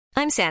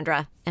I'm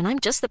Sandra, and I'm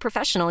just the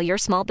professional your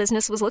small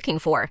business was looking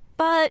for.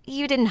 But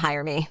you didn't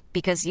hire me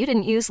because you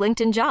didn't use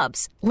LinkedIn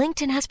Jobs.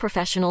 LinkedIn has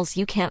professionals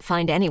you can't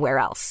find anywhere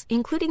else,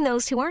 including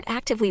those who aren't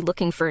actively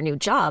looking for a new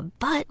job,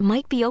 but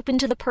might be open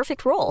to the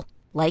perfect role,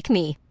 like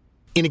me.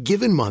 In a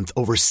given month,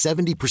 over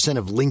 70%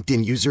 of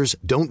LinkedIn users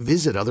don't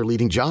visit other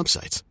leading job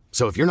sites.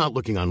 So if you're not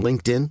looking on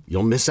LinkedIn,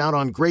 you'll miss out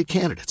on great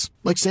candidates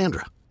like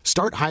Sandra.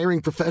 Start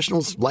hiring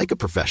professionals like a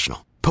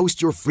professional.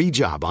 Post your free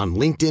job on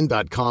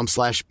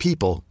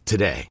linkedin.com/people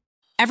today.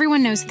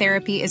 Everyone knows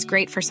therapy is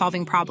great for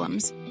solving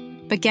problems,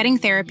 but getting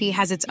therapy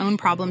has its own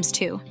problems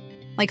too,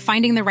 like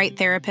finding the right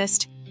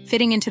therapist,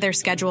 fitting into their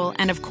schedule,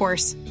 and of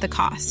course, the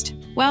cost.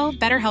 Well,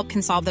 BetterHelp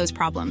can solve those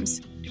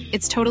problems.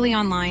 It's totally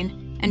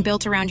online and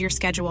built around your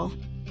schedule.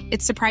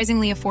 It's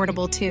surprisingly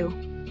affordable too.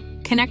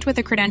 Connect with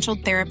a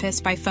credentialed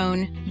therapist by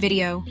phone,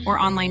 video, or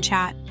online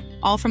chat,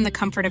 all from the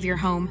comfort of your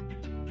home.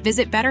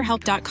 Visit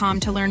BetterHelp.com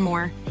to learn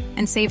more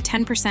and save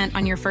 10%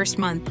 on your first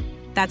month.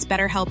 That's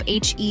BetterHelp,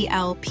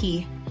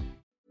 H-E-L-P.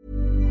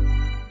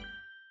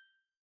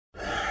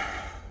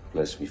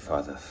 Bless me,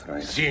 Father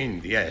Friday.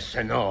 Sin, yes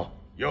and no.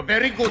 You're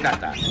very good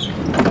at that.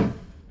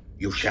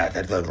 You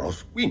shattered the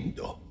rose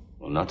window.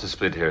 Well, not to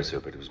split hairs here,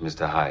 but it was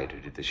Mr. Hyde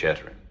who did the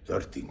shattering.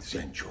 13th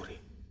century.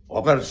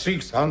 Over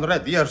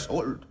 600 years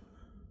old.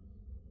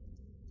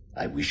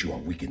 I wish you a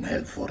week in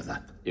hell for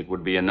that. It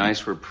would be a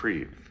nice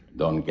reprieve.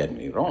 Don't get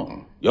me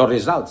wrong. Your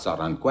results are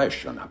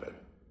unquestionable.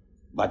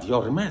 But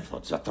your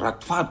methods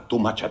attract far too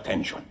much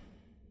attention.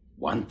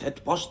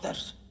 Wanted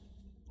posters?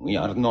 We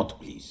are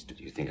not pleased.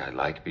 Do you think I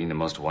like being the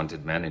most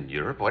wanted man in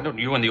Europe? Why don't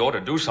you and the Order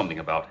do something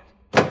about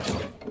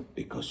it?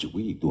 Because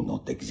we do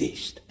not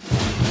exist.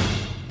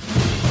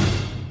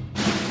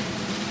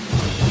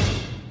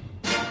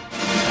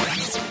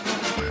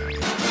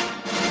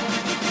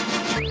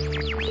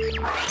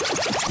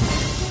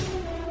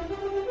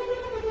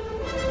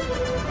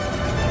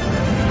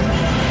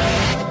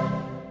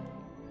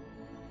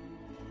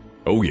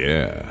 Oh,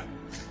 yeah.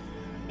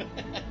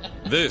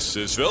 This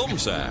is Film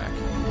Sack.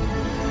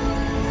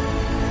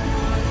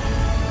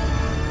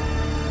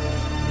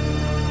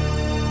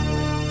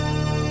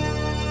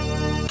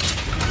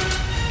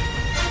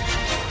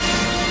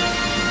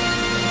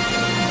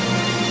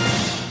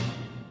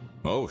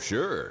 Oh,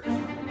 sure.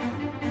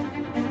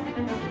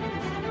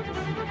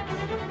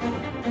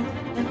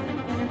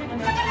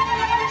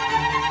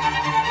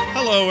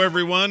 Hello,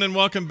 everyone, and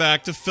welcome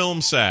back to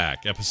Film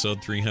Sack,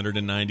 episode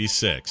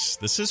 396.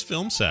 This is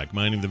Film Sack,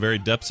 mining the very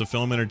depths of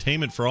film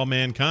entertainment for all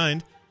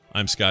mankind.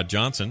 I'm Scott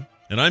Johnson,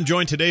 and I'm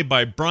joined today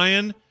by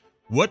Brian.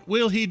 What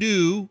will he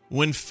do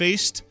when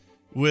faced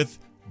with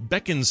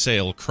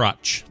Beckinsale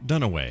crotch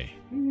Dunaway?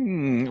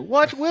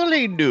 What will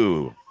he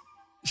do?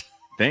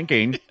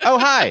 Thinking. Oh,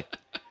 hi.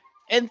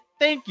 And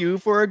thank you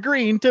for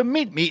agreeing to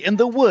meet me in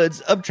the woods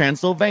of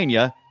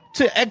Transylvania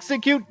to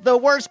execute the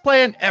worst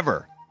plan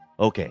ever.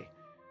 Okay.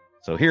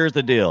 So here's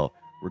the deal.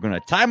 We're going to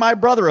tie my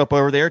brother up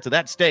over there to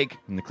that stake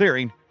in the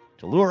clearing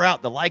to lure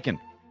out the lichen.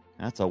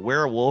 That's a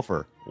werewolf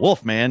or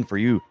wolfman for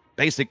you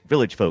basic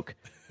village folk.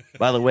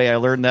 By the way, I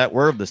learned that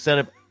word, the set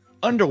of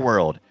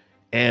Underworld.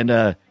 And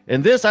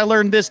in this, I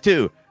learned this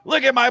too.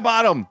 Look at my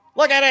bottom.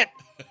 Look at it.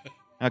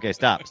 Okay,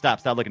 stop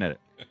looking at it.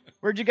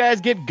 Where'd you guys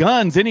get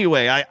guns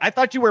anyway? I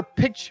thought you were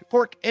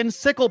pitchfork and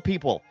sickle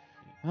people.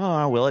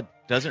 Oh, well, it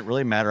doesn't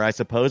really matter, I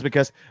suppose,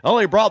 because I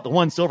only brought the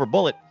one silver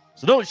bullet.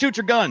 So don't shoot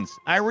your guns.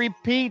 I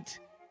repeat,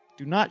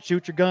 do not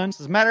shoot your guns.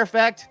 As a matter of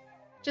fact,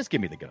 just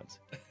give me the guns.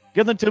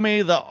 Give them to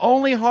me. The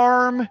only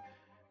harm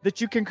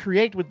that you can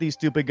create with these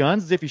stupid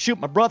guns is if you shoot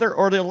my brother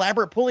or the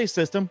elaborate pulley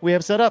system we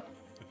have set up.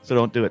 So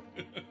don't do it.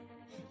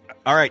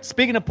 All right,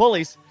 speaking of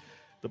pulleys,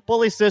 the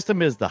pulley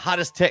system is the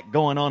hottest tech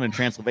going on in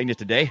Transylvania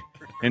today.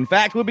 In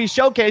fact, we'll be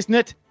showcasing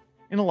it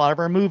in a lot of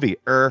our movie,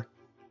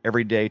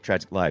 Everyday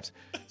Tragic Lives.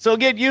 So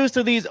get used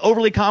to these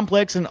overly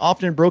complex and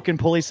often broken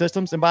pulley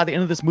systems, and by the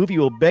end of this movie, you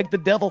will beg the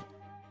devil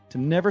to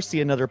never see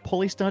another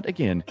pulley stunt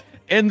again.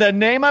 In the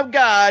name of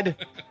God,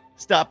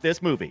 stop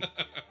this movie.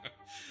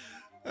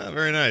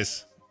 Very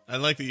nice. I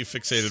like that you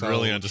fixated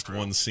really on just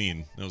one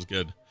scene. That was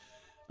good.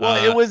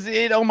 Well,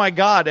 oh my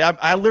God.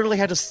 I literally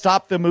had to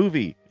stop the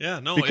movie. Yeah,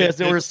 no. Because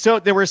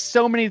there were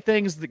so many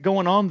things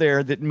going on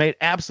there that made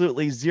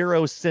absolutely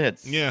zero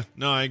sense. Yeah,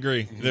 no, I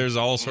agree. There's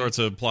all sorts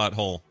of plot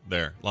hole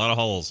there. A lot of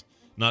holes.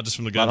 Not just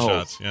from the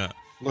gunshots. Yeah.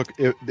 Look,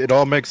 it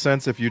all makes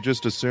sense if you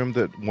just assume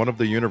that one of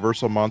the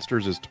Universal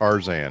monsters is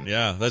Tarzan.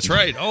 Yeah, that's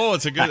right. Oh,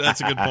 that's a good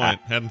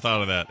point. Hadn't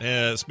thought of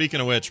that.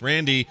 Speaking of which,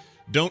 Randy,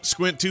 don't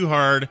squint too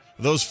hard.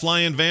 Those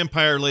flying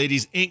vampire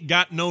ladies ain't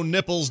got no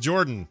nipples,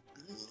 Jordan.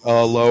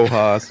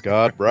 Aloha,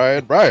 Scott.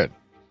 Brian.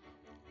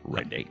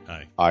 Randy.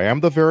 Hi. I am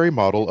the very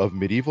model of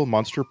medieval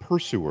monster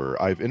pursuer.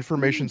 I've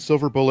information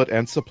silver bullet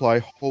and supply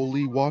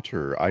holy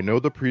water. I know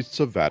the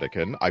priests of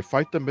Vatican. I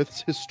fight the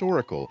myths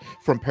historical.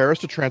 From Paris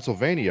to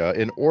Transylvania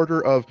in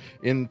order of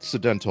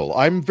incidental.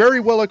 I'm very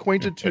well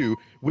acquainted, too,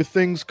 with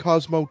things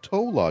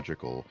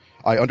cosmetological.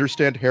 I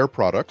understand hair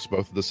products,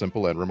 both the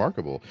simple and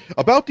remarkable.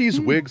 About these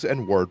wigs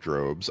and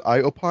wardrobes, I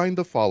opine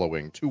the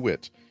following, to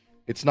wit.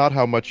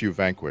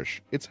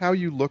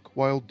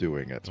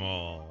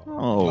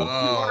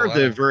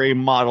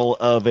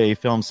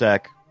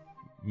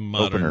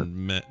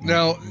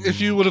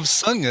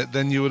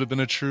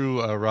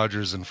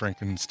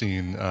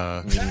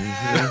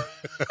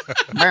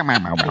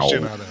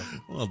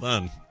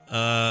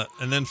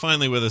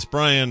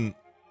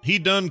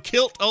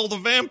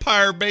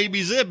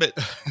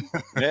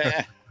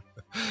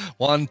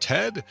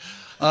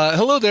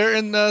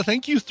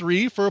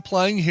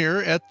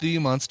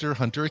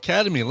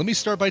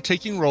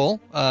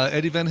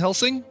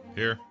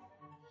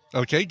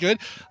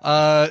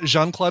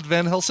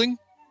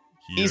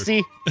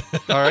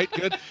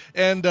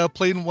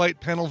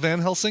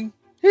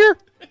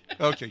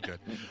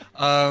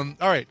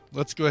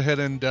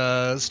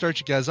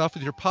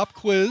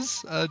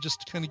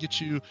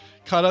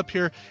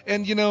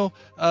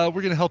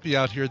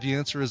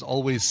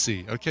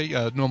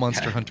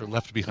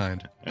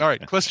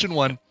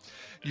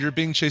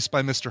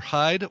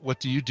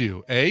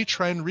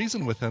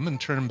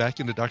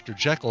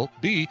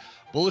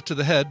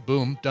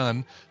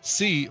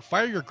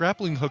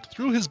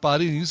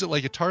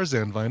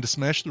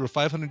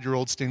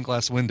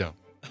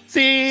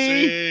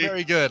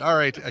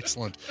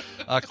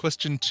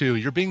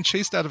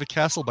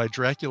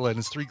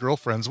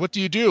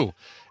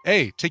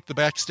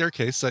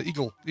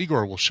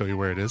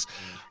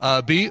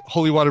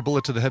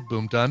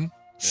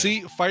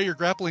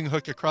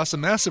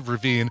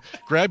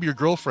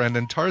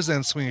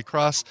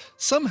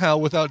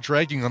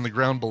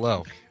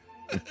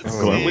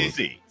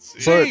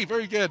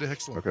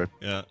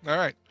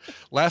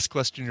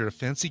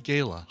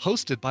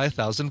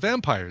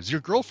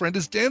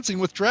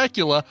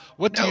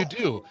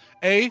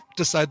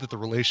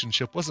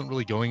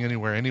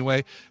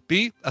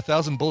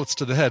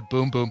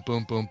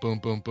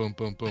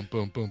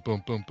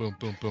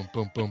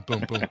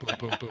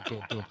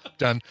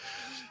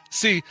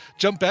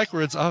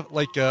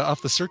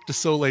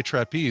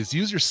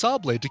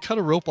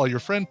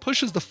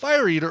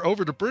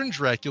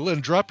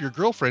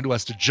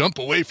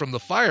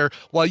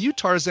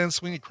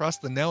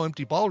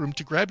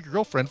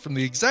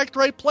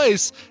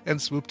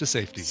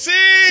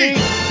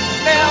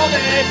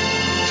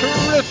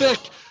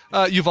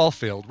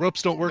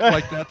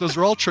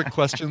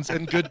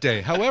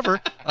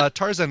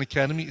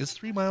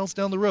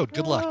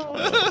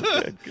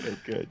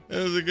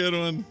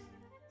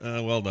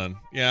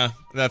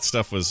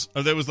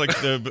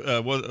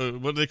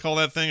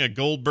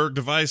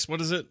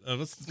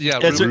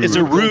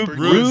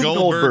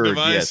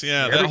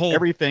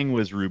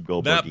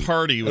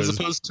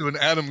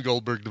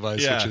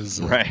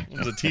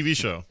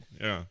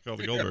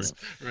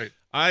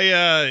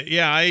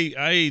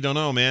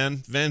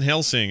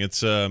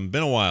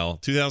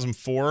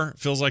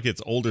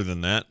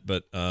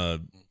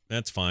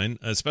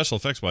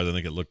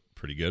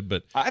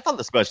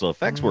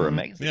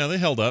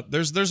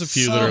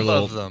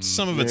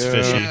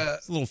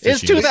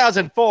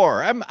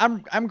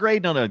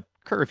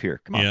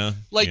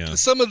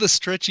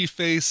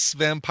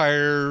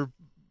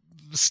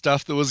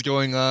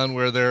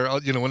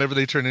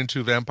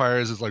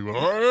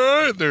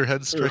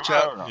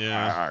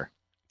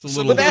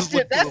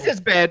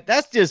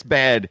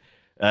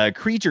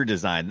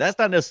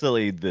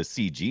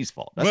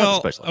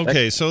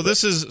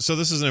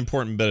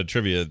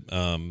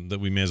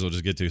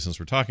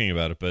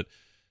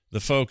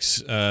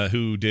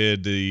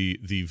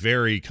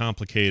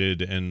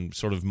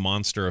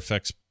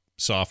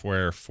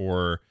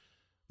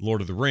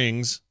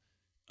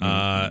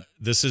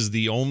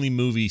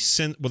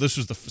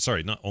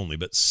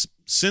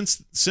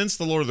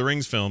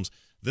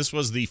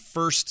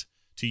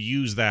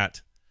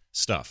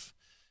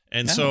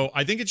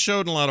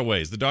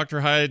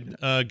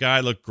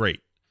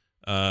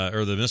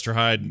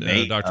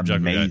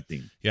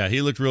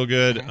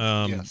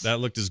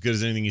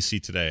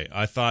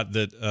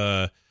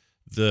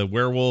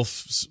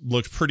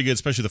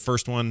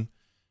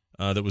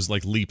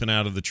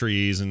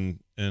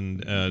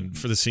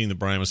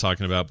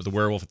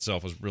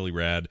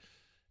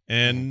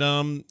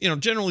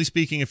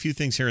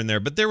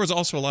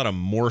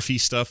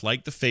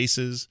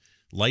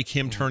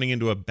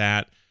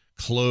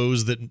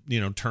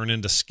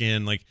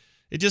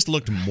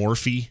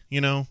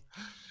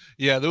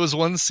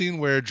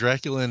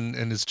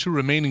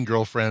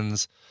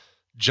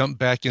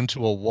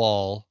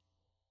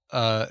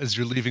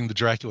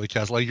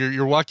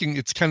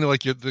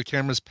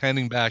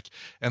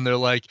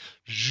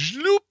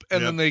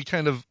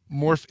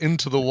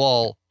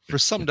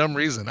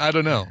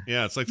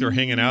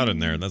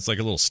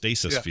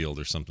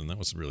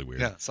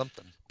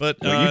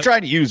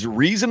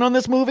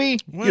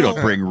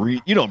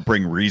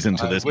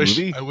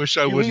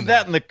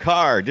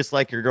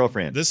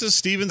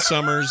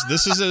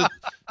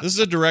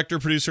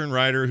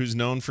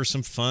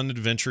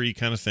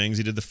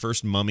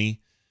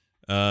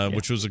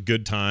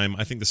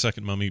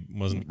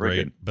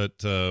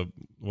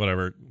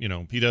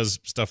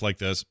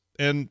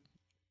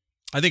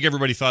 I think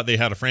everybody thought they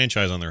had a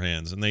franchise on their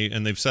hands, and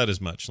they've said as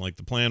much. Like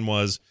the plan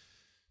was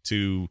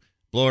to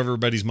blow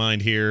everybody's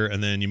mind here,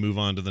 and then you move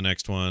on to the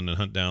next one and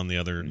hunt down the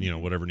other,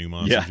 whatever new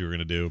monsters you were going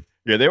to do.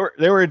 Yeah,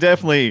 they were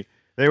definitely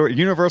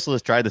Universal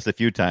has tried this a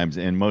few times,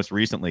 and most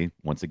recently,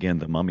 once again,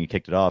 The Mummy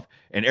kicked it off.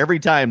 And every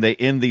time they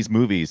end these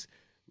movies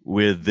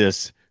with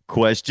this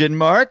question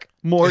mark,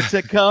 more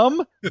to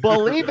come,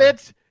 believe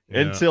it,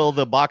 until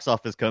the box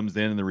office comes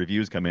in and the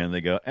reviews come in, and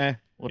they go,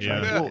 we'll try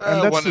it. And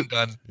that's one and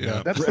done.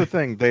 Yeah, that's the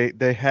thing.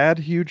 They had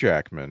Hugh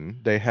Jackman.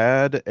 They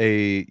had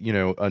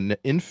an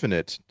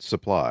infinite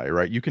supply,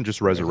 right? You can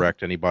just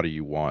resurrect anybody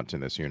you want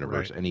in this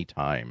universe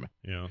anytime.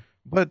 Yeah.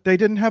 But they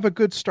didn't have a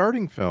good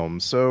starting film,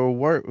 so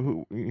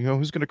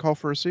who's going to call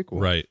for a sequel?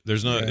 Right.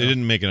 There's no. They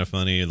didn't make enough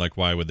money. Like,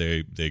 why would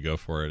they go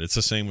for it? It's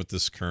the same with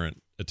this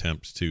current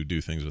attempt to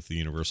do things with the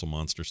Universal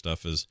monster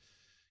stuff. Is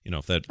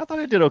if that. I thought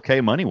it did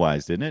okay money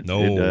wise, didn't it?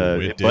 No,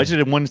 it budgeted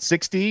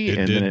 160,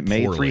 and then it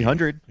made poorly.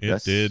 300.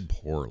 It did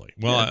poorly.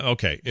 Well,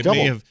 okay,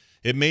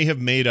 it may have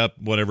made up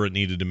whatever it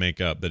needed to make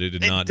up, but it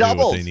did not do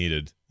what they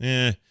needed.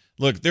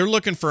 Look, they're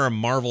looking for a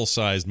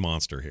Marvel-sized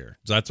monster here.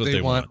 That's what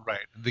they want. Right,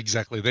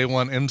 exactly. They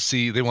want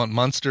They want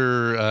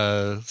monster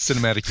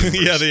cinematic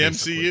universe. Yeah, the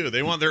MCU.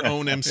 They want their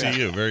own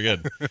MCU. Very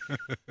good.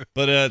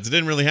 But it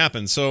didn't really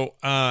happen. So,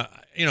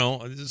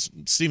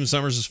 Stephen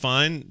Sommers is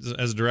fine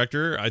as a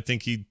director. I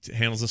think he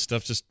handles this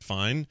stuff just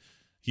fine.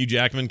 Hugh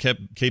Jackman,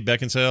 Kate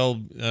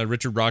Beckinsale,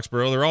 Richard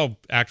Roxburgh. They're all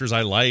actors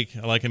I like.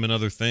 I like him in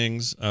other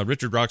things.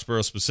 Richard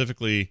Roxburgh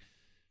specifically.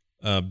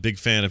 Big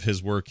fan of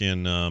his work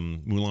in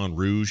Moulin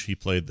Rouge. He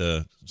played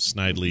the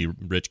snidely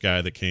rich guy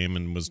that came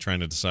and was trying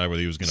to decide whether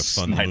he was going to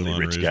fund the Moulin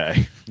Rouge.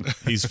 Guy.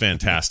 He's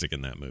fantastic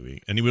in that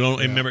movie. And he would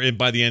only remember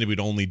by the end he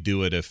would only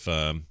do it if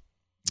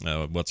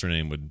what's her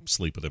name would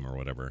sleep with him or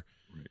whatever.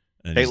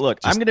 And hey, look,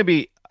 I'm going to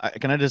be.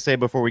 Can I just say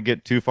before we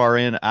get too far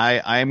in,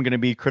 I am going to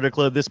be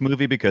critical of this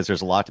movie because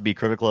there's a lot to be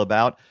critical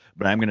about.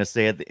 But I'm going to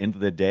say at the end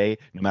of the day,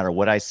 no matter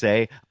what I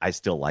say, I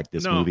still like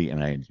this movie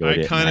and I enjoyed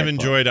it. I kind of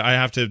enjoyed it. I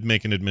have to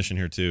make an admission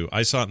here too.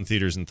 I saw it in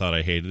theaters and thought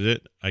I hated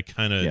it. I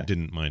kind of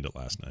didn't mind it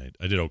last night.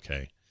 I did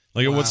okay.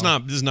 Like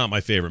this is not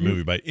my favorite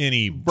movie by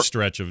any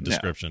stretch of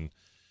description,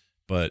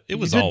 but it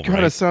was all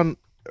right.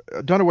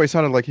 Dunaway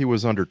sounded like he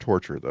was under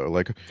torture though.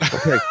 Like,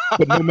 okay,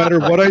 but no matter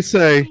what I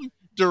say.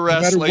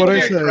 Duress, no matter what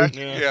I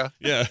say.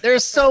 Yeah.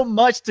 There's so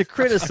much to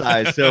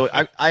criticize, so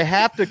I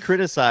have to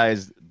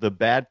criticize the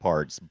bad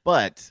parts,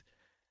 but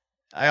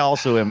I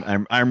also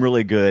I'm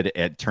really good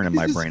at turning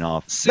my brain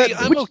off. See,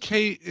 I'm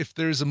okay if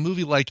there's a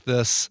movie like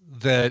this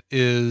that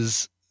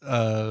is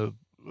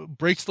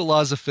breaks the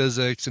laws of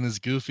physics and is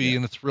goofy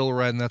and a thrill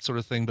ride and that sort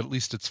of thing, but at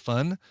least it's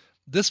fun.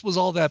 This was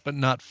all that, but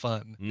not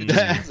fun. It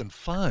just wasn't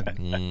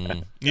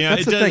fun. Yeah,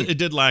 it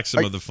did lack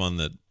some of the fun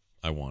that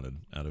I wanted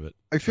out of it.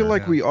 I feel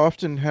like we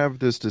often have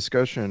this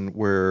discussion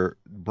where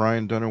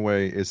Brian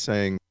Dunaway is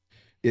saying,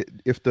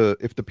 if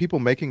the people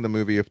making the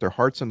movie, if their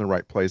heart's in the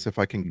right place, if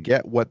I can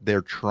get what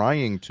they're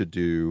trying to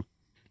do,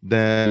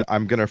 then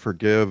I'm going to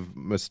forgive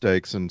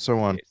mistakes and so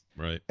on.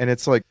 Right. And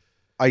it's like,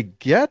 I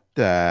get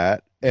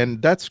that.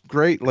 And that's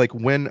great. Like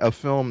when a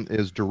film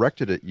is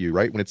directed at you,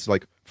 right? When it's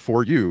like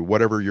for you,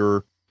 whatever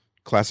your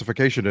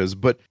classification is.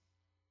 But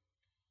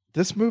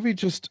this movie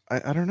just,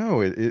 I don't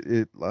know.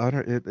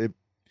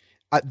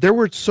 There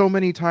were so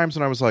many times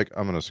when I was like,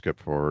 I'm going to skip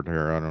forward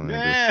here. I don't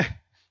know.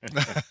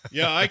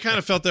 Yeah, I kind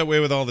of felt that way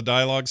with all the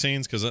dialogue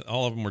scenes because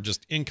all of them were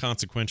just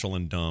inconsequential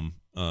and dumb,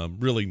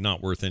 really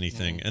not worth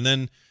anything. And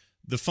then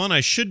the fun I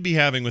should be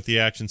having with the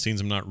action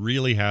scenes, I'm not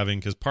really having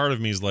because part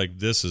of me is like,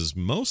 this is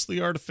mostly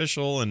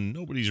artificial and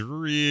nobody's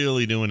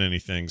really doing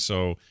anything.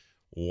 So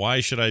why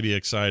should I be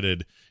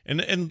excited?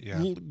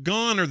 And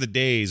gone are the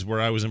days where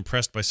I was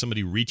impressed by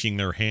somebody reaching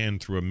their hand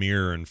through a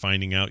mirror and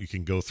finding out you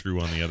can go through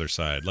on the other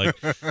side. Like,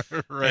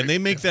 and they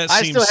make that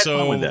seem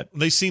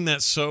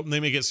they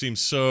make it seem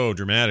so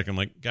dramatic. I'm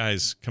like,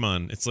 guys, come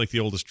on. It's like the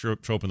oldest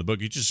trope in the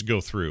book. You just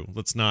go through.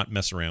 Let's not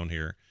mess around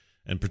here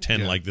and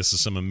pretend like this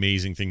is some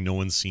amazing thing no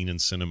one's seen in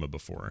cinema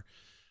before.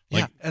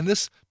 Like, and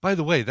this, by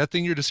the way, that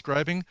thing you're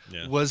describing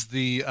was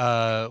the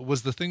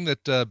thing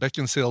that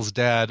Beckinsale's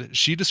dad.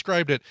 She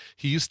described it.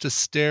 He used to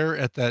stare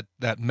at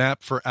that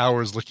map for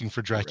hours looking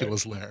for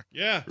Dracula's lair.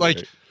 Yeah,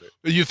 like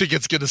you think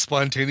it's going to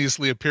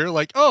spontaneously appear?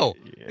 Like,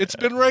 it's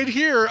been right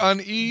here on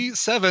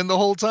E7 the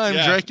whole time.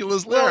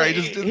 Dracula's lair. I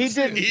just didn't. He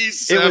didn't.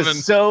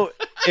 E7.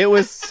 It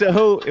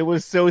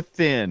was so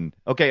thin.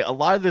 Okay, a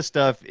lot of this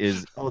stuff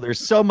is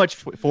there's so much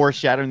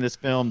foreshadowing in this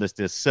film that's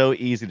just so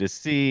easy to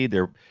see.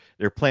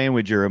 They're playing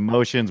with your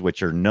emotions,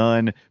 which are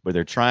none, but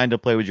they're trying to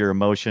play with your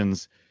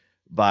emotions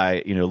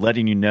by,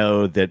 letting you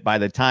know that by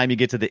the time you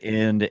get to the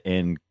end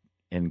and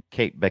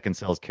Kate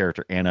Beckinsale's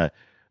character, Anna,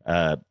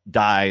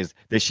 dies,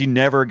 that she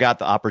never got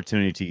the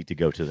opportunity to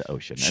go to the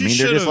ocean. They're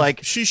just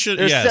like,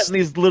 they're setting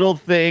these little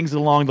things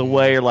along the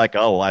way. You're like,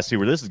 oh, I see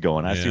where this is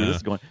going. I see where this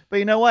is going. But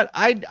you know what?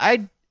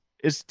 I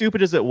as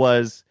stupid as it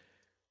was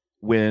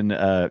when,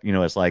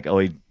 it's like,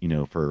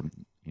 for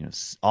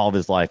all of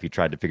his life he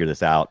tried to figure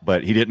this out,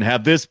 but he didn't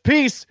have this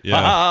piece.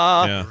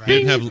 Yeah.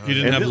 He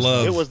didn't have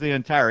love. It was the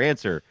entire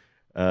answer.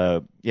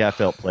 I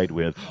felt played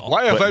with.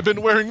 Why have I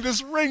been wearing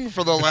this ring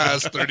for the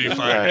last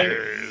 35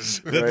 years?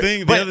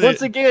 But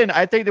once again,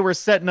 I think they were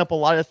setting up a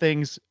lot of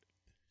things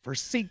for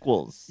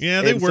sequels.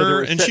 Yeah, they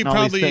were, and she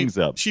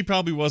she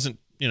probably wasn't,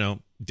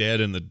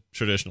 dead in the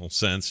traditional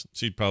sense.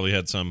 She probably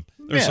had some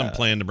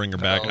plan to bring her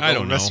back. I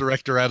don't know.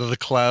 Resurrect her out of the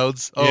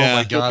clouds. Oh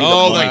my God!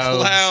 The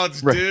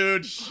clouds,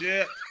 dude!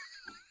 Shit.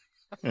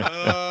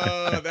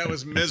 Oh, that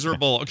was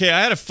miserable. Okay,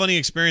 I had a funny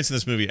experience in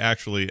this movie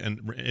actually,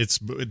 and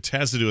it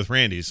has to do with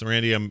Randy. So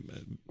Randy,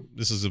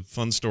 this is a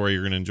fun story.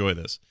 You're going to enjoy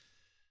this.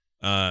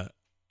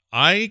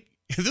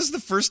 This is the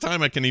first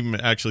time I can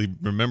even actually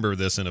remember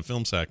this in a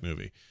Film Sack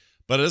movie.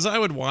 But as I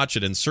would watch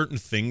it, and certain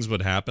things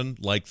would happen,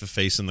 like the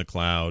face in the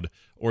cloud,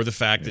 or the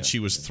fact that she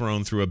was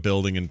thrown through a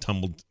building and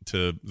tumbled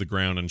to the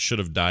ground and should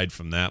have died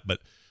from that, but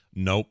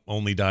nope,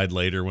 only died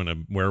later when a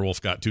werewolf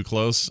got too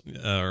close,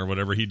 or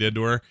whatever he did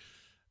to her.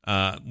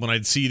 When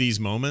I'd see these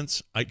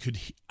moments, I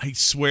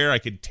swear I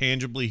could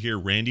tangibly hear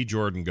Randy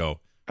Jordan go,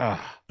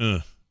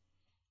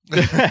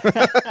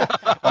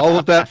 All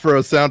of that for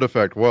a sound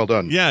effect. Well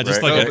done. Yeah,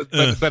 just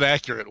but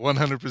accurate,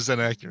 100%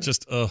 accurate.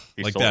 Just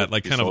like that,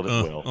 like kind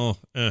of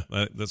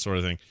that sort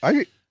of thing.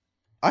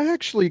 I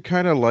actually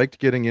kind of liked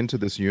getting into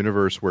this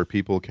universe where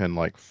people can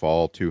like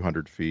fall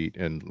 200 feet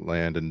and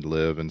land and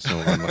live and so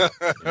on.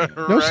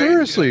 No,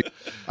 seriously,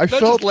 I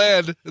felt just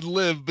land and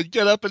live, but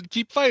get up and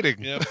keep fighting.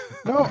 Yep.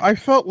 No, I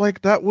felt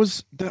like that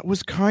was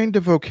kind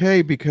of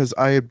okay because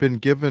I had been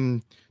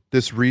given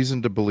this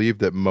reason to believe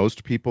that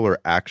most people are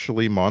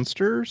actually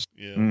monsters.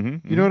 Yeah.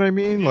 Mm-hmm. You know what I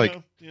mean?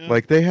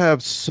 Like they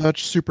have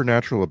such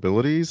supernatural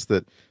abilities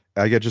that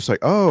I get just like,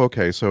 oh,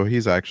 okay, so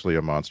he's actually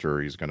a monster,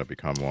 or he's going to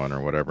become one,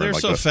 or whatever. They're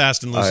so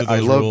fast and loose with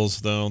those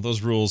rules, though.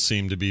 Those rules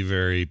seem to be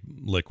very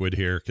liquid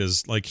here,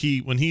 because like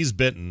when he's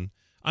bitten,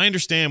 I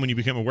understand when you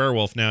become a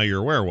werewolf, now you're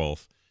a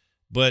werewolf,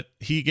 but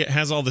he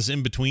has all this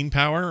in between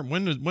power.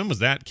 When was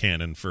that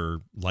canon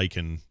for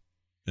Lycan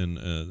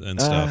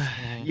and stuff?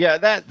 Yeah,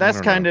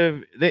 that's kind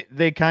of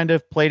they kind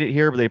of played it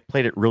here, but they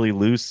played it really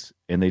loose,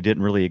 and they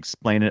didn't really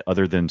explain it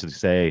other than to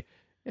say,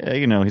 yeah,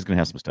 he's going to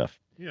have some stuff.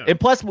 Yeah. And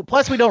plus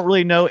we don't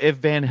really know if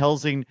Van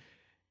Helsing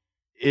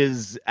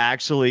is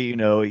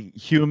actually,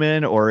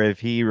 human, or if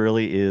he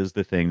really is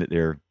the thing that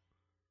they're,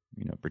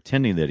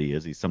 pretending that he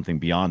is. He's something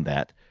beyond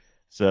that.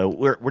 So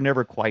we're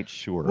never quite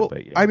sure. Well,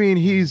 but yeah. I mean,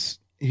 he's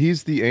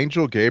the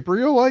angel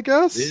Gabriel, I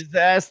guess.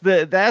 That's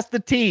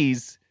the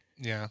tease.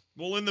 Yeah.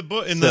 Well, in the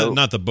book,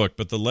 not the book,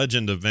 but the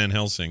Legend of Van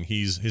Helsing,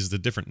 he's the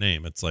different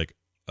name. It's like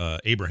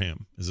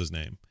Abraham is his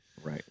name.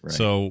 Right.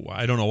 So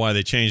I don't know why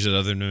they changed it,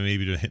 other than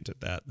maybe to hint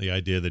at that, the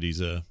idea that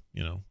he's a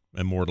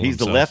immortal. He's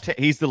himself.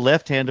 He's the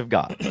left hand of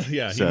God.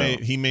 Yeah,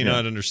 he may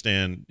not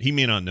understand. He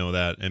may not know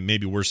that, and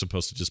maybe we're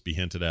supposed to just be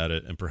hinted at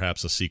it, and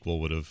perhaps a sequel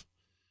would have,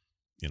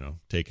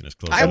 taken us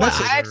closer. I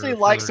actually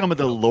like some of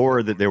the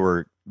lore that they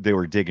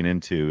were digging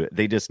into.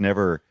 They just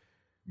never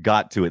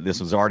got to it. This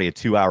was already a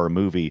 2-hour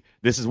movie.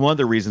 This is one of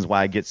the reasons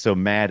why I get so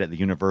mad at the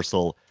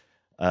Universal.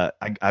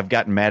 I've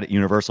gotten mad at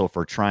Universal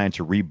for trying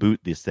to reboot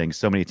this thing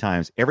so many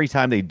times. Every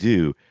time they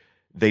do,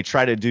 they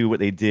try to do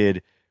what they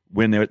did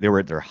when they were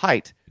at their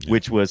height,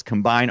 which was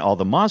combine all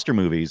the monster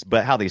movies.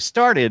 But how they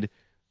started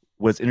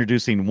was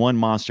introducing one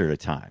monster at a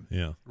time.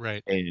 Yeah,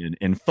 right.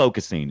 And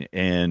focusing.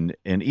 And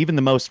even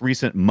the most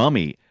recent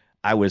Mummy,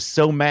 I was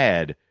so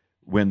mad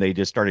when they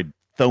just started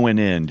throwing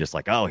in just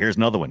like, oh, here's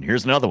another one.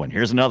 Here's another one.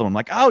 Here's another one. I'm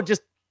like, oh,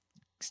 just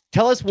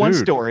tell us one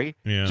story,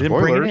 then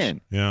bring it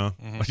in. Yeah.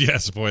 Mm-hmm. Yeah,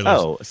 spoilers.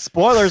 Oh,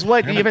 spoilers.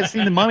 What? You haven't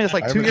seen The Mummy? That's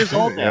like 2 years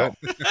old now.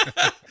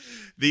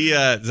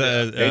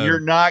 And you're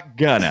not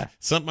gonna.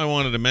 Something I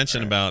wanted to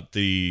mention about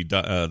the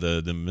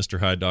Mr.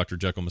 Hyde, Dr.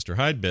 Jekyll, Mr.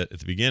 Hyde bit at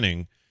the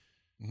beginning.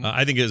 Mm-hmm.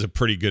 I think it was a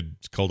pretty good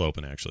cold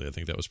open, actually. I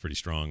think that was pretty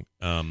strong.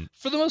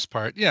 For the most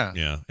part, yeah.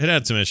 Yeah. It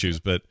had some issues,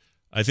 but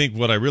I think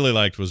what I really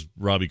liked was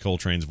Robbie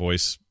Coltrane's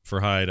voice for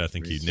Hyde. I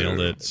think he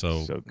nailed it.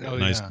 So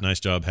nice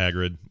job,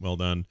 Hagrid. Well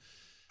done.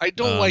 I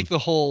don't like the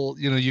whole,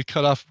 you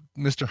cut off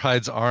Mr.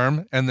 Hyde's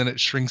arm and then it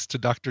shrinks to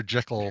Dr.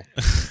 Jekyll.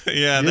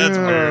 Yeah, that's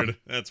weird.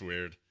 That's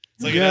weird.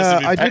 It's like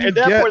at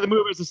that point, the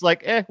movie was just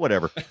like,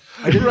 whatever.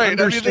 I didn't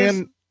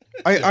understand.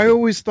 I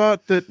always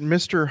thought that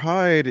Mr.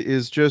 Hyde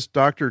is just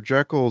Dr.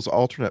 Jekyll's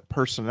alternate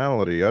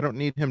personality. I don't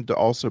need him to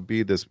also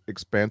be this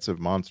expansive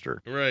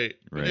monster. Right.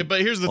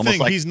 But here's the thing: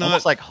 like, he's not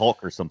almost like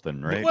Hulk or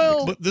something, right?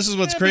 Well, but this is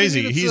what's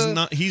crazy.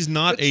 He's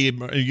not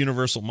a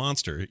universal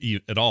monster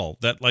at all.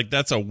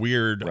 That's a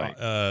weird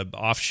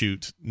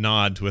offshoot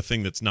nod to a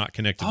thing that's not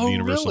connected to the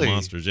universal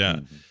monsters. Yeah.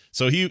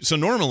 Mm-hmm. So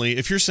normally,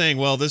 if you're saying,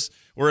 well, this,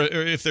 or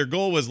if their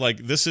goal was like,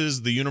 this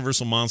is the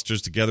universal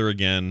monsters together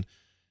again,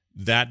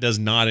 that does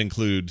not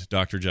include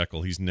Dr.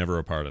 Jekyll. He's never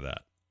a part of that.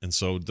 And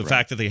so the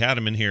fact that they had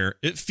him in here,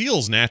 it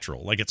feels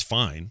natural. Like, it's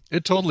fine.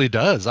 It totally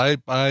does.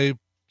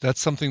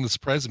 That's something that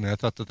surprised me. I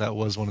thought that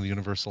was one of the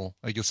universal.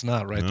 I guess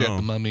not, right? No. They had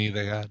the Mummy.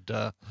 They had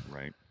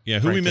Yeah,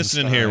 who are we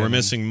missing in here? We're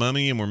Frankenstein. missing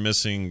Mummy, and we're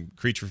missing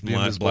Creature from The the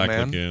Invisible Black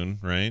Man? Lagoon,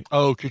 right?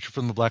 Oh, Creature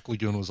from the Black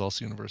Lagoon was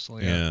also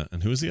Universal. Yeah.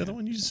 And who was the other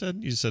one you just said?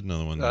 You said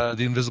another one.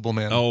 The Invisible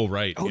Man. Oh,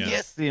 right. Oh yeah.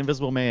 yes, the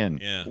Invisible Man.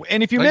 Yeah.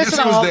 And if you're I guess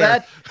missing he was all there.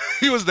 that,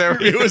 He was there.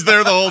 He was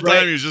there the whole time.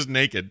 Right. He was just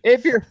naked.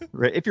 if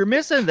you're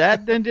missing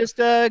that, then just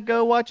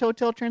go watch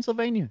Hotel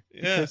Transylvania.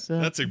 Yeah, Because,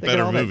 that's a they got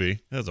better all that. movie.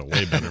 That's a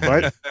way better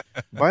movie.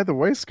 By the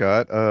way,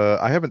 Scott,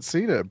 I haven't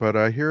seen it, but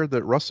I hear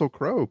that Russell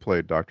Crowe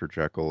played Dr.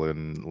 Jekyll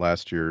in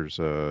last year's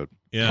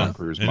Yeah, Tom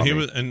Cruise and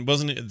Mummy.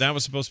 wasn't it, that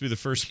was supposed to be the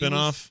first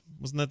spinoff?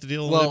 Wasn't that the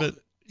deal? A Well, little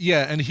bit?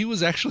 yeah, and he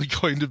was actually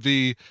going to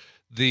be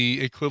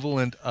the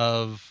equivalent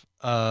of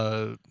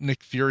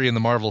Nick Fury in the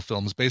Marvel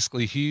films.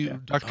 Basically,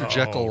 Dr.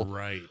 Jekyll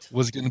right.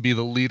 was going to be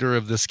the leader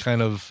of this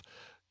kind of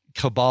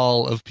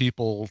cabal of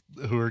people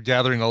who are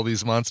gathering all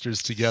these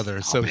monsters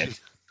together. Stop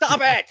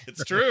it!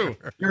 It's true.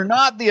 You're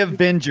not the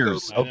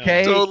Avengers,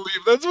 okay? Totally.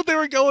 That's what they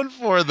were going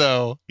for,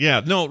 though. Yeah,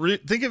 no.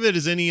 Think of it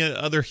as any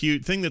other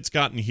huge thing that's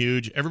gotten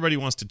huge. Everybody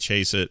wants to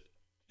chase it,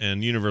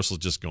 and Universal's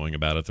just going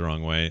about it the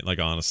wrong way. Like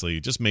honestly,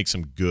 just make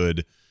some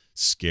good,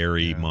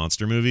 scary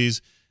monster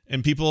movies,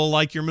 and people will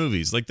like your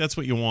movies. Like that's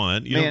what you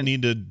want. You don't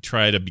need to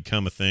try to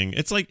become a thing.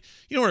 It's like,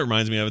 you know what it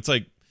reminds me of? It's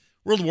like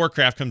World of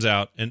Warcraft comes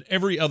out, and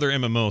every other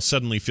MMO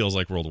suddenly feels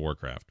like World of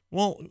Warcraft.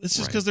 Well, it's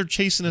just because they're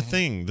chasing a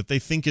thing that they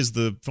think is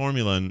the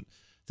formula, and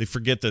they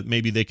forget that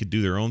maybe they could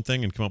do their own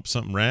thing and come up with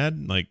something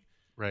rad. Like,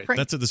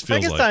 that's what this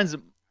feels like. Frankenstein's.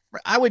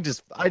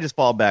 I just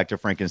fall back to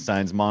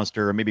Frankenstein's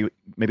monster, or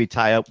maybe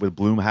tie up with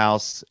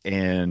Blumhouse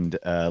and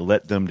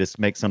let them just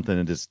make something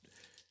that is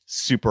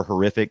super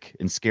horrific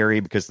and scary,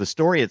 because the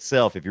story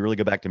itself, if you really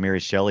go back to Mary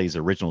Shelley's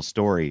original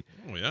story,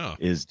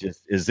 is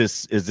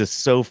this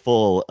so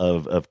full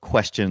of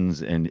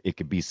questions, and it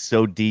could be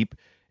so deep,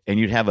 and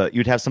you'd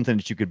have something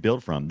that you could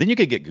build from. Then you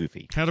could get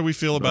goofy. How do we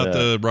feel about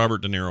the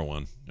Robert De Niro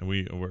one?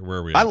 Where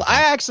are we?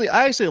 I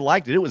actually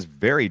liked it. It was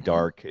very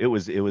dark. It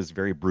was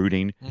very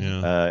brooding.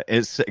 Yeah.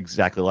 It's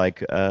exactly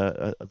like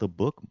the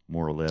book,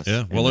 more or less.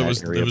 Yeah. Well, it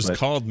was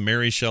called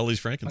Mary Shelley's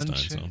Frankenstein.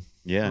 So.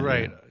 Yeah.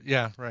 Right.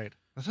 Yeah. Right.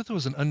 I thought there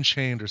was an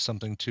Unchained or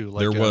something too.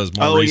 Like there was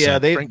more recent. Yeah,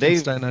 they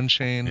Frankenstein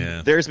Unchained.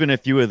 Yeah. There's been a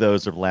few of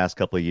those over the last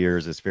couple of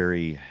years. It's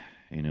very,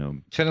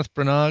 Kenneth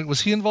Branagh, was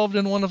he involved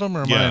in one of them,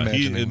 or am I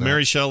imagining that?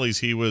 Mary Shelley's.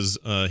 He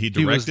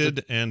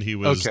directed and he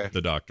was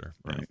the doctor.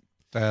 Right. Yeah.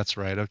 That's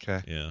right.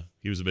 Okay. Yeah,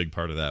 he was a big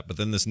part of that. But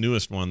then this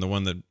newest one,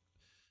 the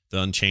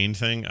Unchained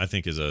thing, I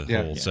think is a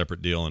whole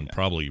separate deal and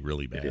probably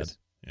really bad.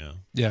 Yeah.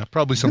 Yeah,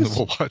 probably something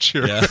we'll watch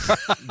here. Yeah.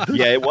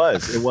 Yeah, it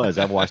was.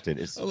 I've watched it.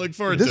 I look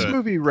forward to it. This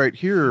movie right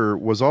here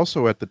was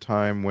also at the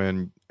time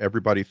when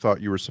everybody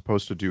thought you were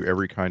supposed to do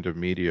every kind of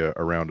media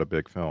around a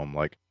big film.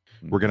 Like,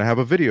 we're going to have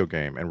a video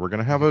game, and we're going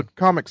to have a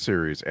comic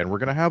series, and we're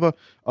going to have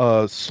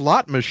a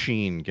slot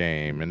machine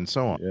game, and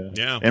so on.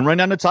 Yeah. And run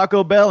down to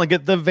Taco Bell and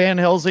get the Van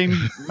Helsing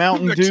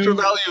Mountain Extra Dew.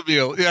 value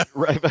meal. Yeah.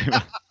 Right.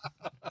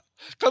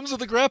 Comes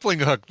with a grappling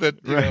hook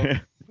that, you know.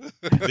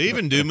 They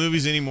even do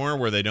movies anymore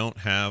where they don't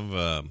have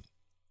a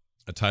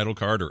title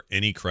card or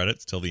any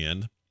credits till the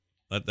end.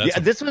 And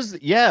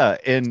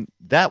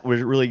that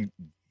was really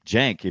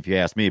jank, if you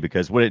ask me,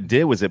 because what it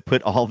did was it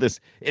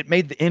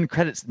made the end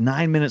credits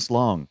 9 minutes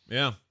long.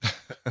 Yeah.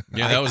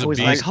 Yeah, that was I a was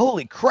beast. like,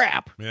 holy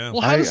crap. Yeah. Well,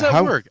 how does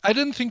that work? I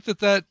didn't think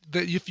that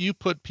if you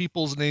put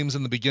people's names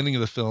in the beginning of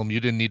the film, you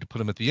didn't need to put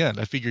them at the end.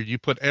 I figured you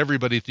put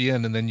everybody at the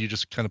end, and then you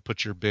just kind of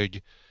put your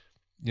big,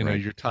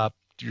 your top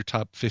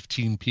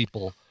 15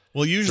 people.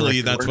 Well,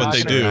 usually that's what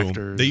they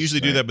do. They usually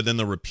do that, but then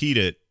they'll repeat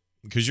it,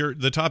 because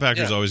the top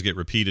actors always get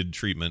repeated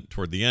treatment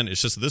toward the end. It's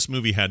just this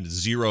movie had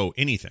zero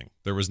anything.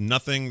 There was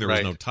nothing. There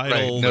was no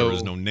title. There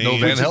was no name. No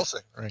Van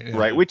Helsing. Right. Yeah.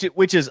 Right.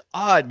 Which is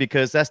odd,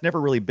 because that's never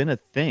really been a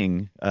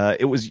thing.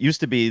 It used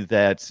to be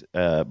that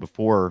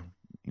before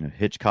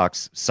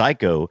Hitchcock's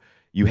Psycho,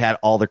 you had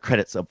all the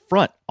credits up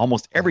front.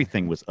 Almost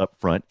everything was up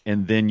front,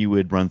 and then you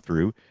would run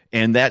through.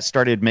 And that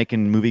started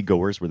making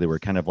moviegoers where they were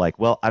kind of like,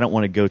 well, I don't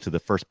want to go to the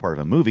first part of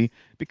a movie,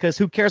 because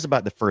who cares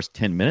about the first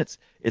 10 minutes?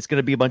 It's going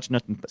to be a bunch of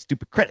nothing but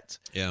stupid credits.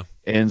 Yeah.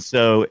 And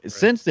so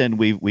since then,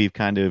 we've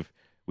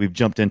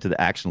jumped into the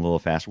action a little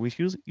faster. We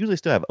usually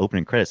still have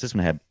opening credits. This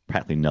one had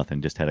practically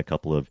nothing. Just had a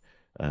couple of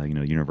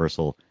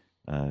Universal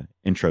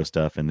intro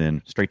stuff, and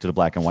then straight to the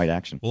black and white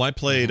action. Well, I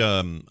played.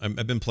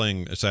 I've been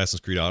playing Assassin's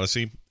Creed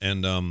Odyssey,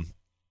 and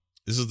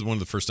this is one of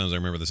the first times I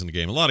remember this in the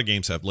game. A lot of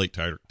games have late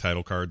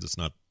title cards. It's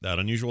not that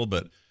unusual,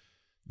 but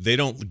they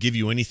don't give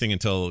you anything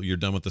until you're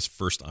done with this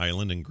first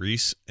island in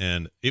Greece,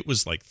 and it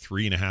was like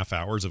 3.5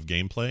 hours of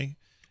gameplay.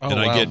 And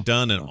I get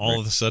done, and all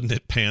of a sudden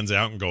it pans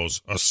out and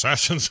goes,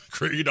 Assassin's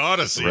Creed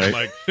Odyssey. Right. I'm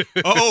like,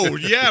 oh,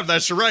 yeah,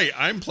 that's right.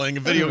 I'm playing a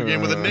video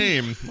game with a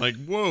name. Like,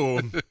 whoa.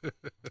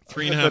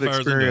 3.5 hours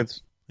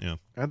experience. Yeah.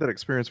 I had that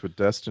experience with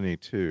Destiny,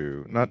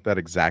 too. Not that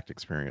exact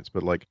experience,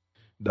 but like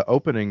the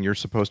opening you're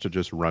supposed to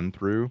just run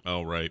through.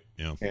 Oh, right.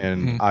 Yeah.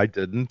 And I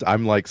didn't.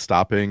 I'm like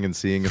stopping and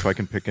seeing if I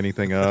can pick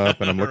anything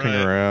up, and I'm looking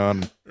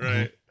around.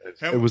 Right.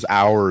 It was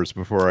hours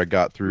before I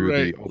got through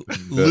the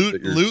opening bit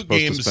that you're loot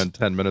supposed games, to spend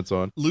 10 minutes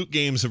on. Loot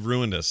games have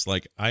ruined us.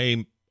 Like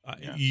I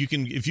You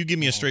can, if you give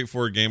me a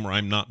straightforward game where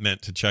I'm not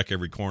meant to check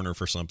every corner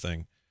for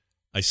something,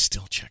 I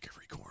still check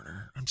every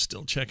corner. I'm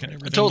still checking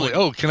everything. Totally.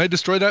 Oh, can I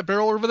destroy that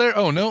barrel over there?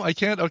 Oh no, I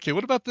can't. Okay,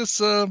 what about this?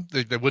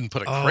 They wouldn't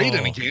put a crate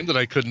in a game that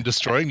I couldn't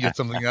destroy and get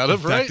something out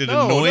of, In fact, right? it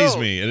annoys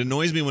me. It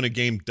annoys me when a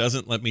game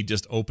doesn't let me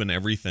just open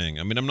everything.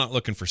 I mean, I'm not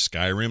looking for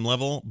Skyrim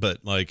level, but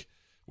like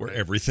where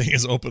everything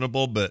is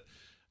openable. But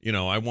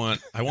I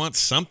want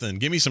something.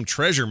 Give me some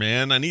treasure,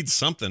 man. I need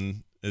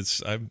something.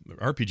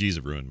 RPGs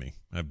have ruined me.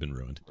 I've been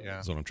ruined. Yeah,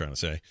 that's what I'm trying to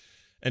say.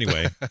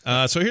 Anyway,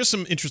 so here's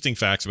some interesting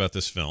facts about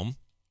this film,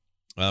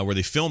 where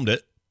they filmed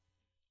it.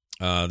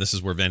 This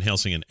is where Van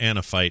Helsing and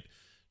Anna fight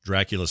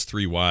Dracula's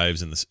three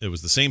wives, and it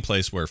was the same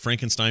place where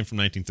Frankenstein from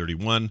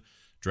 1931,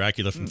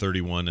 Dracula from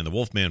 31, and the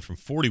Wolfman from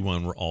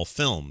 41 were all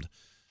filmed.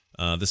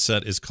 This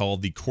set is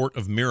called the Court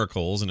of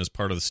Miracles and is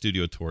part of the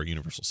studio tour at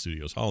Universal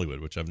Studios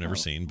Hollywood, which I've never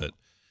seen, but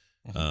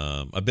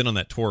I've been on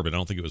that tour, but I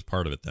don't think it was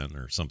part of it then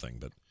or something.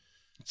 But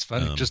it's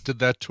funny. Just did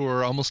that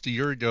tour almost a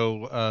year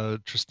ago.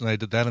 Tristan and I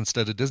did that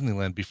instead of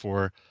Disneyland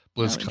before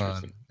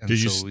BlizzCon.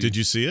 Did you see it? Did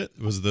you see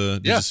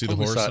the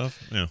horror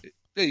stuff? Yeah.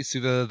 Yeah, you see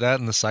that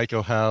and the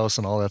Psycho House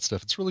and all that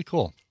stuff. It's really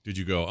cool. Did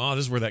you go, oh,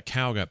 this is where that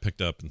cow got picked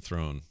up and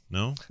thrown?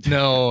 No?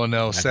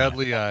 No.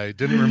 Sadly, I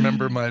didn't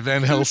remember my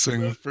Van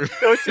Helsing.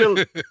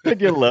 Did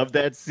you love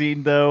that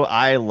scene, though?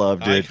 I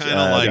loved it. I kind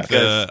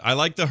of I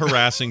like the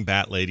harassing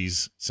bat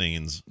ladies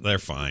scenes. They're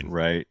fine.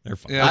 Right. They're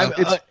fine. Yeah,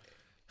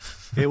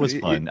 it was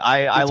fun.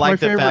 I like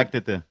the fact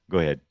that Go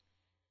ahead.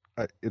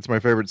 It's my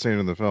favorite scene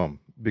in the film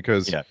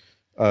because... Yeah.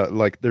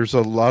 There's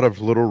a lot of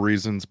little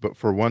reasons, but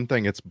for one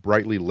thing, it's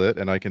brightly lit,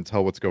 and I can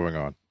tell what's going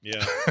on.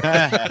 Yeah,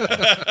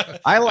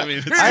 I liked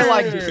it because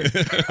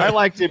I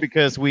liked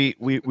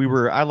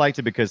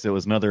it because it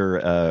was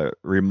another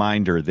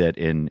reminder that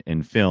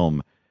in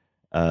film,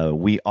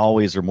 we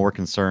always are more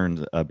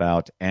concerned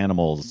about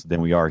animals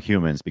than we are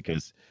humans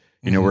because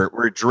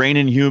we're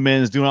draining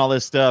humans, doing all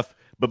this stuff,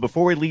 but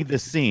before we leave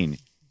this scene,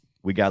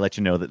 we gotta let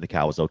you know that the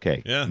cow was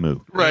okay. Yeah.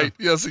 Move. Right.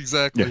 Yes,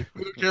 exactly. Yeah.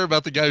 We don't care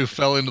about the guy who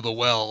fell into the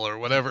well or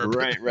whatever.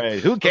 Right.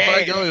 Who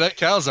cares? That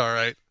cow's all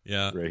right.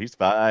 Yeah. Right. He's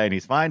fine.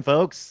 He's fine,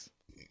 folks.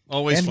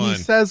 Always and fine.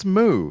 He says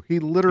moo. He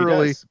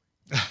literally.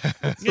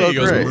 He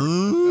goes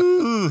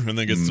moo, and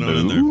then gets thrown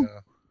in there. Yeah.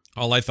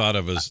 All I thought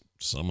of is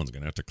someone's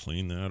gonna have to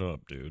clean that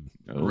up, dude.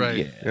 Oh,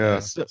 right.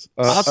 Yeah.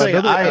 I'll tell you,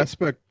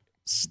 aspect.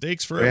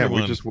 Steaks for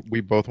everyone.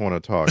 We both want to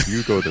talk.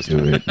 You go this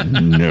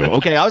time. No.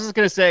 Okay, I was just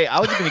gonna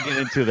get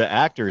into the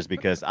actors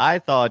because I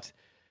thought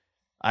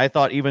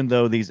even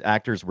though these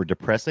actors were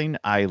depressing,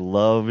 I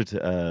love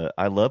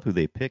who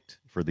they picked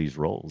for these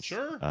roles.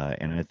 Sure.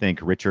 And I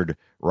think Richard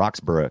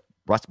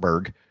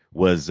Roxburgh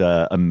was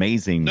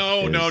amazing.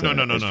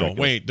 No.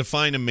 Wait,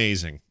 define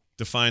amazing.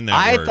 Define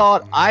that word.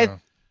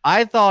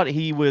 I thought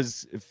he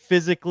was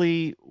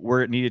physically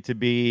where it needed to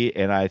be,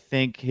 and I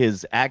think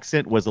his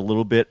accent was a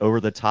little bit over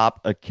the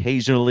top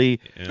occasionally,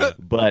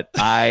 but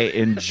I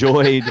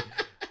enjoyed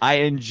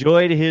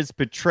his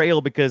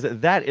portrayal because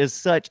that is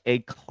such a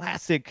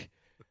classic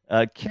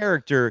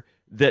character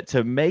that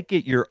to make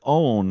it your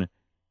own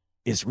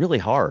is really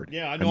hard.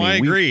 Yeah, I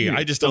agree.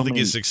 I just don't think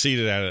he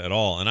succeeded at it at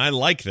all, and I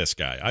like this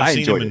guy. I've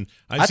seen him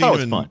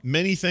in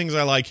many things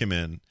I like him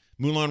in.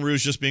 Moulin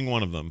Rouge just being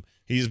one of them.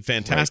 He's a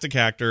fantastic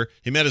actor.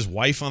 He met his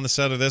wife on the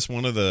set of this,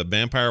 one of the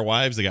vampire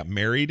wives. They got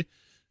married.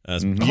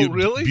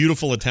 Really?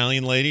 Beautiful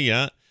Italian lady,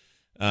 yeah.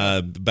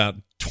 About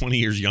 20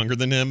 years younger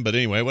than him, but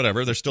anyway,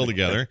 whatever. They're still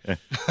together.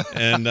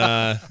 And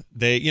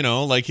they,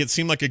 it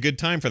seemed like a good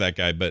time for that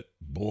guy, but,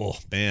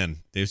 man,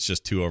 it's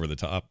just too over the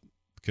top.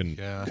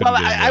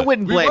 I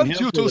wouldn't blame him. We want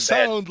you to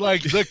sound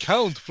like the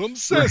Count from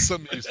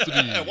Sesame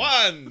Street.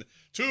 1,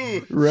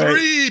 2,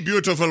 3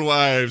 beautiful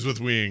wives with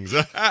wings.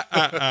 Like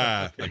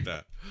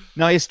that.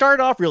 Now, he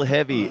started off real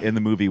heavy in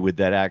the movie with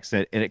that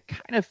accent, and it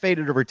kind of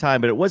faded over time,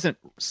 but it wasn't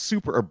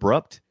super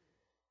abrupt.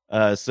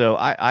 So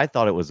I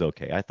thought it was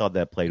okay. I thought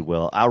that played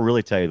well. I'll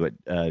really tell you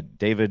what,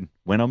 David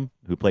Wenham,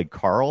 who played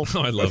Carl,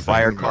 I love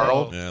Fire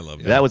Carl. Yeah, I love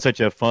that. That was such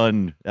a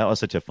fun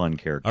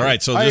character. All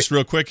right, so just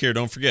real quick here,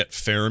 don't forget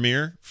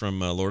Faramir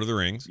from Lord of the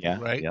Rings. Yeah,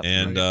 right. Yep,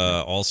 and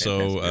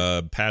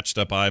also patched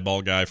up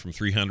eyeball guy from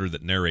 300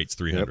 that narrates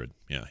 300.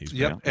 Yep. Yeah, he's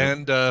great.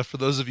 And for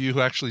those of you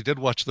who actually did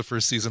watch the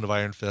first season of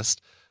Iron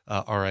Fist,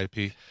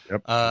 R.I.P.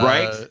 Yep.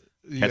 Right.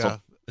 Yeah.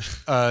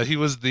 He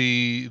was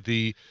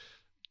the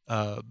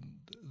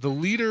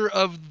leader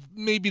of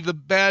maybe the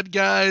bad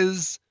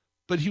guys,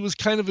 but he was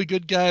kind of a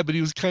good guy, but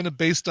he was kind of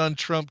based on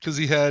Trump because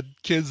he had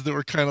kids that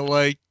were kind of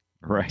like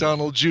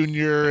Donald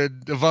Jr.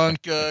 and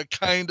Ivanka,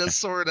 kind of,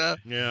 sort of.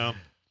 Yeah.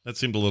 That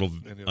seemed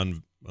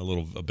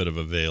a bit of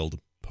a veiled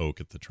poke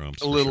at the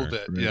Trumps. A little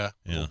bit. Yeah.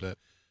 A little bit.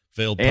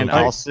 Veiled poke. And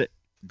I'll sit.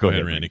 Go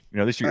ahead, Randy.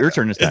 This is your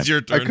turn this time. It's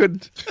your turn.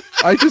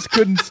 I just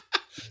couldn't.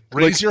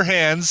 Raise your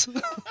hands.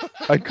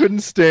 I couldn't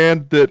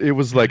stand that it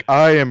was like,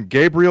 I am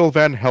Gabriel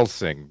Van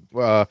Helsing,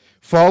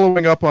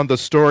 following up on the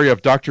story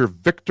of Dr.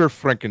 Victor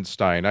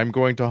Frankenstein. I'm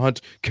going to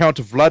hunt Count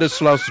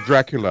Vladislaus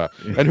Dracula.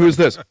 And who's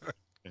this?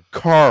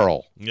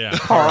 Carl. Yeah.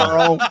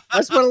 Carl.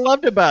 That's what I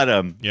loved about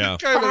him. Yeah.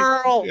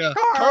 Carl. Yeah.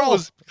 Carl.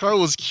 Carl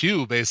was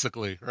Q,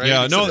 basically, right?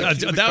 Yeah, no, Except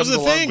he that was comes the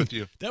along thing. with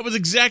you. That was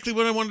exactly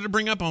what I wanted to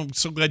bring up. I'm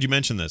so glad you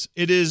mentioned this.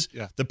 It is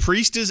Yeah. the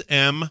priest is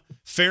M,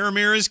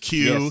 Faramir is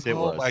Q, Yes, it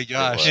was. Oh my It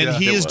gosh. was. and yeah.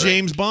 he It is was.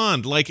 James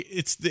Bond. Like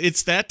it's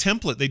that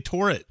template. They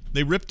tore it.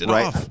 They ripped it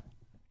Right. off.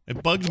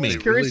 It bugged I me. was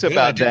curious did.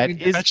 about I didn't that.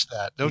 even Is- catch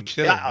that. No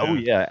kidding. Yeah, oh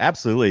yeah,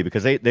 absolutely.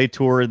 Because they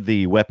toured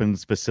the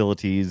weapons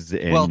facilities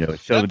and Well, showed the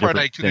that part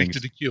I different connected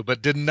things. to Q,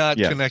 but did not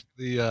Yeah. connect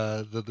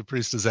the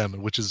priest as M,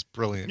 which is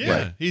brilliant.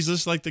 Yeah, he's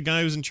just like the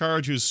guy who's in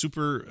charge, who's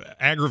super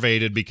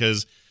aggravated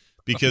because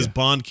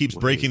Bond keeps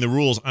breaking the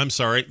rules. I'm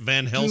sorry,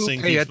 Van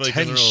Helsing Pay keeps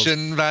breaking the rules.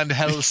 attention, Van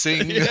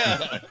Helsing.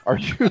 Yeah.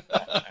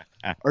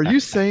 Are you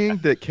saying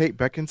that Kate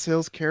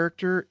Beckinsale's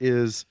character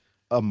is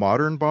a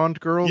modern Bond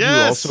girl who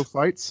Yes. also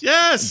fights?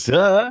 Yes.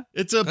 Duh.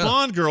 It's a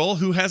Bond girl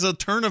who has a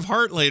turn of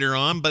heart later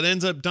on, but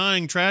ends up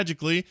dying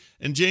tragically,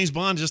 and James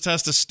Bond just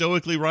has to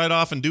stoically ride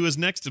off and do his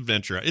next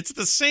adventure. It's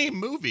the same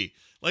movie.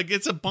 Like,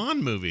 it's a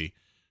Bond movie.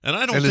 And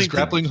I don't And think his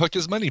grappling hook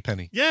is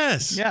Moneypenny.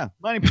 Yes. Yeah,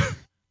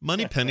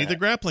 Moneypenny, the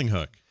grappling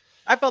hook.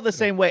 I felt the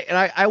same way, and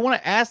I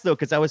want to ask though,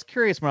 because I was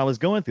curious when I was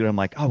going through it. I'm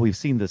like, oh, we've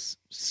seen this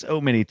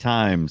so many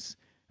times.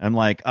 I'm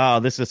like, oh,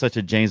 this is such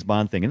a James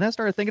Bond thing, and then I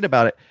started thinking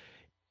about it.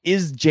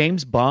 Is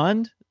James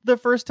Bond the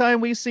first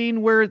time we've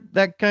seen where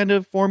that kind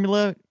of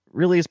formula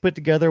really is put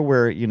together,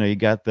 where you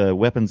got the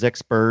weapons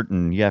expert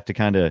and you have to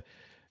kind of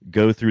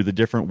go through the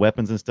different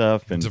weapons and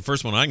stuff? And It's the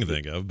first one I can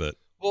think of, but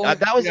Well,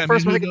 that was yeah, the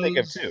first I one I mean, could think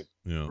of those- too.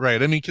 yeah. Right.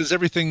 I mean, because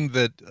everything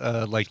that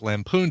like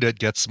lampooned it,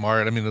 Get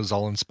Smart. I mean, it was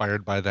all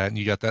inspired by that, and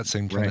you got that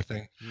same kind of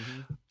thing.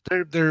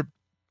 They're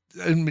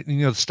I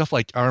mean, stuff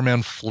like Our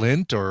Man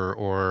Flint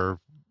or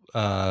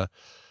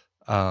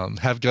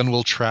Have Gun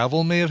Will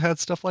Travel may have had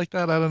stuff like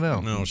that. I don't know.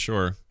 No,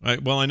 sure. I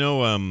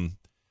know.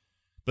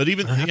 But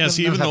even I have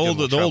even no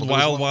the old idea what Travel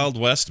Wild is. Wild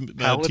West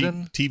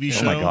Paladin? TV Oh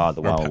show. my God,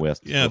 the Or Wild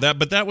West. Yeah,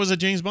 that was a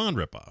James Bond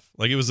ripoff.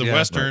 Like, it was a Yeah,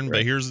 Western,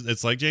 right. but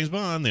it's like James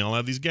Bond. They all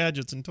have these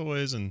gadgets and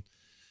toys, and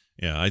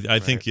yeah, I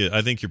think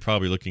you're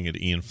probably looking at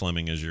Ian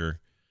Fleming as your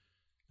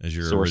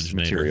Source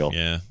originator. material.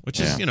 Yeah, which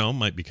is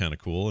might be kind of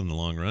cool in the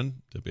long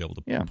run to be able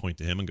to point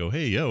to him and go,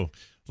 hey, yo.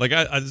 Like,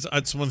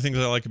 it's one of the things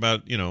I like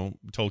about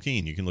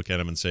Tolkien. You can look at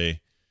him and say,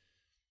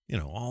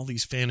 all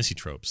these fantasy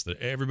tropes that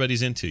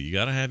everybody's into. You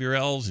got to have your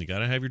elves, and you got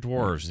to have your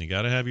dwarves, and you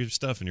got to have your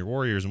stuff and your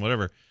warriors and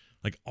whatever.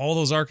 Like, all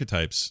those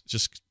archetypes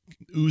just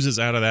oozes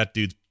out of that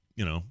dude's,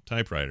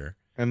 typewriter.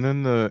 And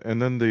then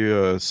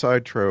the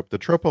side trope, the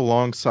trope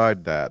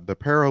alongside that, the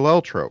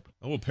parallel trope,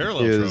 Oh, a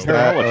parallel is trope.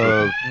 that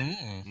of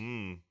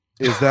Mm.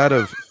 is that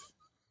of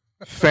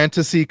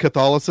fantasy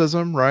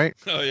Catholicism, right?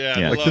 Oh yeah,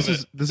 Yeah. I Like love this it.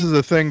 is this is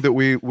a thing that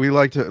we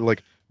like to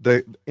like.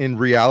 In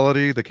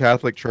reality, the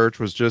Catholic Church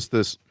was just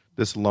this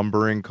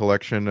lumbering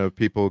collection of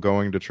people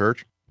going to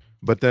church,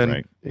 but then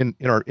Right.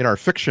 in our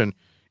fiction,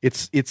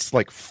 it's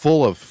like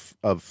full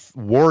of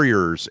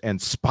warriors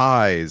and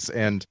spies,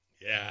 and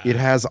Yeah. it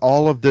has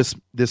all of this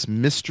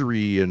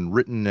mystery and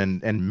written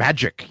and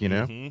magic,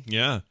 Mhm.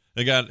 Yeah,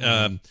 they got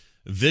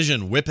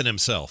Vision whipping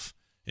himself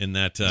in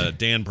that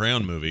Dan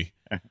Brown movie.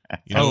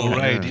 Oh,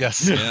 right.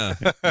 Yes. Yeah.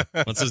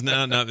 What's his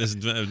name?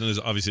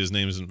 Obviously his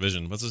name isn't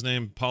Vision. What's his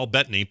name? Paul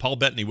Bettany. Paul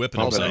Bettany whipping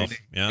Paul himself. Bettany.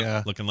 Yeah.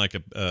 Yeah. Looking like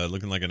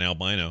an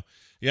albino.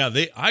 Yeah.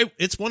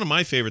 It's one of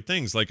my favorite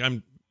things. Like,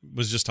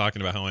 was just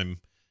talking about how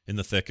I'm in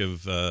the thick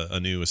of a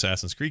new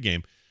Assassin's Creed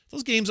game.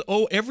 Those games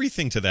owe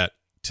everything to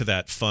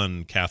that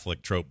fun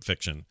Catholic trope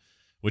fiction,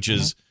 which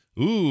is,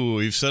 ooh,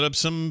 we've set up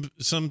some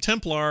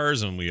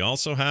Templars, and we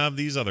also have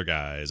these other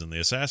guys, and the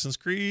Assassin's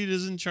Creed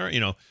is in charge.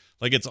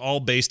 Like, it's all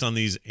based on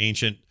these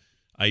ancient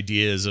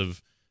ideas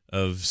of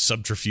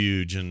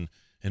subterfuge and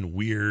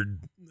weird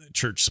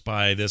church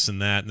spy, this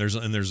and that.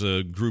 And there's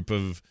a group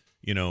of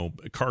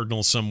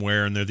cardinals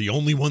somewhere, and they're the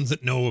only ones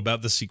that know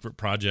about the secret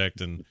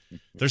project. And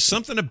there's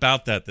something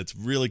about that that's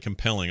really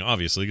compelling,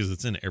 obviously, because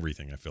it's in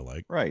everything, I feel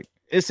like. Right.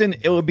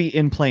 It would be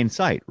in plain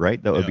sight,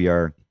 right? That would be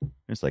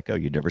it's like, oh,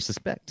 you'd never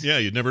suspect. Yeah,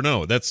 you'd never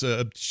know. That's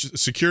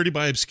security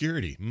by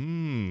obscurity.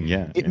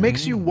 Yeah. It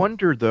makes you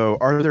wonder, though,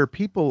 are there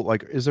people,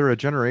 like, is there a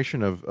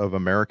generation of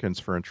Americans,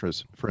 for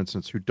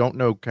instance, who don't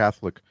know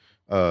Catholic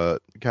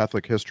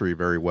history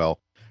very well,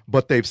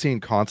 but they've seen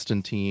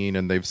Constantine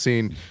and they've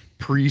seen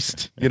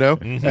Priest,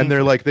 and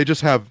they're like, they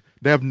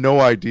have no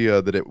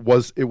idea that it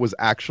was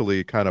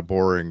actually kind of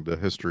boring, the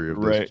history of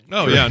this. Right.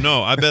 Oh yeah,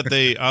 no, I bet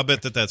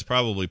that's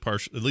probably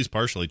at least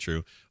partially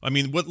true. I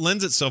mean, what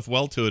lends itself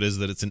well to it is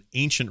that it's an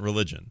ancient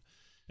religion,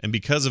 and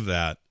because of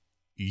that,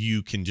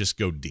 you can just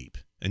go deep,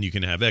 and you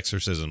can have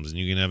exorcisms, and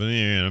you can have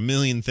a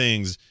million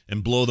things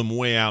and blow them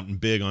way out and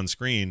big on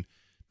screen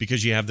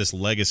because you have this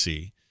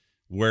legacy.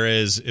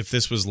 Whereas if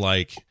this was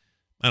like,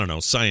 I don't know,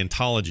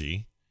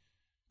 Scientology,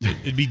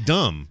 it'd be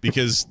dumb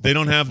because they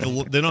don't have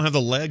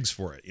the legs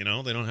for it. They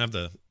don't have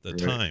the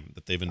time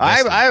that they've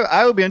invested.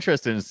 I would be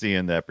interested in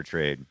seeing that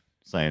portrayed,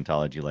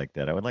 Scientology like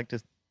that. I would like to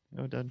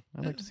Oh, Dad,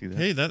 I'd like to see that.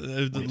 Hey,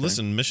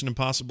 listen, Mission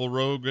Impossible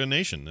Rogue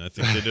Nation. I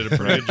think they did a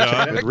pretty good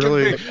job.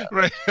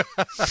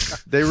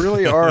 They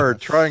really are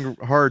trying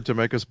hard to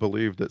make us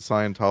believe that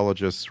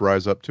Scientologists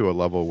rise up to a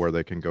level where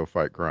they can go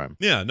fight crime.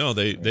 Yeah, no,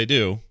 they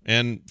do,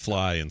 and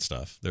fly and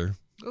stuff. They're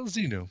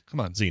Xenu.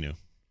 Come on, Xenu.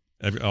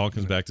 All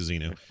comes back to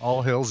Xenu.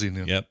 All hail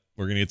Xenu. Yep,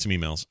 we're gonna get some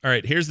emails. All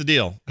right, here's the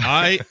deal.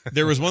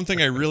 There was one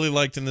thing I really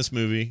liked in this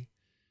movie.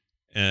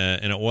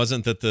 And it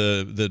wasn't that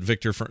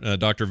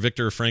Dr.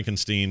 Victor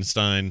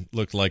Frankenstein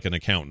looked like an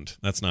accountant.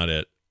 That's not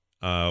it.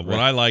 What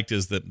I liked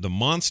is that the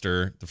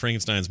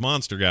Frankenstein's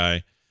monster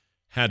guy,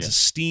 had a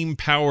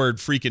steam-powered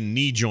freaking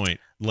knee joint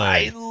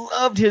leg. I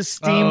loved his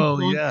steam. Oh,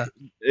 yeah.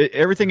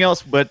 Everything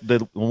else but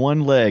the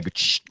one leg.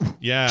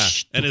 Yeah,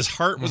 and his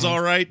heart was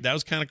all right. That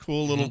was kind of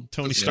cool, little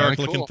Tony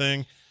Stark-looking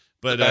thing.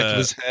 But the back of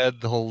his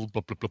head, the whole...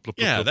 Blah, blah, blah, blah,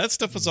 yeah, blah. that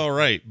stuff was all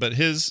right. But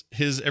his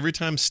every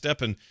time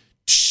stepping...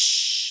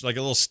 like a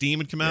little steam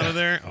would come out of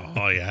there.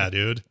 Oh yeah,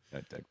 dude.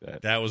 I take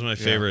that. That was my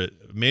favorite.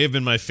 It may have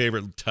been my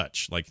favorite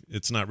touch. Like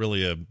it's not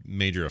really a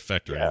major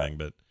effect or anything,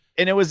 but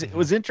it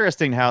was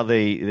interesting how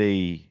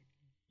they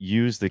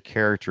used the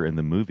character in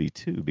the movie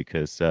too,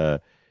 because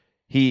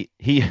he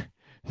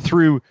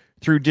through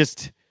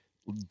just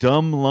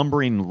dumb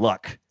lumbering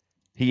luck,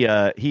 he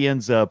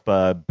ends up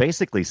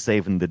basically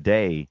saving the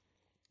day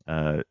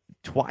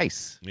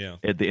twice. Yeah.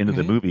 At the end of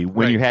the movie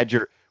when you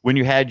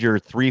had your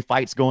three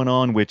fights going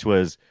on, which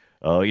was.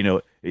 Well,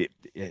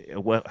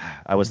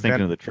 I was thinking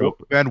of the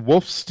trope. Van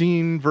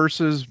Wolfstein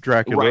versus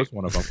Dracula is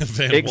one of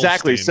them.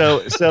 Exactly.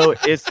 So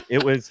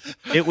it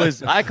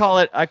was. I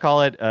call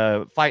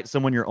it fight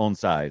someone your own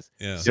size.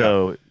 Yeah.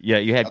 So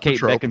you had That's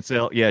Kate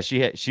Beckinsale. Yeah,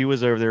 she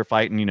was over there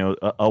fighting.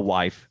 A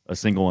wife, a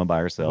single one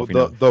by herself.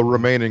 The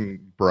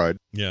remaining bride.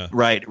 Yeah.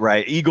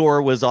 Right.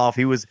 Igor was off.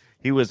 He was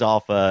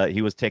off.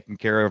 He was taking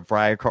care of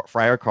Friar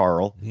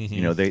Carl.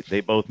 Mm-hmm.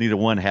 They both neither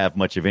one have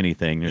much of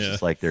anything. It's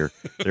just like they're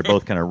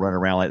both kind of running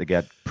around like they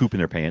got poop in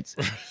their pants.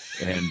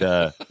 And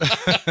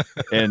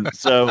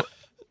so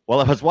while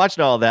I was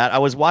watching all that, I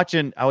was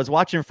watching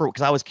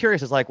because I was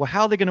curious. It's like, well,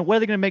 what are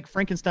they gonna make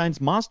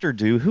Frankenstein's monster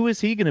do? Who is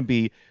he gonna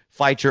be?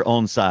 Fight your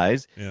own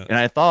size. Yeah. And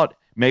I thought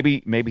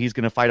maybe he's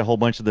gonna fight a whole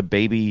bunch of the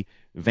baby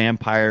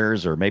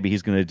vampires, or maybe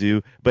he's gonna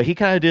do. But he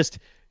kind of just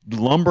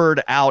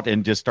lumbered out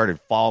and just started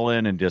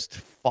falling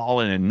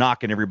and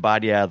knocking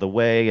everybody out of the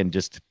way and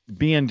just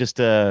being just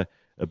a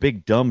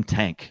big dumb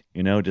tank,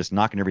 just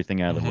knocking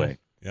everything out of the way.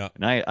 Yeah.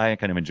 And I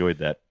kind of enjoyed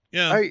that.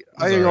 Yeah.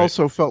 I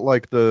also felt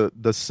like the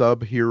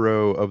sub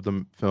hero of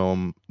the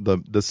film,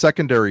 the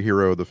secondary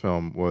hero of the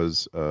film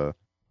was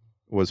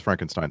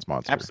Frankenstein's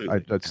monster.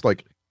 Absolutely. It's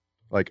like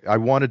I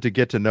wanted to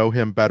get to know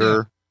him better.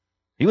 Yeah.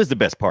 He was the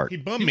best part. He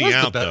bummed me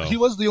out, though. He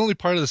was the only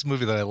part of this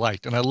movie that I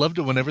liked, and I loved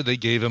it whenever they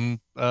gave him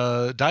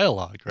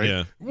dialogue, right?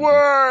 Yeah.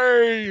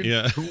 Why?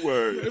 Yeah.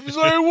 As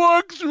I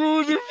walk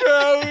through the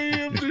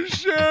valley of the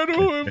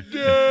shadow of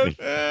death,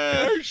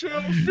 I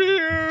shall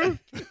fear.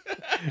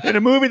 In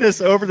a movie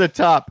that's over the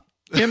top,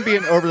 him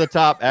being over the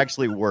top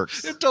actually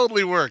works. It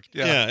totally worked.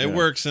 Yeah, it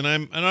works, and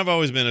I've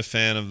always been a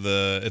fan of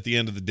at the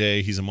end of the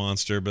day he's a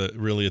monster, but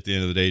really at the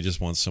end of the day he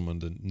just wants someone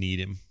to need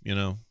him.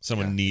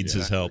 Someone needs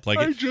his help. Like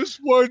I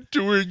just want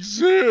to exist.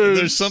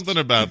 There's something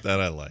about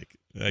that I like.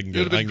 It would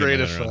have been great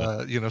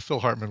if Phil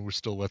Hartman were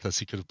still with us.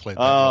 He could have played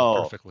that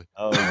role perfectly.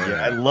 Oh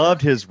yeah, I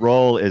loved his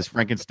role as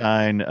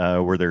Frankenstein,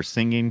 where they're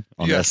singing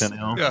on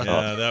SNL.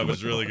 Yeah, that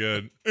was really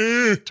good.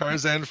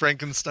 Tarzan,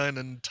 Frankenstein,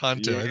 and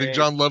Tonto. I think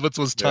John Lovitz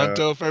was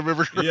Tonto, if I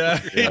remember correctly. Yeah,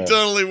 he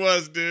totally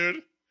was,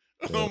 dude.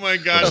 Oh my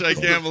gosh, I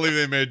can't believe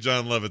they made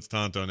John Lovitz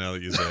Tonto now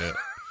that you say it.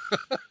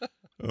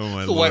 Oh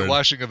my lord. The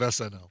whitewashing of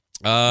SNL.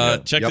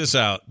 Check this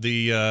out.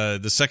 The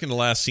second to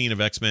last scene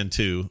of X-Men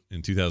 2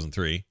 in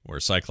 2003, where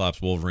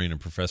Cyclops, Wolverine, and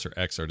Professor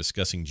X are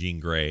discussing Jean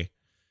Grey.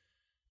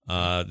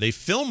 They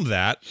filmed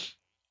that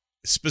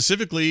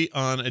specifically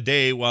on a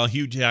day while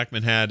Hugh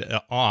Jackman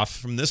had off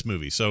from this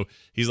movie. So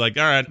he's like,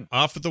 "All right,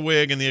 off with the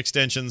wig and the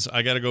extensions.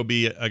 I gotta go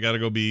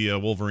be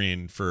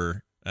Wolverine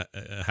for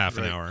half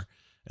an hour."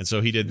 And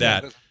so he did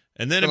that.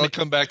 And then I'll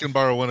come back and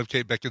borrow one of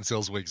Kate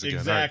Beckinsale's wigs again.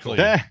 Exactly.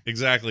 Right, cool.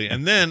 Exactly.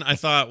 And then I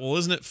thought, well,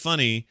 isn't it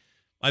funny?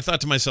 I thought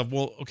to myself,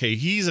 well, okay,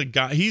 he's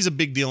a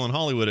big deal in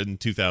Hollywood in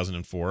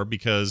 2004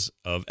 because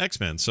of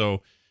X-Men.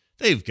 So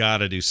they've got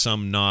to do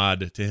some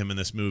nod to him in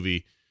this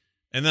movie.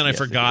 And then I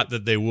forgot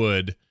that they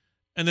would.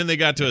 And then they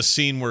got to a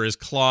scene where his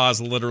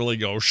claws literally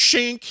go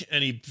shink,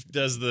 and he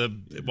does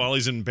while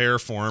he's in bear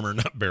form, or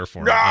not bear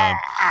form.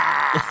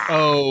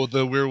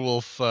 The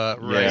werewolf.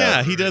 Right.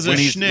 Yeah, he does a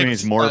schnick. When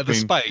he's morphing. The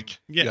spike.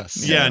 Yeah,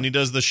 Yes. Yeah, and he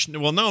does the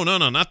well, no,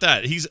 not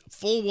that. He's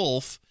full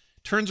wolf,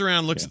 turns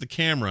around, looks at the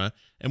camera,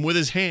 and with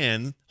his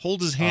hand,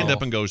 holds his hand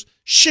up and goes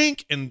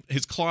shink, and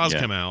his claws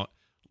come out,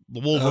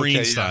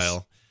 Wolverine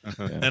style. Yes.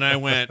 And I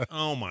went,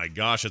 oh my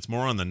gosh, it's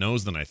more on the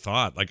nose than I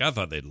thought. Like I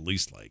thought they'd at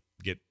least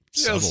get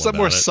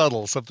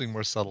subtle something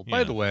more subtle. Yeah.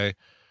 By the way,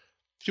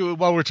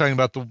 while we're talking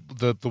about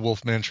the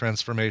Wolfman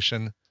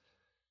transformation,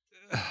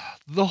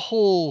 the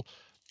whole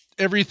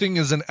everything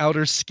is an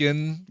outer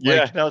skin.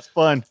 Yeah, that was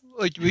fun.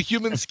 like the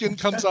human skin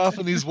comes off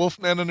and he's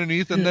Wolfman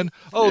underneath, and then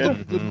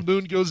the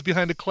moon goes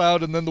behind a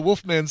cloud, and then the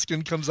Wolfman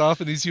skin comes off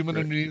and he's human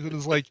underneath, and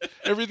it's like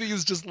everything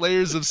is just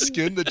layers of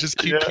skin that just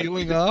keep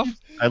peeling off.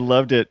 I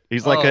loved it.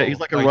 He's like a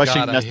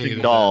Russian nesting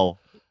doll.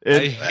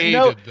 I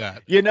hated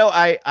that.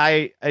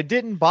 It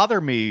didn't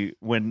bother me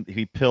when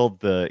he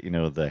peeled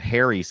the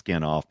hairy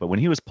skin off, but when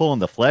he was pulling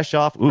the flesh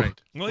off, ooh.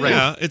 Right. Well,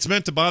 yeah, it's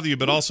meant to bother you,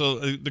 but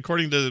also,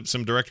 according to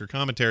some director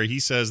commentary, he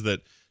says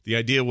that the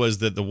idea was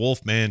that the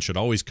wolf man should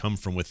always come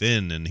from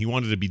within, and he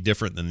wanted to be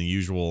different than the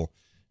usual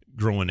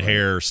growing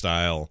hair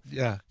style.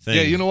 Yeah. Thing.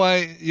 Yeah, you know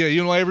why? Yeah,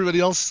 you know why everybody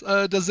else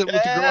does it with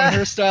the growing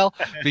hairstyle?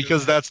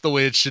 Because that's the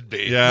way it should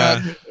be.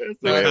 Yeah,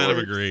 I kind of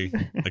agree.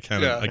 I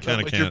kind of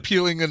can't. You're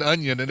peeling an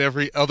onion, and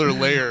every other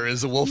layer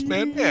is a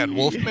Wolfman man,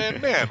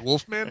 Wolfman man,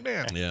 Wolfman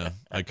man. Yeah,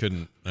 I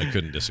couldn't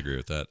disagree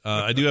with that.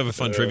 I do have a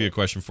fun trivia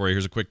question for you.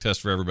 Here's a quick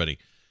test for everybody.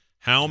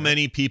 How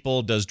many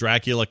people does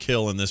Dracula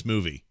kill in this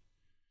movie?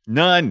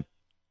 None.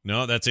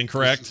 No, that's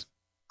incorrect.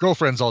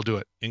 Girlfriends all do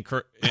it.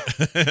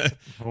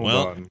 Hold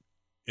on.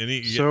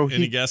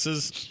 Any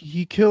guesses?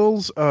 He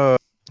kills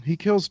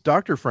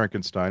Dr.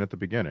 Frankenstein at the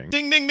beginning.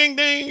 Ding, ding, ding,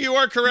 ding. You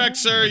are correct,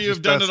 sir.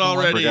 You've done it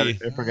already. I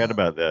forgot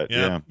about that.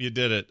 Yeah, you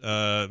did it.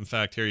 In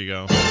fact, here you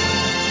go.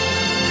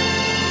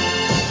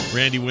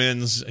 Randy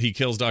wins. He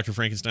kills Dr.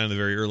 Frankenstein in the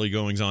very early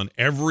goings on.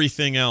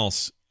 Everything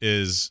else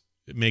is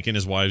making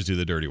his wives do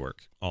the dirty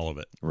work. All of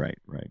it. Right.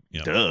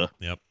 Yep. Duh.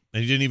 Yep.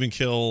 And he didn't even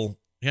kill.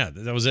 Yeah,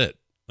 that was it.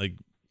 Like,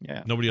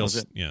 nobody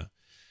else. Yeah.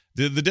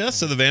 The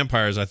deaths of the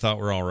vampires I thought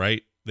were all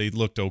right. They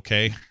looked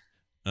okay.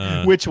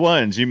 Which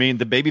ones? You mean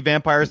the baby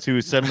vampires who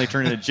suddenly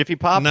turned into Jiffy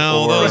Pop?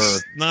 No,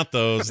 not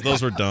those.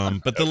 Those were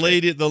dumb. But the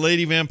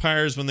lady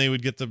vampires, when they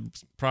would get the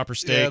proper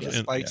steak, the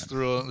spikes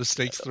through the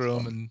stakes through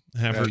them, and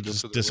have her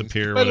just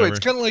disappear. By the way, it's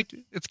kind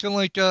of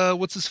like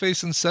what's his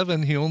face in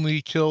Seven? He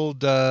only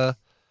killed Gwyneth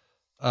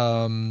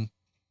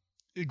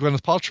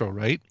Paltrow,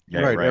 right?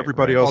 Yeah, right.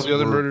 Everybody else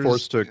were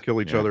forced to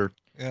kill each other.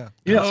 Yeah.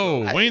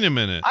 Wait a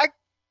minute.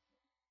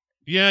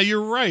 Yeah,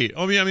 you're right.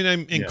 I mean,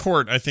 I'm in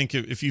court. I think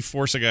if you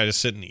force a guy to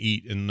sit and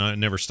eat and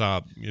never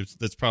stop,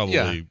 that's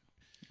probably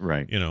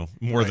right.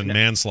 More than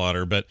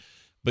manslaughter. But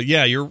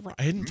yeah, you're right.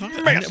 I didn't talk.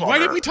 Why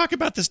didn't we talk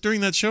about this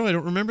during that show? I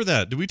don't remember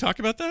that. Did we talk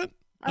about that?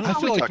 I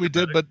feel like we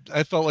did, but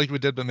I felt like we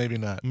did, but maybe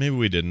not. Maybe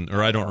we didn't,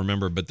 or I don't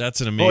remember. But that's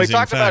an amazing. Well, we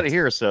talked fact. about it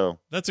here, so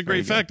that's a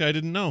great fact. I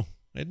didn't know.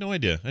 I had no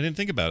idea. I didn't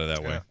think about it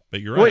that way.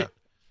 But you're right. Wait.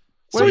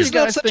 So he's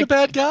not such a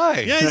bad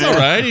guy. Yeah, he's all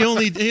right. He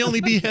only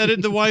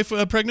beheaded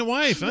the pregnant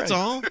wife. That's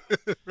all.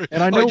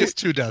 And I know just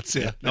 2 deaths.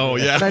 Yeah. Oh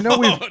yeah. And I know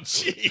Oh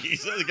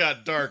jeez, that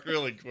got dark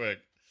really quick.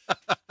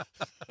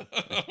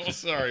 Oh,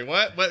 sorry.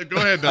 What? Go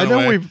ahead.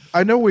 Dunaway.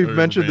 I know we've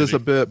mentioned this a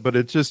bit, but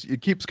it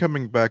keeps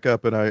coming back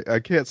up, and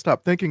I can't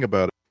stop thinking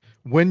about it.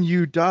 When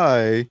you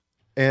die,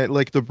 and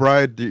like the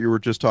bride that you were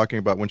just talking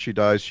about, when she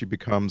dies, she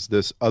becomes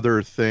this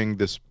other thing.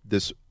 This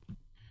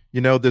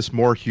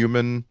more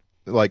human,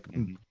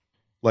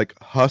 like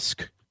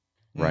husk,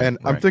 right? And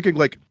I'm thinking,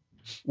 like,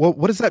 well,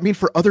 what does that mean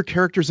for other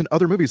characters in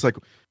other movies? Like,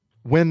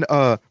 when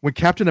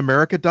Captain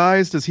America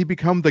dies, does he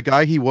become the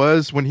guy he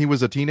was when he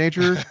was a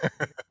teenager?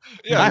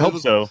 Yeah, I hope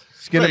so.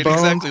 Skin and bones.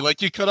 Exactly.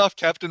 Like you cut off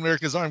Captain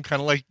America's arm,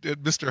 kind of like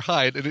Mr.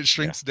 Hyde, and it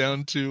shrinks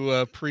down to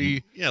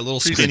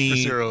little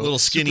skinny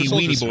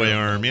weenie boy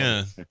arm.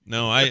 Yeah.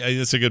 No,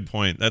 that's a good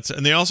point.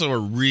 And they also are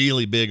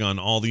really big on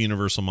all the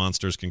Universal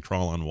monsters can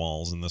crawl on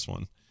walls in this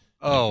one.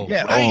 Oh,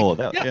 yeah. Right.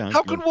 Oh,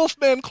 how could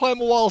Wolfman climb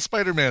a wall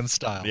Spider-Man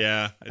style?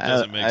 Yeah, it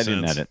doesn't make sense.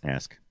 I didn't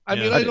ask. I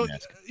mean, I don't.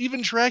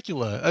 Even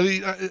Dracula. I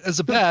mean, as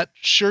a bat,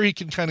 sure he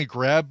can kind of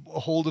grab a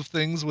hold of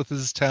things with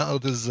his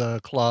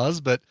claws,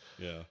 but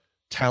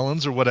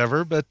talons or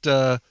whatever. But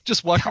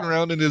just walking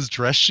around in his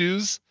dress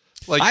shoes.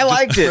 Like I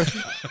liked it.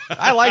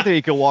 I liked that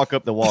he could walk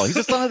up the wall. He's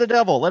the son of the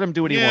devil. Let him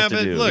do what he wants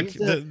to do. Look,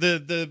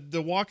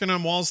 the walking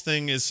on walls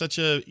thing is such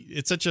a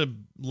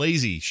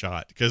lazy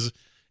shot because.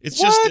 It's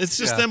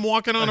just them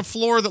walking on a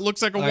floor that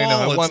looks like a wall.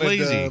 I wanted,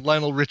 lazy.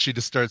 Lionel Richie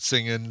to start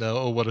singing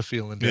 "Oh What a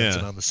Feeling"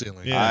 dancing on the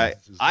ceiling. Yeah.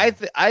 I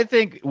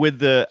think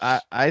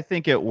I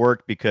think it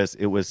worked because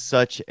it was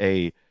such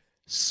a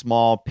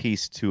small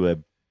piece to a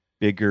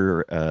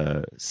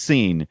bigger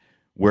scene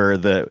where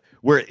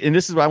and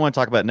this is what I want to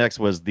talk about next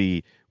was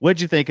what'd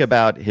you think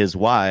about his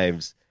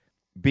wives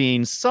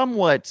being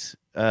somewhat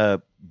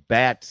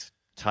bat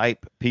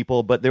type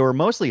people, but they were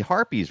mostly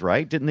harpies,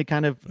 right? Didn't they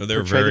kind of they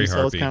were very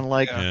themselves harpy. Kind of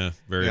like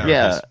very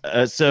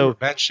harpies. So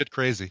batshit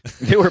crazy.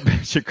 They were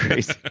batshit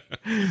crazy.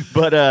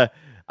 But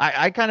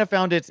I kind of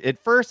found it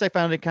at first. I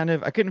found it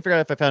I couldn't figure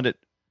out if I found it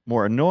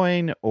more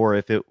annoying or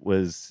if it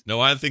was. No,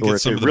 I think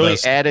it's some of the really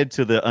best. added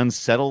to the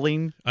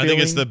unsettling. I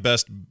think it's the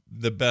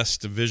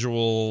best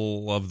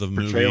visual of the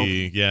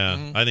movie.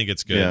 Yeah, I think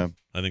it's good. Yeah.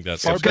 I think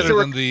that's far better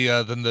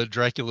than the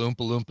Dracula Oompa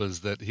Loompas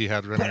that he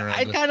had running around.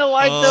 I kind of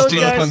like those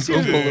guys too.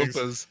 Oompa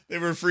Loompas. They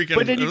were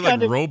freaking. They were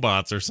like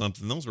robots or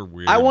something. Those were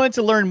weird. I wanted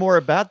to learn more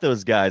about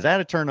those guys. I had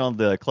to turn on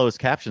the closed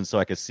captions so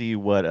I could see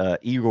what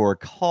Igor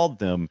called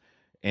them,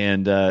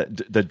 and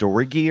the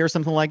Dorigi or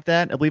something like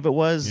that. I believe it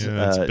was.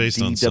 Yeah, it's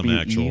based on some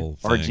actual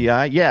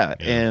RGI. Yeah,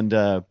 and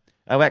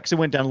I actually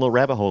went down a little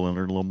rabbit hole and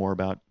learned a little more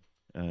about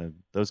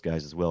those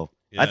guys as well.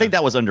 Yeah. I think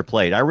that was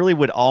underplayed. I really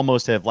would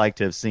almost have liked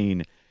to have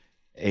seen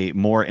a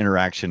more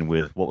interaction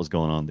with what was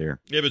going on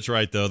there. It's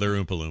right though. They're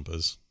Oompa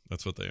Loompas.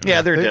 That's what they are.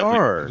 Yeah, they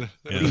are.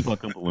 Yeah.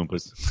 Oompa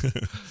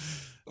Loompas.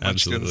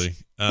 Absolutely.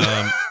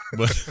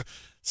 But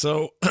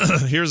so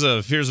here's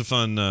a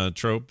fun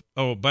trope.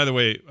 Oh, by the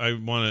way, I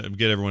want to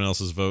get everyone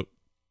else's vote.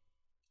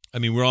 I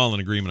mean, we're all in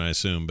agreement, I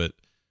assume, but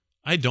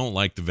I don't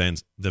like the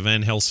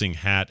Van Helsing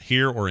hat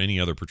here or any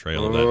other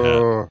portrayal of that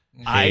hat.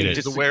 I Hate it.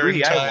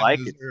 disagree. I like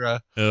it.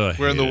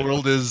 Where in the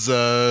world is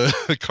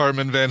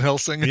Carmen Van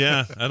Helsing?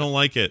 Yeah, I don't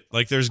like it.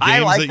 Like, there's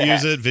games that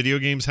use it. Video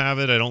games have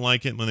it. I don't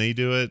like it when they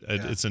do it.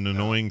 It's an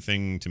annoying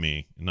thing to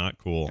me. Not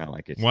cool. I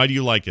like it. Why do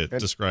you like it?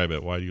 Describe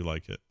it. Why do you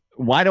like it?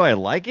 Why do I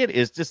like it?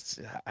 It's just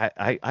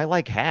I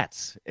like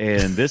hats,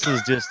 and this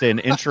is just an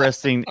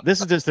interesting.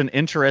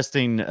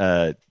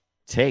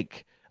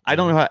 Take. I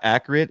don't know how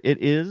accurate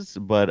it is,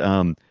 but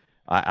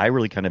I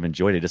really kind of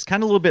enjoyed it. It's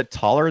kind of a little bit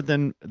taller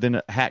than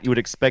a hat you would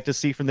expect to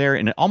see from there,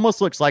 and it almost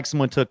looks like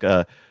someone took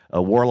a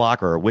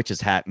warlock or a witch's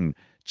hat and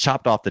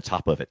chopped off the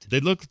top of it. They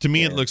look to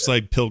me. It looks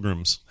like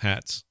pilgrims'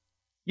 hats.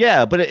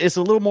 Yeah, but it's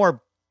a little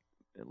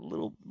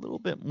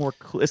bit more.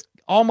 It's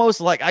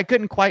almost like I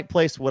couldn't quite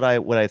place what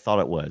I thought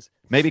it was.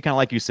 Maybe kind of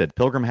like you said,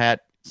 pilgrim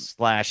hat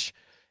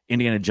 /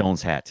 Indiana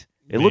Jones hat.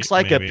 It looks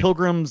like maybe a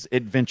pilgrim's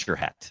adventure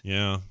hat.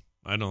 Yeah.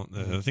 I don't.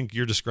 I think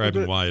you're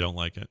describing why I don't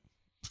like it.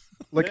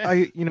 Like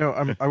I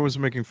was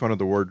making fun of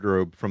the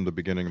wardrobe from the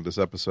beginning of this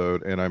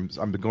episode, and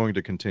I'm going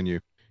to continue.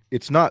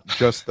 It's not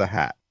just the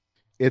hat;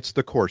 it's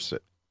the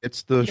corset,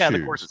 it's the shoes.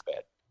 The corset's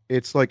bad.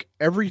 It's like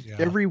every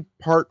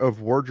part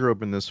of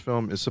wardrobe in this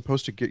film is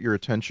supposed to get your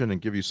attention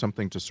and give you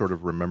something to sort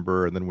of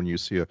remember, and then when you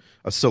see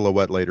a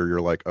silhouette later,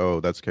 you're like, oh,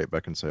 that's Kate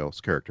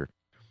Beckinsale's character.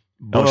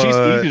 But she's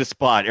easy to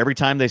spot. Every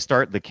time they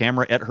start the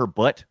camera at her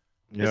butt.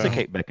 Yeah. It's a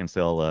Kate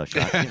Beckinsale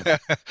shot.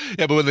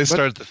 Yeah, but when they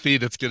start at the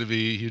feet, it's going to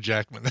be Hugh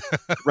Jackman.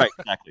 Right,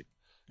 exactly.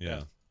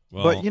 Yeah.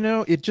 Well,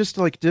 but it just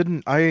like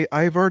didn't.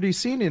 I've already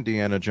seen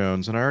Indiana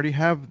Jones, and I already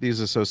have these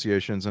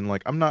associations, and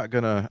like I'm not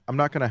gonna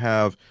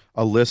have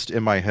a list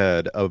in my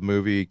head of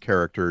movie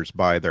characters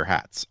by their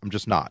hats. I'm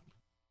just not.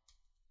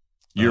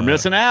 You're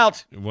missing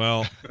out.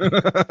 Well,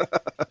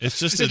 it's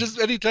just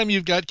anytime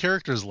you've got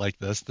characters like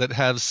this that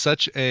have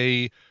such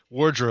a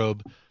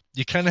wardrobe,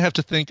 you kind of have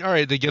to think, all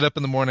right, they get up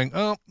in the morning.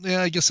 Oh,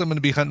 yeah, I guess I'm going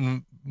to be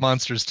hunting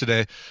monsters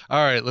today.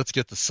 All right, let's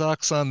get the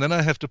socks on. Then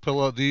I have to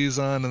pull out these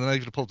on, and then I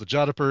have to pull the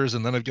jodhpurs,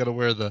 and then I've got to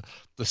wear the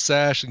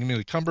sash, and give me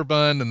the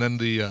cummerbund, and then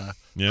the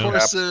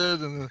corset.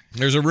 And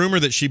there's a rumor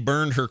that she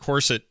burned her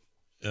corsets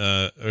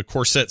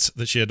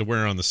that she had to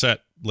wear on the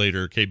set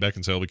later, Kate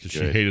Beckinsale, because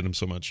she hated them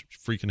so much. She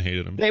freaking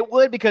hated them. They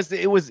would, because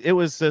it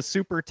was a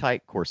super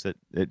tight corset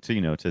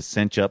to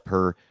cinch up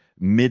her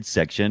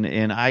midsection,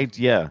 and I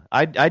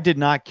did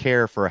not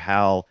care for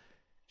how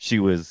she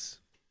was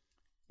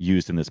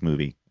used in this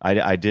movie.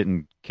 I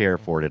didn't care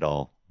for it at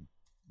all.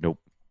 Nope.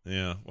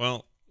 Yeah.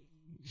 Well,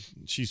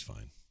 she's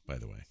fine, by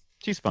the way.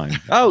 She's fine.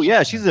 Oh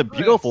yeah, she's a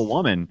beautiful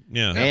woman.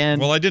 Yeah.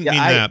 And well, I didn't mean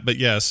that, but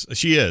yes,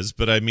 she is.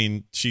 But I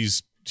mean,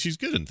 she's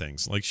good in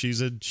things. Like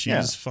she's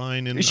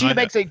fine, and she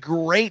makes a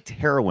great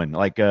heroine.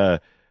 Like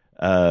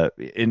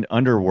in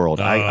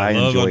Underworld. I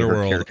love enjoy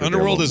Underworld. her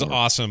Underworld is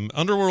awesome.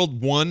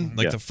 Underworld 1,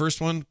 like the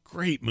first one,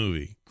 great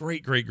movie.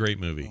 Great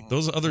movie.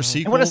 Those other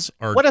sequels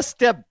are what a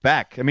step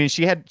back. I mean,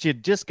 she had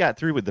just got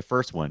through with the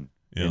first one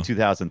in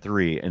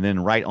 2003, and then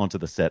right onto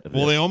the set of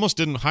Well, they almost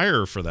didn't hire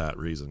her for that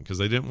reason, because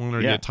they didn't want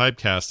her to get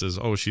typecast as,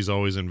 she's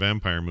always in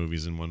vampire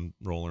movies in one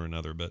role or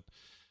another. But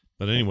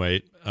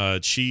anyway,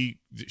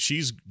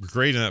 she's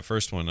great in that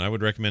first one. I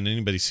would recommend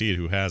anybody see it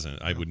who hasn't.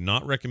 I would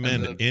not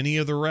recommend any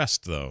of the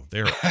rest, though.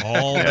 They're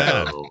all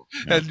bad.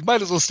 And you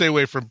might as well stay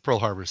away from Pearl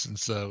Harbor,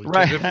 since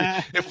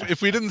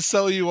if we didn't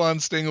sell you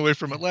on staying away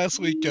from it last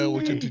week,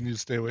 we'll continue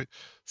to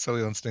sell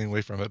you on staying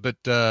away from it. But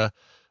the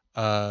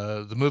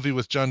movie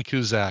with John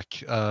Cusack,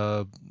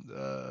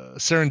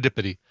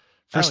 Serendipity.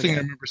 First thing I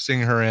remember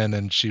seeing her in,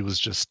 and she was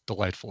just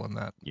delightful in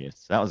that.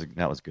 Yes, that was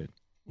good.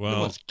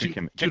 Well,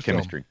 good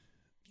chemistry.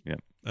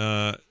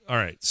 All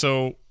right,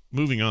 so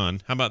moving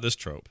on. How about this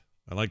trope?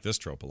 I like this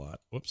trope a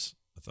lot. Whoops,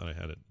 I thought I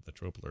had the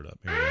trope alert up.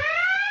 Here we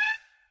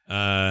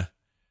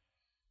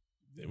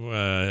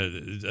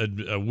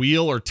go. A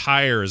wheel or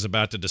tire is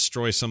about to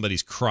destroy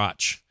somebody's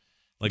crotch,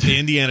 like the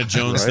Indiana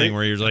Jones thing,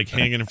 where you're like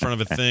hanging in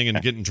front of a thing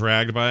and getting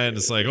dragged by it. And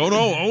it's like, oh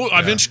no,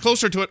 I've inched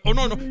closer to it. Oh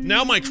no,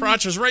 now my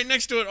crotch is right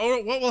next to it.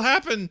 Oh, what will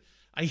happen?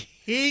 I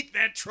hate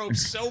that trope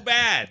so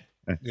bad.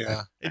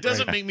 Yeah, it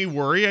doesn't make me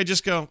worry. I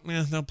just go,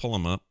 they'll pull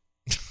him up.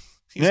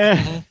 He's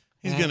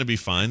going to be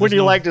fine. Would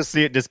you like to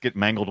see it just get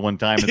mangled one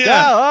time? And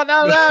yeah.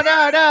 No.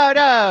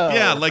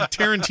 Yeah, like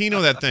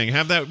Tarantino, that thing.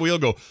 Have that wheel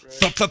go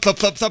thump, thump, thump,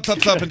 thump, thump,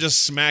 thump, thump, and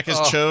just smack his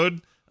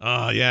chode.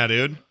 Oh, yeah,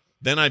 dude.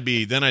 Then I'd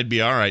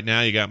be all right.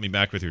 Now you got me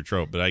back with your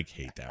trope, but I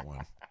hate that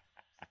one.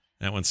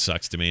 That one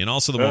sucks to me. And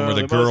also the one where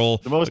the girl,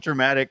 the most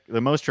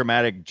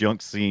dramatic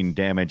junk scene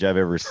damage I've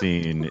ever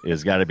seen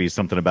is got to be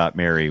something about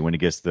Mary when he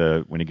gets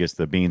the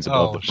beans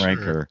above the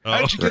franker.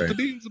 How'd you get the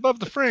beans above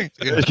the frank?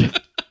 Yeah.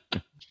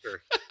 Sure.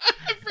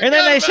 And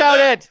then they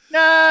shouted,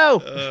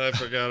 "No!" I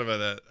forgot about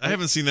that. I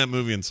haven't seen that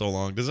movie in so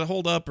long. Does it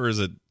hold up, or is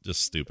it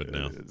just stupid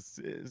now?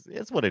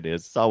 It's what it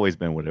is. It's always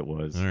been what it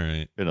was. All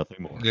right, been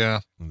nothing more. Yeah,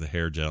 the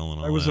hair gel and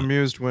all. I was that.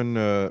 amused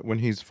when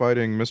he's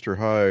fighting Mr.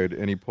 Hyde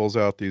and he pulls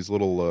out these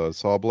little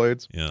saw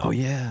blades. Yeah. Oh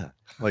yeah.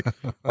 Like,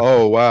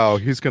 oh wow,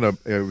 he's gonna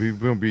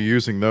be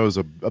using those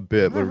a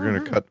bit. We're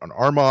gonna cut an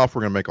arm off.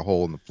 We're gonna make a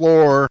hole in the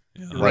floor.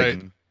 Yeah.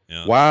 Right.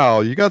 Yeah.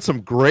 Wow, you got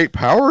some great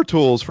power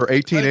tools for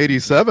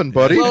 1887,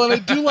 buddy. Well, and I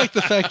do like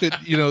the fact that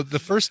the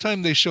first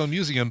time they show him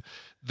using them,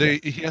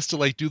 he has to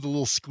like do the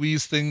little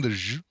squeeze thing.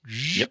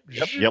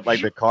 Yep,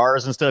 like the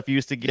cars and stuff you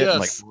used to get.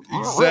 Yes,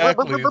 like,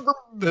 exactly.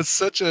 There's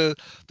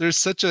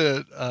such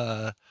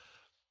a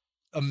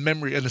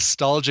memory, a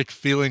nostalgic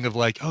feeling of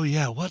like, oh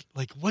yeah, what.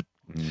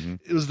 Mm-hmm.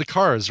 It was the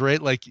cars, right?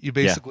 Like you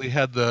basically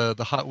had the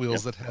Hot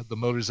Wheels that had the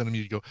motors in them.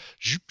 You'd go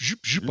zoop,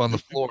 zoop, zoop on the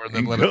floor and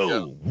then let it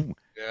go.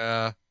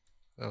 Yeah.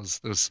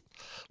 There's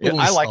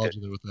I like it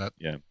with that.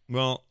 Yeah.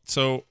 Well,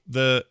 so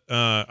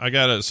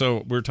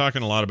so we're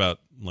talking a lot about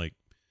like,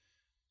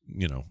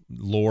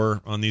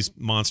 lore on these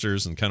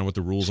monsters and kind of what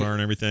the rules are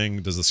and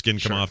everything. Does the skin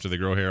come off? Do they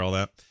grow hair? All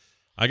that.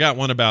 I got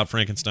one about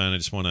Frankenstein. I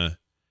just want to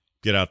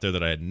get out there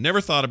that I had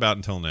never thought about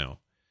until now.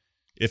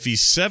 If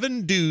he's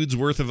 7 dudes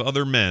worth of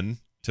other men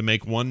to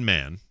make one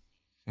man,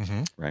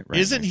 right,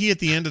 isn't he at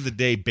the end of the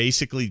day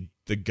basically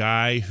the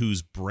guy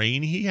whose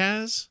brain he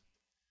has?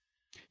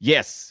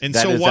 Yes, and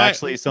that so is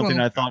actually something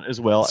I thought as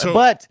well.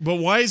 But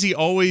why is he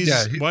always?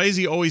 Why does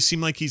he always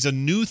seem like he's a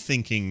new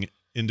thinking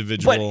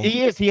individual? But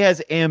he is. He has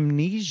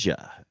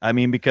amnesia. I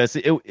mean, because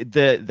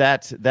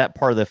that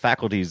part of the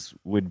faculties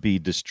would be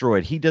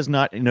destroyed. He does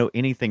not know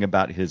anything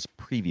about his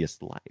previous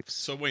lives.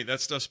 So wait,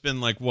 that stuff's been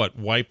like what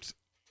wiped?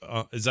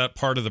 Is that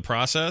part of the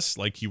process?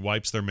 Like he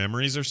wipes their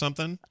memories or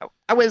something?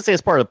 I wouldn't say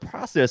it's part of the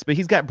process, but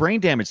he's got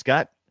brain damage,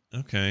 Scott.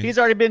 Okay, he's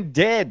already been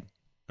dead.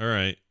 All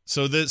right.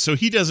 So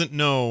he doesn't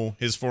know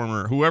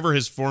whoever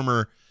his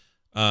former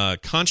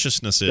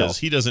consciousness is.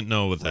 He doesn't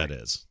know what that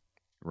is.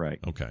 Right.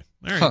 Okay.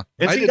 All right. Huh.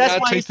 I did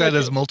not take that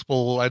as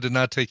multiple. I did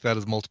not take that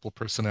as multiple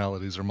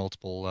personalities or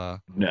multiple.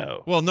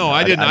 No. Well, no,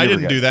 I didn't. I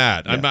didn't do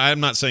that. Yeah.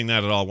 I'm not saying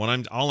that at all.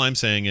 All I'm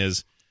saying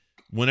is,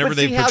 whenever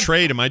they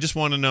portrayed him, I just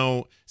want to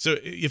know. So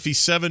if he's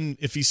seven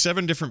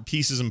different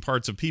pieces and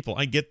parts of people,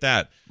 I get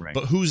that. Right.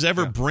 But whose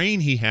ever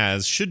brain he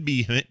has should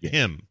be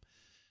him.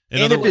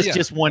 And if it's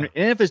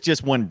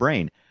just one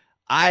brain.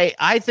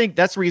 I think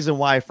that's the reason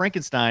why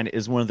Frankenstein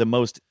is one of the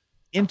most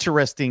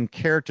interesting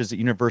characters that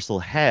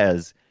Universal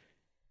has.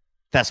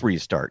 That's where you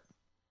start.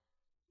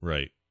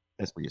 Right.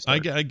 That's where you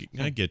start. I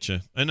get you.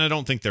 And I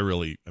don't think they're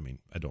really,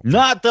 I don't.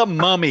 Not the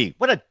Mummy.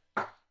 What a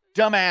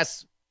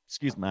dumbass.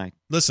 Excuse me.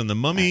 Listen, the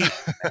Mummy,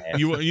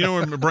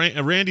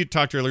 Randy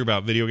talked earlier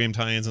about video game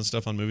tie-ins and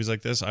stuff on movies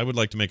like this. I would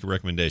like to make a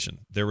recommendation.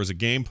 There was a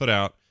game put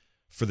out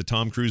for the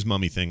Tom Cruise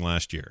Mummy thing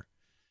last year.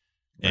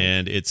 Right.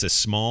 And it's a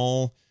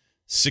small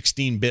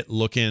 16-bit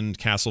looking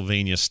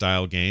Castlevania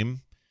style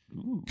game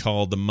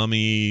called The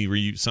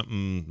Mummy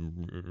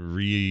something.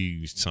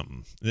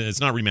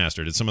 It's not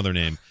remastered. It's some other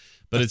name,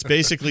 but it's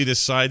basically this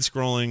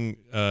side-scrolling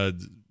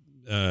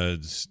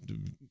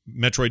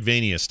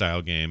Metroidvania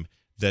style game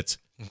that's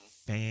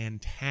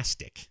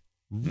fantastic.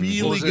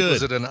 Really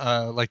good. Was it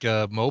like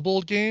a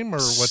mobile game or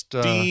what?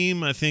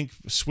 Steam, I think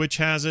Switch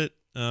has it.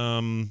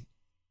 But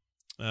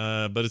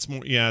it's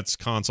more. Yeah, it's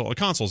console.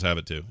 Consoles have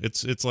it too.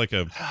 It's like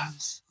a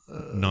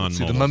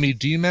non-mobile. The Mummy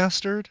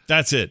Demastered?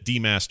 That's it.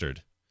 Demastered.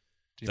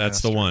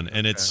 That's the one.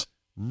 And it's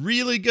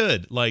really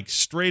good. Like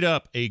straight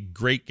up a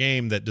great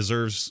game that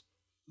deserves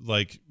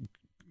like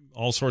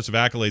all sorts of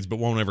accolades, but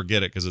won't ever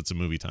get it because it's a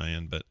movie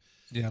tie-in. But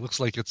yeah, it looks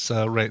like it's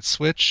right.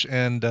 Switch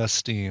and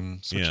Steam.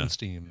 Switch and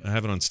Steam. I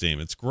have it on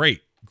Steam. It's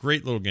great.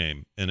 Great little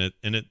game. And it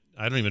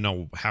I don't even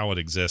know how it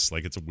exists.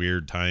 Like it's a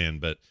weird tie-in,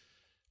 but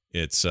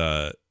it's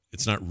not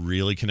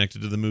really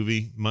connected to the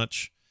movie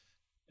much.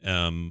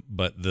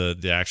 But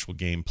the actual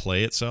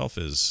gameplay itself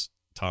is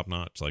top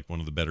notch, like one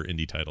of the better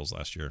indie titles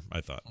last year,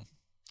 I thought.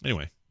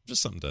 Anyway,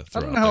 just something to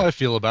throw I don't know out how there. I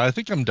feel about it. I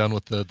think I'm done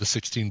with the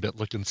 16-bit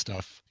looking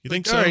stuff. You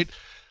think so? All right,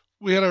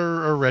 we had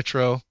a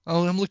retro.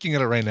 Oh, I'm looking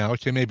at it right now.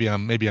 Okay, maybe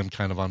I'm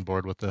kind of on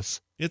board with this.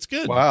 It's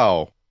good.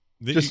 Wow.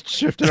 Just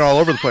shifting all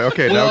over the place.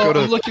 Okay, well, now go to.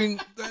 I'm looking.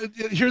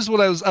 Here's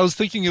what I was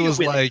thinking. It was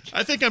like.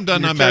 I think I'm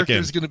done. Your I'm back in.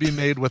 character's going to be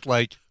made with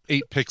like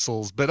 8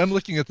 pixels, but I'm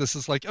looking at this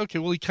as like, okay,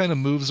 well, he kind of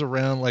moves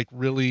around like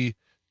really.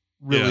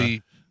 Yeah.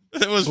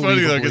 It was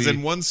funny though, because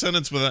in one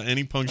sentence without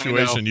any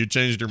punctuation, you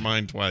changed your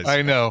mind twice.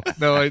 I know.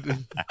 No,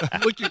 I'm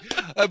looking.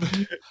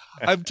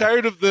 I'm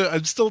tired of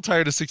I'm still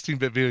tired of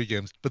 16-bit video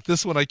games, but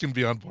this one I can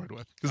be on board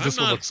with because this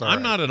one looks alright.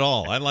 I'm not at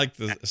all. I like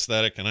the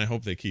aesthetic, and I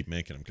hope they keep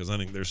making them because I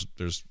think there's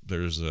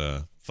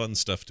fun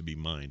stuff to be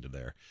mined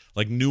there,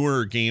 like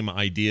newer game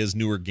ideas,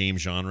 newer game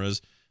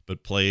genres,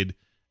 but played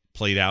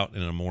out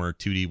in a more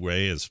 2D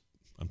way.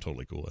 I'm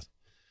totally cool with.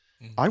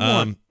 I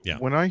want yeah.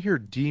 when I hear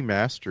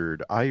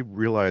demastered, I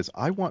realize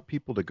I want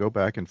people to go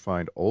back and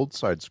find old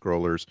side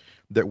scrollers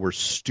that were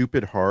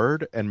stupid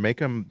hard and make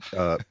them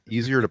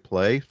easier to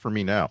play for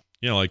me now.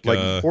 Yeah, like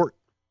for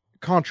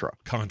Contra.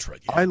 Contra.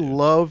 Yeah, I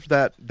love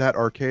that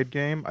arcade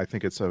game. I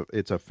think it's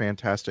a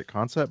fantastic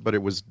concept, but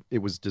it was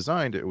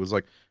designed. It was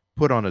like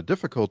put on a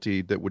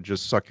difficulty that would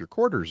just suck your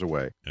quarters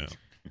away. Yeah.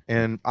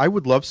 And I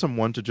would love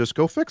someone to just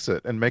go fix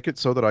it and make it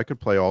so that I could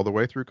play all the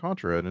way through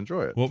Contra and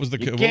enjoy it. What was the?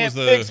 You what can't was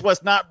the? fix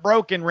what's not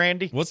broken,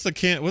 Randy. What's the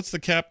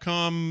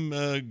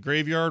Capcom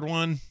graveyard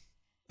one?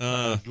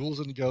 Ghouls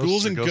and Ghosts.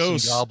 Ghouls and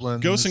Ghosts.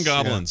 Goblins. Ghosts and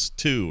Goblins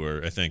 2,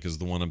 or I think is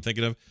the one I'm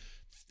thinking of.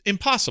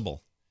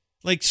 Impossible.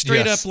 Like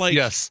straight up, like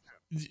yes,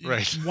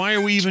 right. Why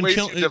are we even way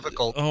killing? too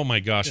difficult. Oh my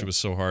gosh, it was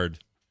so hard.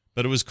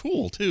 But it was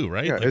cool too,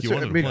 right? Yeah, like it's you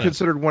wanted to play it.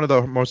 considered one of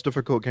the most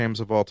difficult games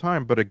of all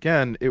time. But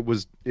again, it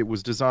was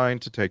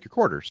designed to take your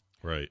quarters,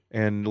 right?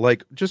 And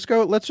like,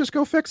 let's just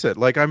go fix it.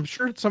 Like, I'm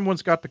sure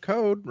someone's got the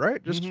code,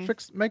 right? Just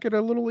make it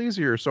a little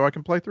easier so I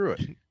can play through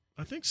it.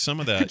 I think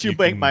some of that. Could you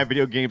make my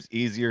video games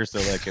easier so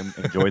I can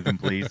enjoy them,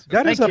 please?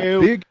 That is Thank a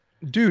you. big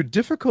dude.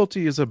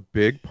 Difficulty is a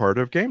big part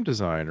of game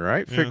design,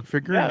 right? Yeah.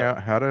 Figuring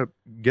out how to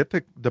get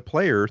the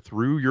player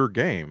through your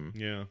game.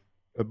 Yeah.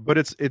 But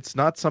it's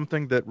not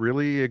something that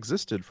really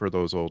existed for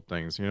those old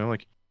things. You know,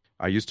 like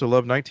I used to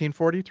love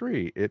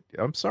 1943.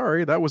 I'm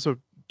sorry, that was a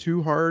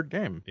too hard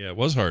game. Yeah, it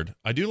was hard.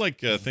 I do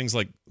like things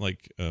like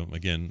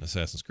again,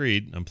 Assassin's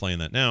Creed. I'm playing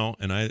that now,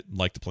 and I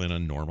like to play it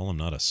on normal. I'm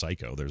not a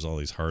psycho. There's all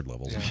these hard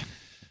levels. Yeah.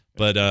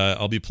 But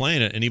I'll be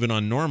playing it, and even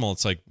on normal,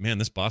 it's like, man,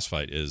 this boss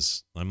fight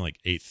I'm like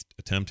 8th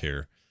attempt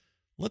here.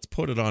 Let's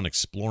put it on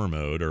explore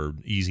mode or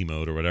easy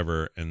mode or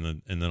whatever, and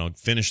then I'll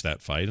finish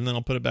that fight, and then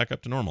I'll put it back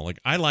up to normal. Like,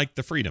 I like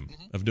the freedom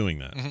of doing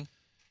that.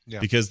 Yeah.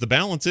 Because the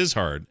balance is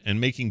hard, and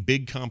making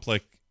big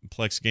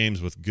complex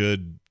games with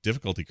good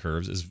difficulty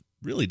curves is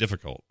really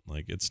difficult.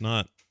 Like, it's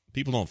not,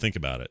 people don't think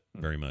about it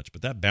very much,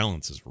 but that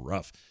balance is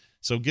rough.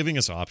 So giving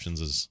us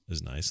options is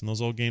nice, and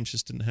those old games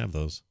just didn't have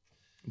those.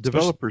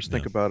 Developers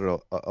think about it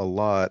a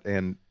lot,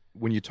 and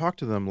when you talk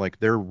to them,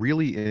 like, they're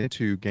really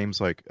into games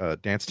like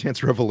Dance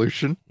Dance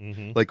Revolution.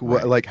 Like,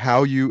 like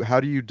how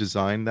do you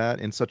design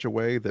that in such a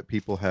way that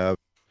people have,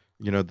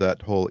 you know,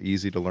 that whole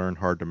easy to learn,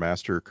 hard to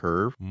master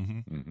curve.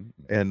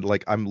 And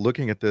like, I'm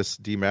looking at this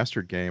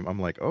demastered game, I'm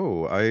like,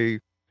 oh,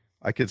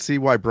 I could see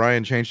why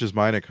Brian changed his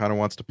mind and kind of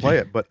wants to play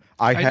it, but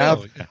I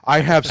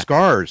have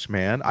scars,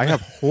 man. I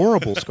have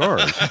horrible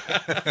scars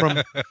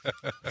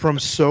from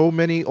so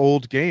many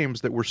old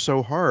games that were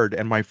so hard.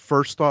 And my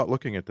first thought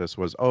looking at this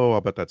was, oh, I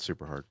bet that's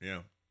super hard. Yeah.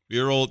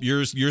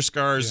 Your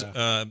scars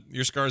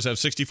your scars have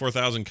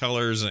 64,000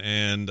 colors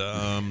and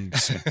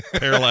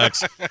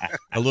parallax,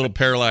 a little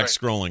parallax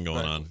scrolling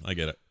going on. I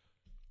get it.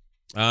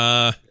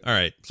 All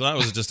right. So that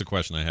was just a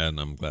question I had, and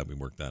I'm glad we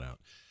worked that out.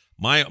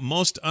 My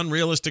most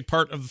unrealistic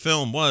part of the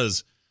film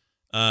was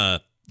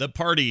the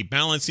party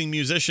balancing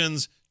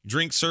musicians,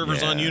 drink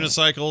servers on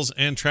unicycles,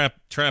 and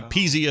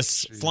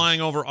trapeziists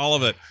flying over all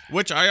of it,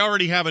 which I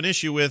already have an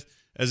issue with.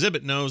 As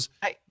Ibbot knows,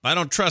 I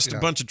don't trust a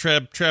bunch of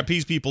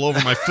trapeze people over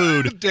my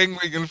food.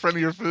 Dangling in front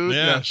of your food?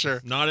 Yeah,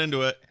 sure. Not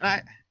into it.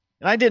 And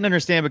I didn't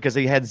understand because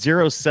he had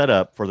zero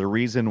setup for the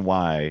reason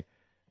why,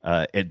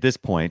 at this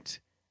point,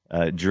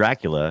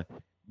 Dracula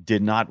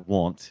did not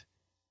want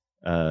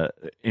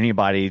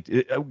anybody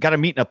got to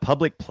meet in a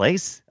public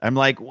place. I'm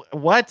like,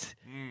 what?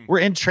 We're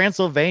in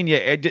Transylvania.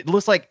 It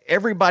looks like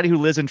everybody who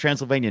lives in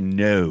Transylvania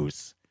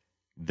knows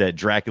that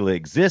Dracula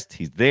exists.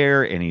 He's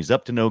there and he's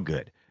up to no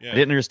good. I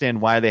didn't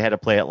understand why they had to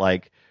play it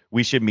like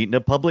we should meet in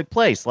a public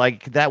place.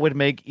 Like, that would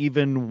make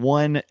even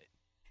one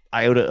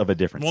iota of a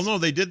difference. Well, no,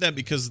 they did that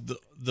because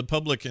the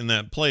public in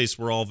that place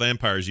were all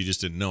vampires. You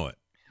just didn't know it.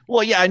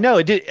 Well, yeah, I know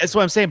it did. That's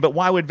what I'm saying. But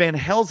why would Van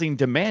Helsing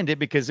demand it?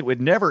 Because it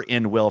would never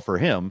end well for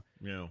him.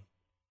 Yeah.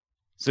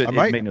 So it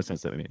made no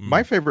sense to me.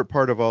 My favorite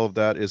part of all of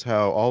that is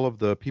how all of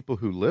the people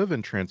who live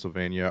in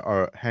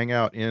Transylvania hang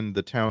out in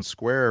the town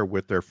square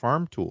with their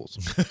farm tools.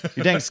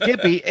 You dang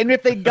Skippy. And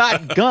if they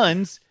got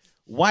guns,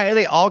 why are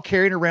they all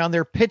carrying around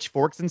their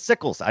pitchforks and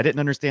sickles? I didn't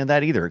understand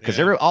that either. Because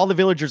all the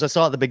villagers I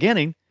saw at the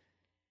beginning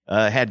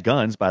had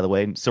guns, by the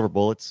way, and silver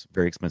bullets,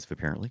 very expensive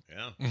apparently.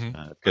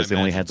 Yeah. Because they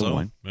only had the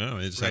one. Yeah,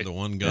 they just had the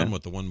one gun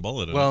with the one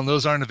bullet in it. Well, and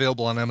those aren't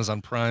available on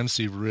Amazon Prime,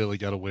 so you've really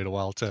got to wait a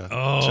while to.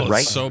 Oh,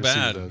 it's so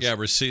bad.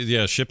 Those.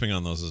 Yeah, shipping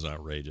on those is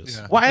outrageous.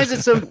 Yeah. Why is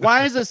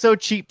it so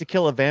cheap to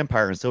kill a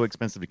vampire and so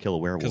expensive to kill a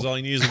werewolf? Because all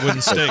you need is a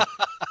wooden stake.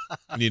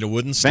 You need a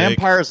wooden stake.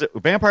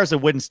 Vampires a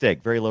wooden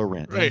stake, very low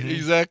rent. Right,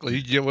 exactly.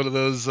 You get one of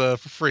those for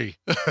free.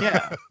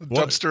 Yeah.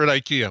 Dumpster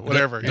at IKEA,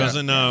 whatever.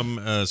 Doesn't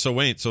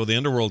so the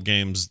Underworld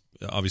games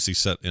obviously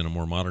set in a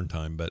more modern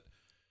time, but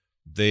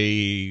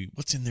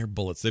what's in their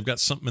bullets? They've got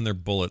something in their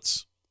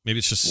bullets. Maybe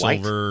it's just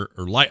silver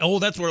or light. Oh,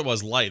 that's what it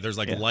was. Light. There's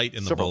like light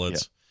in the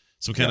bullets.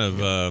 Some kind of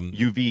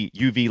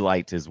UV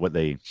light is what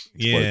they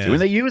yeah. do,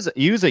 and they use a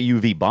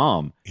UV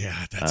bomb. Yeah,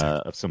 that's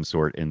of some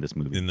sort in this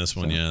movie. In this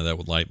one, that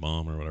would light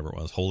bomb or whatever it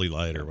was, holy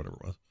light or whatever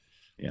it was.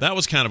 Yeah. That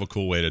was kind of a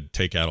cool way to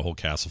take out a whole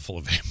castle full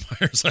of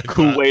vampires.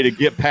 Cool way to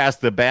get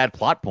past the bad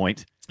plot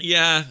point.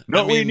 Yeah.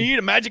 No, we need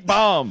a magic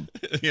bomb.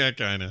 Yeah,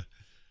 kind of.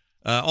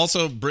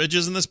 Also,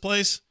 bridges in this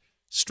place,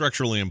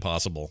 structurally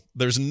impossible.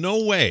 There's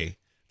no way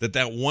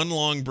that one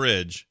long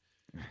bridge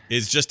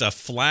is just a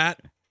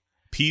flat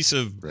piece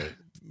of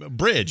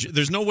bridge.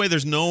 There's no way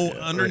there's no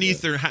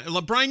underneath there.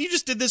 Brian, you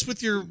just did this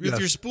with your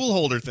spool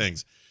holder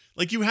things.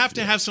 Like, you have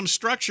to have some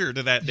structure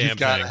to that damn thing. You've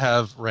got to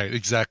have,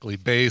 exactly,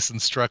 base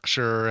and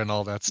structure and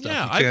all that stuff.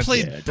 Yeah, I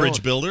played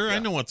Bridge Builder. I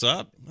know what's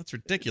up. That's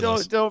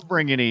ridiculous. Don't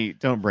bring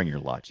your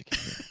logic in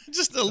here.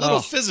 Just a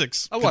little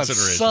physics I want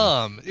consideration.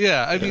 some.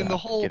 Yeah, I mean, the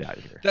whole, get out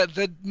of here.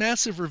 that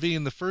massive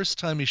ravine, the first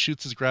time he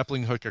shoots his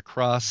grappling hook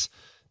across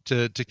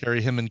to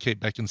carry him and Kate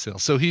Beckinsale.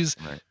 So he's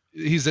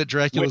at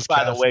Dracula's Which,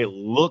 by castle. the way,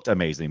 looked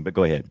amazing, but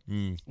go ahead.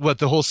 What,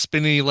 the whole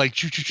spinny,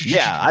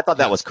 Yeah, I thought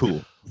that was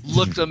cool.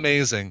 Looked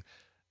amazing.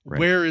 Right.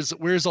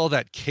 Where's all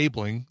that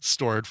cabling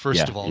stored,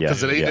 first of all? Yeah,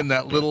 Because it ain't in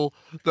that little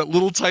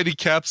tiny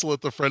capsule at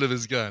the front of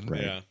his gun.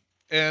 Right. Yeah.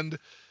 And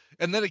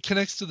then it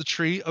connects to the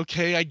tree.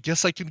 Okay, I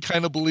guess I can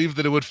kind of believe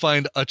that it would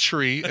find a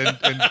tree and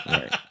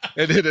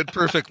hit it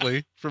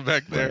perfectly from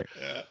back there. Right.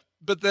 Yeah.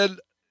 But then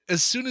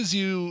as soon as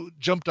you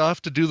jumped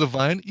off to do the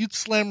vine, you'd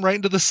slam right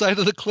into the side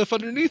of the cliff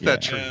underneath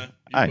that tree. Yeah,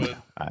 I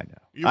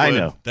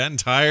know. That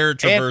entire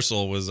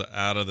traversal was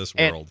out of this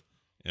world.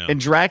 Yeah. And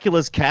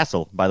Dracula's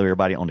castle, by the way,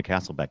 everybody owned a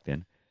castle back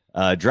then.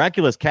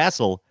 Dracula's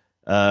castle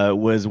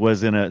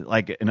was in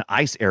an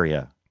ice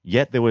area.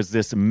 Yet there was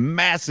this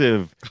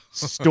massive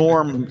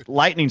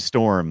lightning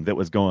storm that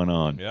was going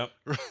on. Yep.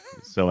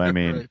 So I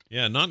mean,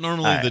 yeah, not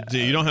normally.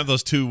 You don't have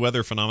those two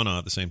weather phenomena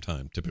at the same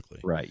time, typically.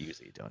 Right.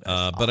 Usually you don't.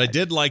 But I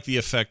did like the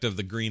effect of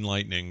the green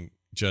lightning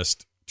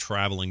just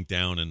traveling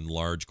down in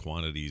large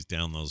quantities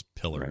down those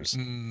pillars.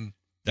 Right.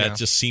 That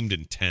just seemed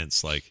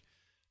intense. Like,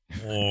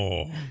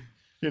 oh.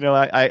 You know,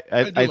 I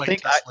like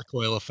think Tesla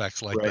coil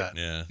effects like that.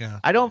 Yeah.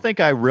 I don't think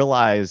I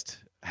realized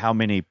how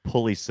many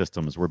pulley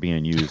systems were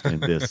being used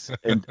in this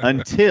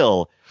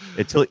until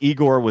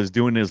Igor was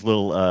doing his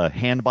little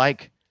hand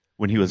bike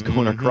when he was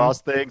going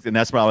across things, and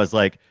that's when I was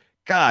like,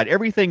 God,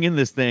 everything in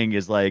this thing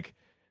is like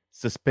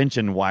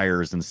suspension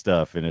wires and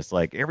stuff, and it's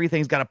like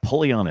everything's got a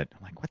pulley on it.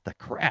 I'm like, what the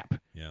crap?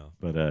 Yeah.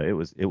 But it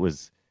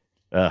was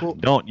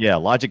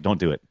logic, don't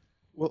do it.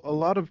 Well, a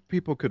lot of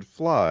people could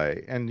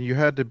fly, and you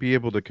had to be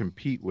able to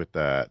compete with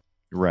that.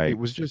 Right.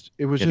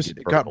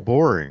 It got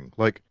boring.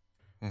 Like,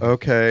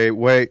 okay,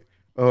 wait.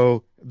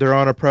 Oh, they're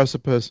on a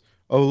precipice.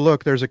 Oh,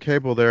 look, there's a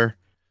cable there.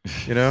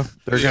 You know,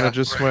 they're gonna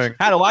just swing.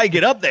 How do I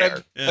get up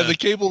there? And the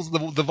cables,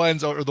 the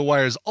vines, or the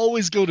wires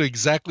always go to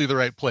exactly the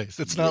right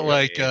place. It's not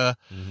like, all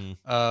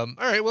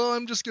right, well,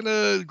 I'm just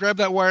gonna grab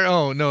that wire.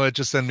 Oh no, it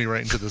just sent me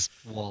right into this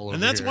wall.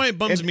 And that's why it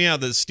bums me out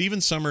that Stephen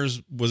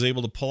Sommers was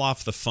able to pull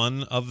off the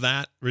fun of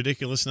that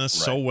ridiculousness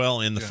so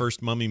well in the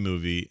first Mummy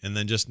movie, and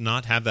then just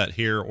not have that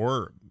here,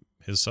 or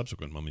his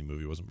subsequent Mummy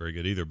movie wasn't very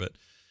good either. But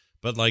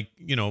like,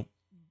 you know,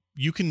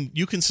 you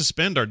can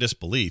suspend our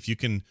disbelief. You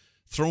can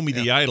throw me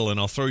the idol and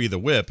I'll throw you the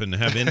whip, and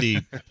have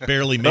Indy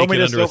barely make it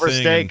under a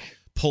thing and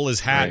pull his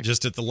hat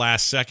just at the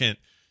last second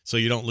so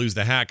you don't lose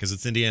the hat because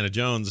it's Indiana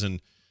Jones,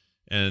 and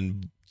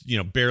you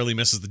know, barely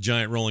misses the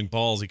giant rolling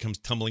balls. He comes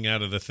tumbling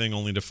out of the thing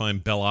only to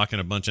find Belloc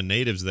and a bunch of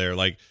natives there.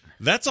 Like,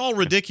 that's all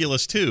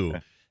ridiculous too.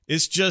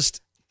 It's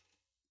just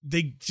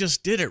they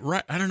just did it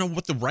right. I don't know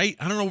what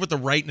the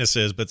rightness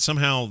is, but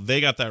somehow they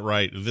got that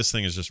right. This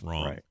thing is just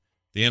wrong. Right.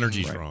 The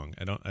energy's wrong.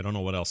 I don't know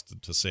what else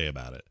to say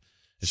about it.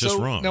 It's just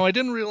wrong. Now, I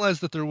didn't realize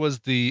that there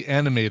was the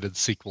animated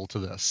sequel to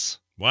this.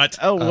 What?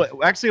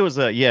 Oh, actually, it was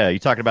you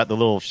talking about the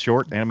little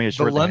short animated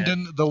short.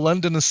 The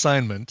London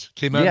Assignment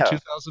came out in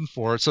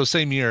 2004, so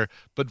same year,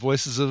 but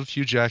voices of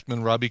Hugh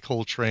Jackman, Robbie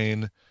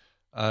Coltrane,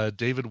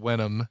 David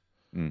Wenham.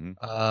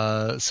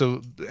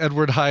 So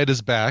Edward Hyde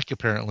is back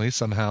apparently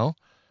somehow.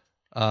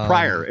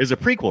 Prior is a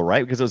prequel,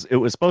 right? Because it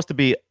was supposed to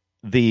be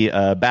the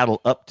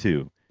battle up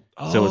to.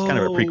 So it's kind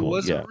of a prequel.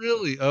 Was it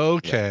really?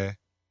 Okay. Yeah.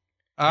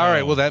 All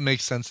right. Well, that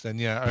makes sense then.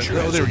 Yeah. Right.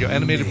 Oh, there we go.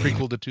 Animated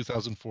prequel to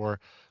 2004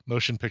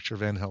 motion picture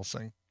Van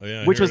Helsing. Oh,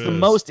 yeah, which was the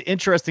most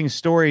interesting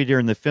story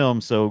during the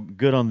film. So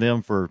good on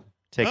them for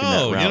taking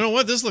that route. You know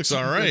what? This looks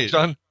all right.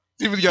 John,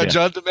 even got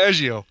John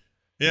DiMaggio.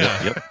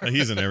 Yeah.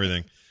 He's in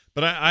everything.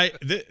 But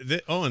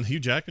and Hugh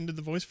Jackman did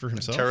the voice for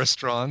himself. Tara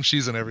Strong,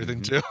 she's in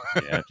everything too.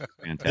 Yeah,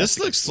 fantastic. This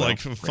looks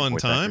like a fun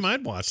time.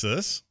 I'd watch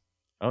this.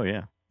 Oh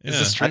yeah. Is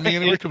this streaming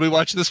anywhere? Could we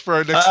watch this for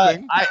our next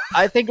thing?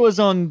 I think it was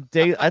on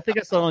I think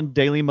it's on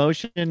Daily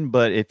Motion,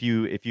 but if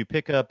you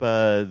pick up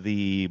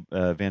the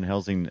Van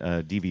Helsing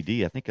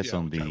DVD, I think it's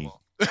on the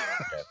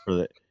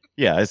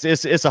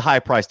it's a high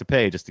price to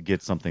pay just to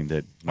get something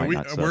that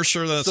we're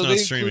sure that's not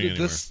streaming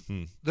anywhere.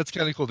 That's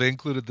kind of cool. They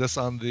included this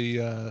on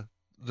the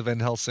Van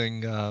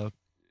Helsing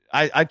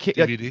I can't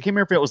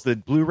remember if it was the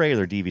Blu-ray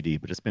or the DVD,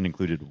 but it's been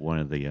included one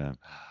of the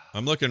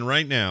I'm looking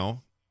right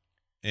now,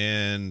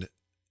 and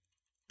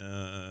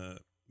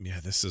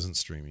this isn't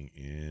streaming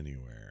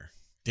anywhere.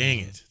 Dang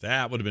it.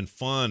 That would have been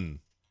fun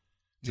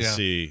to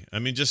see. I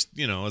mean, just,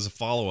 you know, as a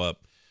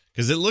follow-up,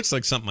 because it looks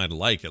like something I'd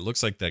like. It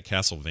looks like that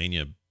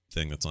Castlevania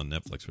thing that's on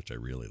Netflix, which I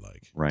really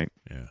like. Right.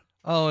 Yeah.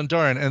 Oh, and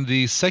darn, and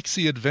the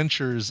Sexy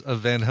Adventures of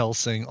Van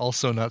Helsing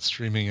also not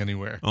streaming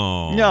anywhere.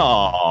 Oh,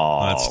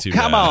 No, that's too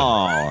come bad.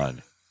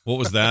 on. What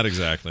was that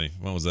exactly?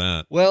 What was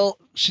that? Well,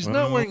 she's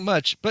not wearing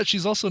much, but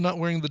she's also not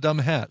wearing the dumb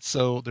hat,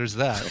 so there's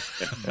that.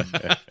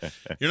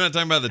 You're not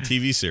talking about the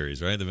TV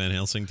series, right? The Van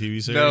Helsing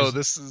TV series? No,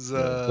 this is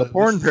the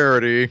porn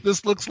parody.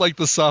 This looks like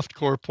the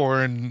softcore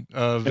porn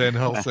Van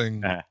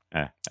Helsing.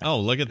 Oh,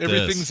 look at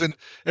this.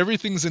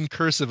 Everything's in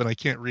cursive, and I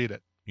can't read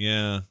it.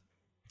 Yeah.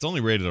 It's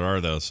only rated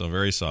R, though, so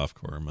very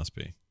softcore it must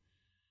be.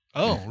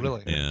 Oh,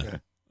 really? Yeah. Okay.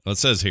 Well, it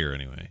says here,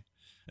 anyway.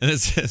 And it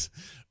says,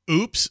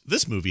 oops,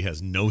 this movie has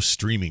no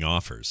streaming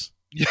offers.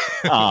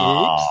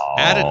 Oh.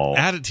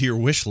 Add it to your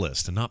wish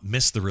list and not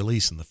miss the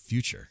release in the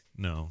future.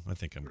 No, I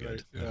think I'm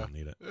good. Right, yeah. I don't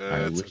need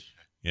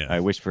it. I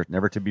wish for it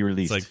never to be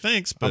released. It's like,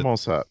 thanks, but I'm all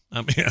set.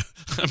 I'm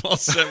all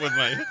set with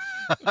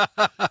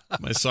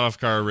my soft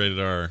car rated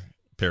R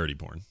parody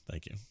porn.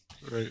 Thank you.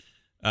 Right.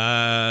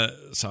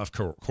 Soft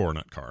core,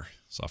 not car.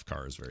 Soft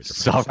car is very different.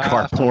 Soft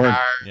car porn.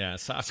 Yeah,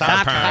 soft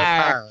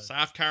car.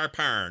 Soft car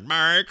porn.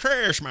 Merry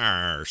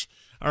Christmas.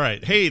 All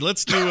right. Hey,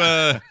 let's do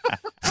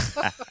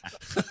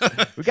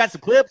We got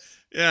some clips.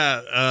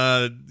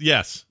 Yeah,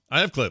 yes. I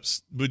have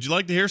clips. Would you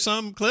like to hear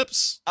some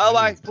clips?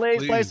 Oh,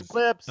 please play some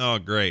clips. Oh,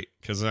 great,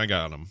 because I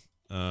got them.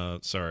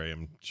 Sorry,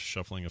 I'm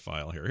shuffling a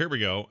file here. Here we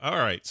go. All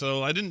right,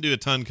 so I didn't do a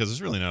ton because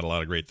there's really not a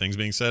lot of great things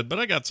being said, but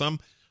I got some.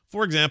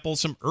 For example,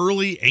 some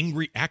early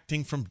angry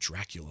acting from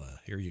Dracula.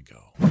 Here you go.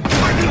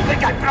 Why do you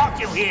think I brought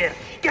you here?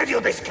 Give you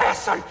this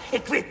castle,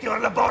 equip your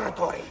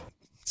laboratory.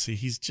 See,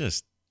 he's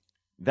just...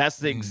 That's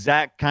the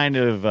exact kind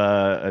of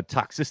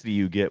toxicity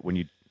you get when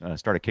you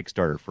start a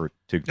Kickstarter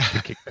to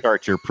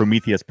kickstart your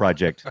Prometheus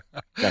project.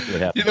 That's what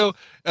happened. You know,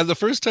 and the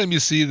first time you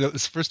see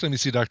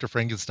Dr.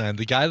 Frankenstein,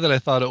 the guy that I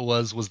thought it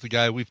was the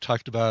guy we've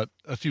talked about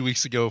a few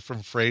weeks ago from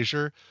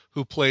Frasier,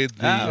 who played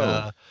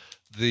the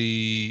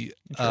food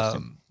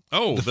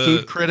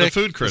critic. The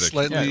food critic.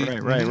 Slightly,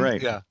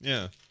 right.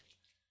 Yeah.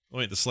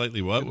 Wait, the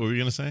slightly what? What were you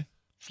going to say?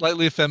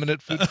 Slightly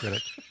effeminate food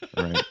critic.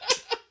 Right.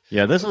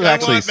 Yeah, this was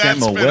actually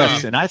Samuel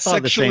West, and I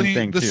thought the same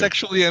thing, too. The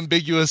sexually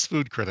ambiguous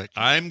food critic.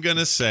 I'm going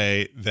to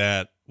say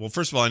that, well,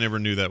 first of all, I never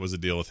knew that was a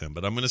deal with him,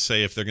 but I'm going to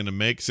say if they're going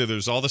to so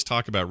there's all this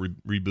talk about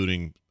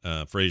rebooting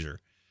Frasier.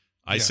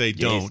 I say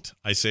don't.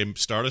 I say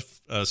start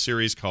a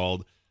series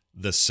called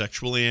The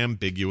Sexually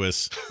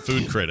Ambiguous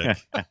Food Critic,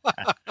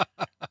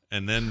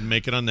 and then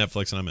make it on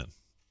Netflix, and I'm in.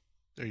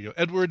 There you go.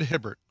 Edward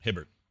Hibbert.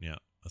 Yeah,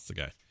 that's the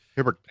guy.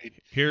 Hibbert.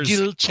 Here's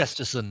Gil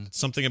Chesterton.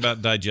 Something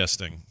about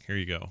digesting. Here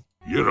you go.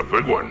 You're a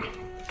big one.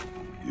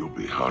 You'll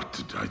be hard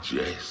to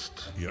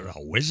digest. You're a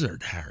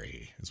wizard,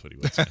 Harry. That's what he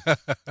would say.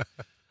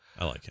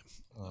 I like him.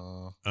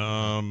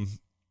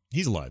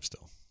 He's alive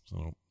still,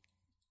 so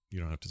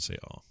you don't have to say,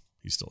 "Oh,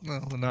 he's still." No,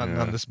 not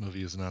in this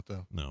movie. Is not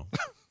though. No,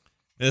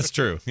 it's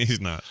true. He's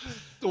not.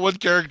 The one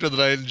character that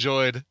I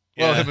enjoyed.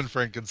 Well, him and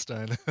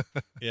Frankenstein.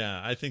 Yeah,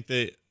 I think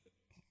I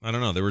don't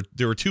know.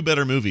 There were two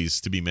better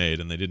movies to be made,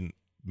 and they didn't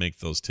make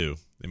those two.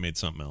 They made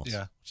something else.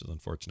 Yeah, which is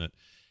unfortunate.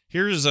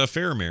 Here's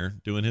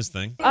Faramir doing his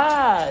thing.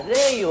 Ah,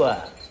 there you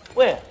are.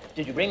 Well,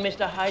 did you bring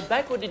Mr. Hyde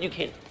back or did you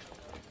kill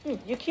him?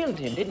 You killed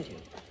him, didn't you?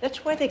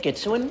 That's why they get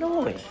so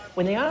annoyed.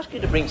 When they ask you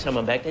to bring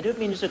someone back, they don't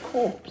mean it's a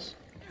corpse.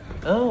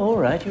 Oh, all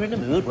right, you're in the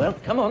mood. Well,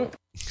 come on.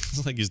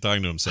 It's like he's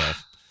talking to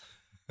himself.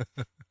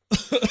 I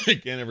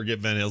can't ever get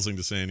Van Helsing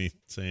to say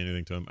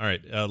anything to him. All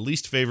right,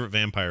 least favorite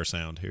vampire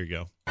sound. Here you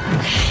go.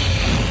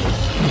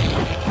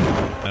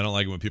 I don't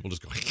like it when people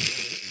just go.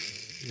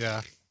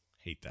 Yeah.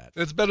 Hate that.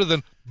 It's better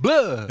than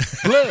blah,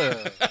 blah.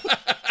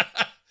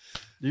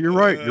 You're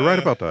right. You're right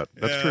about that.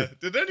 That's true.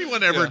 Did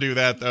anyone ever do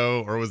that,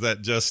 though? Or was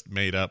that just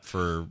made up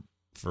for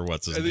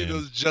what's his name? I think it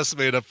was just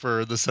made up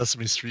for the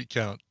Sesame Street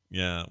count.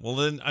 Yeah. Well,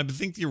 then I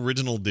think the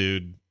original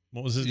dude,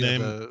 what was his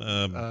name?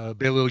 Bela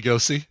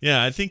Lugosi.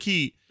 Yeah, I think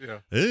he...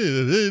 Yeah.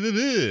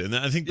 And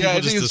I think people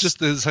it's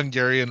just his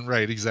Hungarian,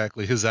 right,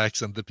 exactly. His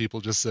accent that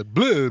people just said,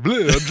 blah, blah,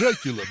 I'm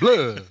Dracula,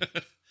 blah.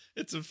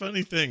 It's a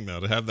funny thing,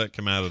 though, to have that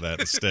come out of that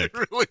and stick.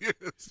 It really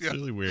is. Yeah. It's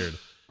really weird.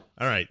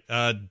 All right.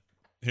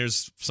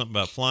 Here's something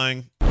about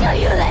flying. Do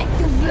you like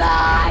to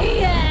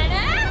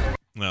fly?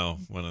 No,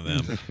 one of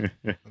them.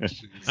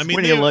 I mean,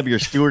 wouldn't you love your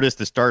stewardess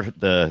to start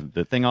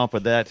the thing off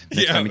with that?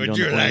 Yeah, would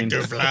you like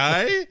to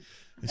fly?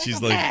 And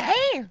she's like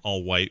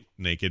all white,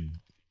 naked,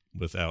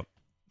 without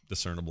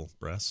discernible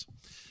breasts.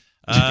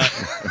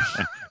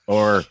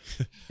 Or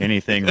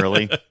anything,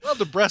 really. Well,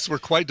 the breasts were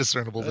quite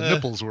discernible. The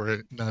nipples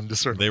were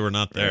non-discernible. They were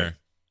not there. Right.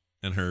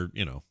 And her,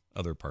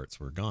 other parts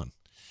were gone.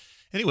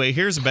 Anyway,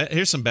 here's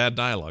some bad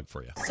dialogue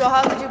for you. So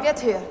how did you get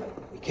here?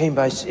 We came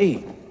by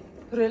sea.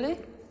 Really?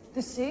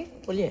 The sea?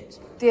 Well, yes.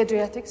 The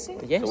Adriatic Sea?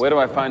 Well, yes. So where do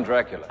I find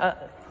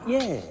Dracula?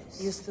 Yes.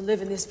 He used to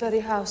live in this very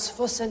house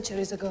 4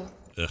 centuries ago.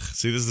 Ugh,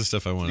 see, this is the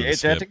stuff I wanted the to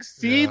skip. Adriatic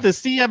Sea? Yeah. The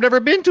sea? I've never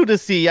been to the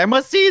sea. I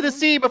must see the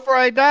sea before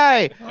I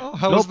die. Oh,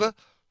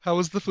 how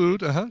was the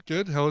food?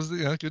 Good. How was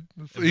the good?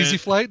 Easy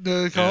flight?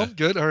 Calm? Yeah.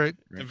 Good. All right.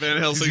 And Van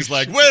Helsing's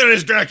like, where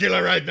is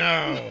Dracula right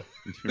now?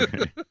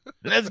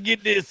 Let's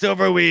get this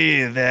over with.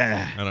 He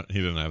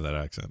didn't have that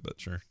accent, but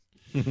sure.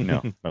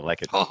 No, I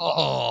like it.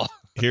 Oh,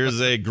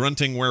 Here's a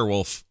grunting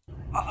werewolf.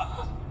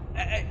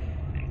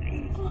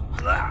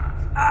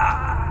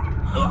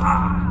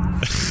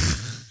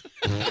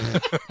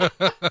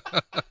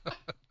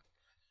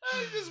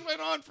 He just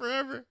went on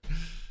forever.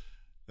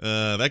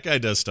 That guy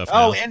does stuff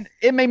now. Oh, and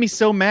it made me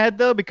so mad,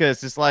 though,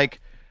 because it's like,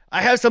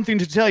 I have something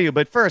to tell you,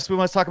 but first we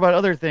must talk about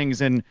other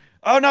things. And,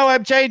 oh, no,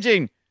 I'm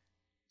changing.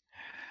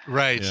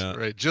 right.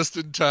 Just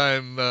in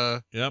time.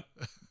 Yep.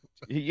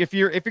 If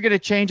you're going to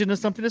change into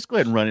something, just go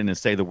ahead and run in and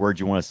say the word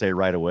you want to say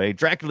right away.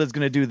 Dracula's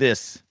going to do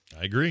this.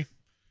 I agree.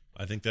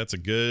 I think that's a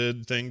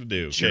good thing to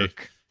do. Jerk.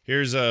 Okay.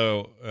 Here's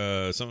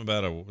something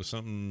about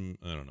something,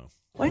 I don't know.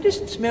 Why does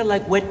it smell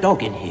like wet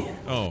dog in here?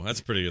 Oh, that's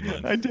a pretty good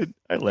line. I did.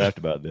 I laughed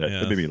about that. Yeah,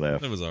 That made me laugh.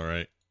 That was all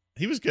right.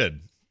 He was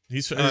good.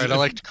 He's All right, I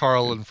liked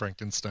Carl and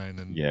Frankenstein.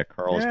 And Yeah,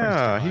 Carl's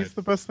Yeah, he's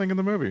the best thing in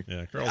the movie.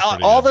 Yeah, Carl's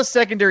all pretty the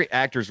secondary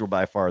actors were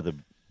by far the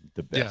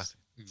best.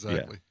 Yeah,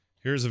 exactly.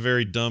 Here's a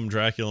very dumb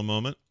Dracula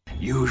moment.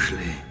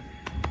 Usually,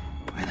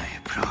 when I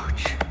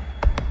approach,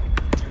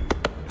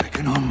 I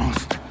can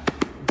almost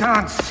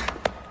dance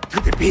to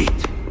the beat.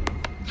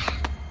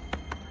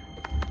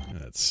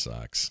 That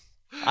sucks.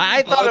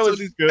 I thought it was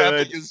he's good.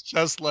 tapping his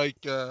chest like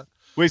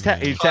He's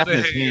tapping his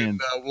McConaughey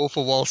hand. in, Wolf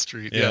of Wall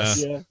Street. Yeah.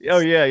 Yes. Oh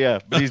yeah.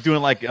 But he's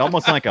doing like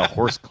almost like a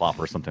horse clop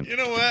or something. You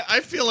know what?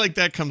 I feel like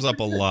that comes up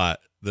a lot.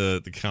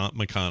 The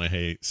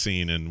McConaughey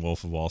scene in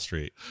Wolf of Wall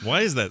Street.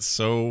 Why is that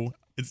so?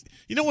 It's,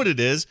 you know what it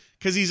is?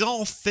 Because he's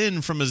all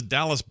thin from his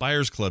Dallas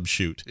Buyers Club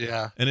shoot.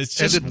 Yeah. And it's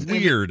just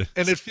weird.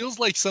 And it feels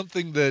like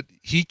something that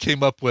he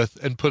came up with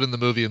and put in the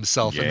movie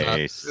himself.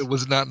 Yes. And it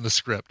was not in the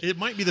script. It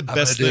might be the I'm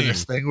best gonna do thing.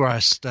 this thing where I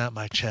stamp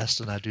my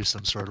chest and I do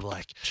some sort of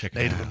like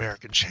Native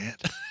American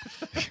chant.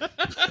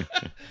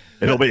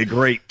 It'll be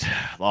great. The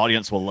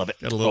audience will love it.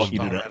 Got a little,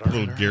 Eat it up.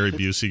 little Gary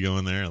Busey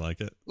going there. I like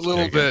it. A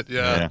little bit,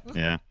 yeah.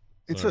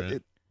 It's All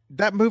right.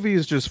 that movie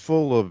is just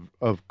full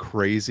of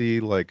crazy,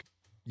 like,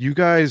 you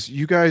guys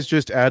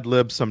just ad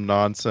lib some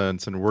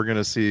nonsense and we're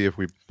gonna see if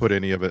we put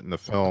any of it in the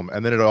film,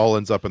 and then it all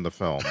ends up in the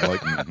film,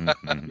 like,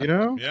 you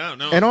know. Yeah,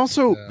 no. And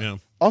also Yeah.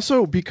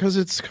 also because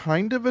it's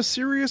kind of a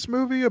serious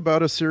movie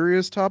about a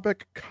serious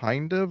topic,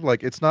 kind of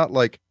like, it's not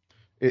like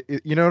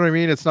you know what I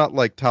mean, it's not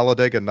like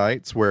Talladega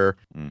Nights where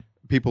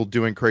people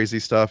doing crazy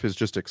stuff is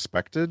just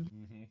expected.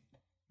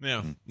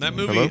 Yeah, that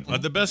movie, Hello?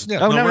 the best.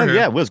 Oh no, we're here.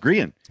 yeah, Will's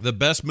agreeing. The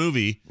best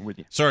movie. With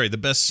you. Sorry, the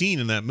best scene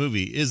in that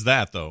movie is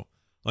that, though.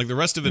 Like, the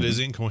rest of it is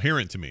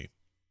incoherent to me.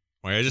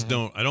 Like, I just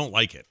don't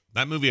like it.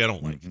 That movie I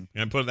don't like. Can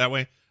I put it that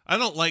way? I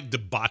don't like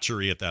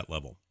debauchery at that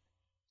level.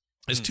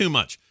 It's too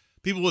much.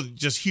 People with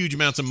just huge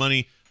amounts of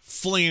money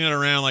flinging it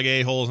around like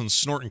a-holes and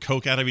snorting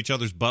coke out of each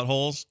other's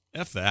buttholes.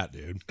 F that,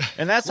 dude.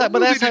 And that's What but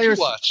movie that's how did you're you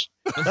watch?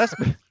 That's That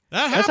that's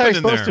how happened you're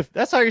in there. supposed to.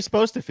 That's how you're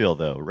supposed to feel,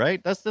 though,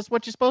 right? That's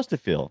what you're supposed to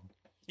feel.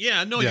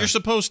 Yeah, no, Yeah. you're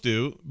supposed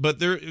to, but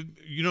there,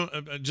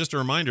 just a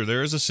reminder,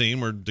 there is a scene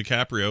where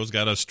DiCaprio's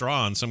got a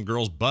straw on some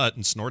girl's butt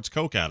and snorts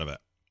coke out of it.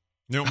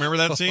 You don't remember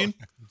that scene?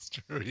 It's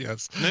true,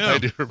 yes. Yeah. I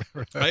do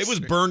remember that. It was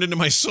scene. burned into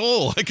my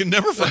soul. I can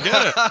never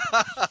forget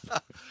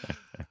it.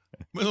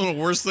 One of the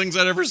worst things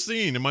I'd ever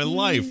seen in my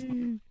life.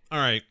 All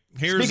right,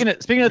 here's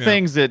Speaking of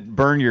things that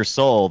burn your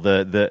soul,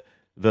 the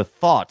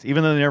thought,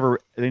 even though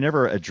they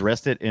never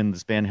addressed it in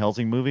this Van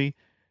Helsing movie,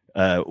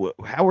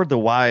 how were the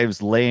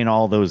wives laying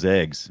all those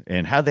eggs,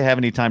 and how'd they have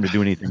any time to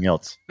do anything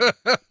else?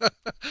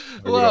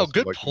 Wow,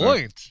 good like to know.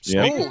 point.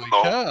 Yeah. Holy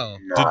cow.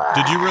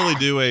 Did you really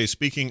do a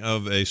speaking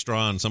of a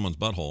straw in someone's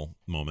butthole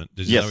moment?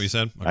 Did you Yes, know what you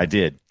said? Okay. I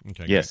did.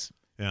 Okay, Yes.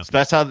 great. Yeah. So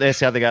that's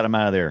how they got him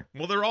out of there.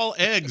 Well, they're all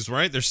eggs,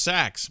 right? They're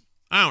sacks.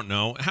 I don't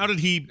know. How did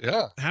he?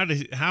 Yeah.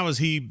 How is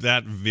he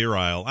that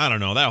virile? I don't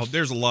know.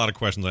 There's a lot of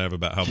questions I have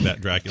about how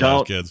Dracula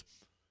has kids.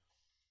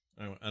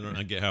 I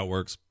don't get how it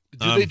works.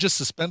 Do they just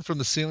suspend from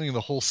the ceiling and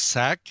the whole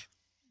sack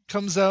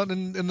comes out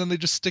and then they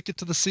just stick it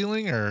to the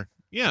ceiling? Or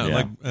Yeah, Yeah.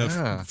 like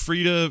Yeah.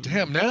 Frida.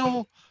 damn,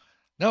 now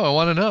I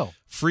want to know.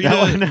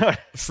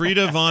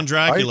 Frida von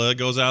Dracula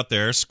goes out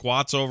there,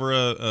 squats over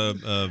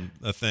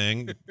a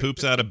thing,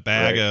 poops out a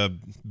bag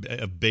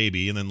of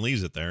baby, and then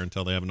leaves it there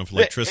until they have enough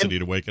electricity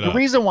to wake it up. The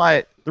reason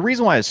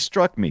why it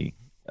struck me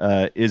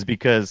is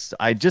because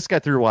I just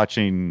got through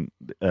watching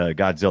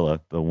Godzilla,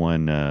 the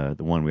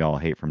one we all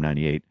hate from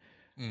 '98.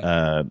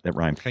 That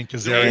rhymed. Hank The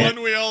Azaria.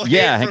 one we all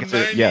Yeah, hate Hank from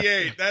Azaria, yeah.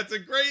 '98. That's a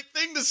great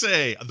thing to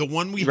say. The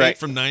one we Right. hate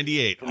from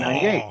 '98. From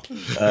 '98.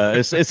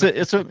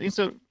 It's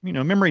a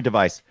memory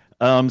device.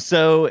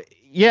 So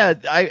yeah,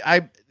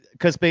 I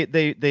because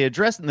they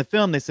addressed in the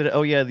film, they said,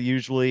 oh yeah,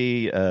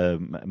 usually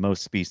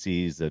most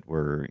species that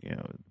were,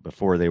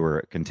 before they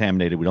were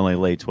contaminated would only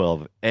lay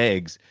 12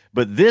 eggs,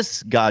 but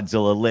this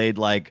Godzilla laid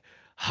like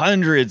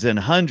hundreds and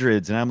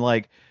hundreds, and I'm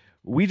like,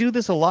 we do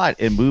this a lot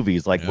in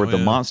movies, like where the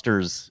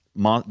monsters,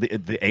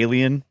 the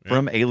alien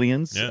from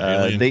Aliens,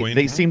 Alien Queen.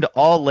 they seem to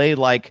all lay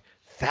like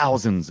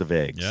thousands of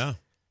eggs. Yeah,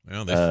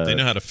 they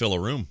know how to fill a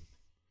room.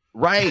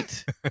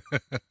 Right.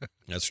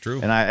 That's true.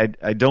 And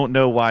I don't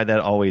know why that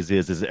always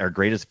is. Is our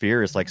greatest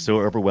fear is like so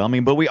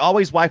overwhelming, but we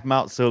always wipe them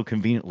out so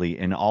conveniently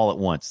and all at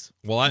once.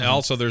 Well, I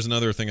also there's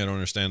another thing I don't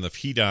understand. If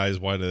he dies,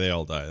 why do they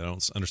all die? I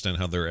don't understand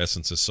how their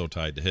essence is so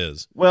tied to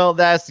his. Well,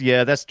 that's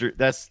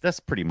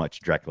pretty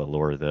much Dracula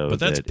lore, though. But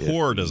that's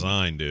poor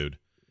design, dude.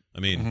 I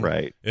mean,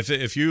 right?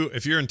 If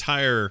your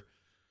entire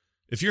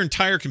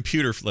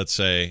computer, let's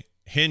say,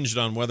 hinged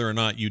on whether or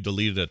not you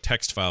deleted a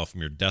text file from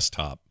your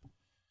desktop.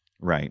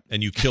 Right.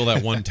 And you kill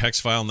that one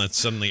text file and then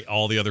suddenly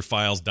all the other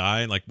files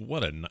die. Like,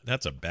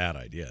 that's a bad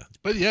idea.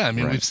 But yeah, I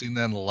mean, we've seen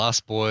that in The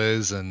Lost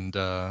Boys and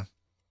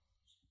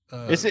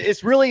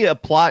it's really a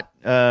plot.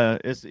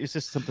 It's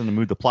just something to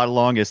move the plot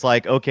along. It's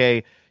like,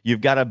 okay,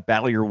 you've got to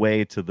battle your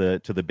way to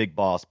the big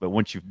boss. But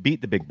once you've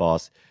beat the big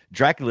boss,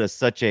 Dracula is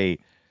such a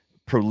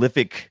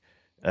prolific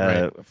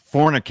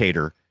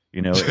fornicator,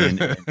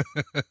 and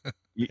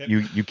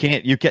you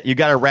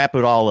got to wrap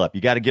it all up.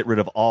 You got to get rid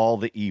of all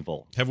the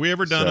evil. Have we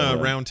ever done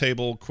a round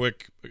table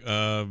quick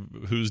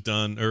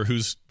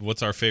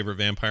what's our favorite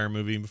vampire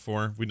movie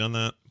before? Have we done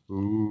that?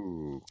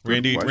 Ooh.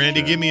 Randy,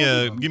 give me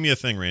a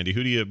thing,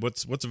 Randy.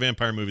 What's a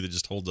vampire movie that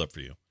just holds up for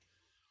you?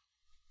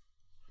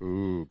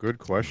 Ooh, good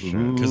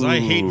question. Because I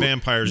hate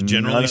vampires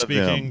generally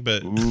speaking,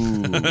 but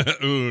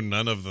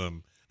none of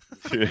them.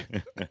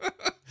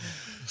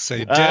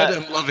 Say dead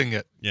and loving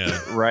it. Yeah.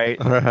 Right.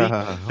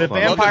 The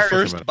vampire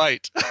first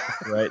bite.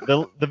 Right.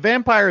 The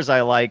vampires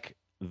I like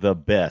the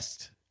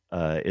best.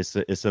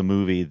 It's a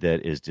movie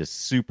that is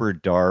just super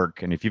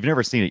dark, and if you've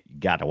never seen it, you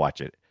got to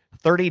watch it.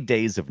 30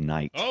 Days of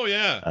Night. Oh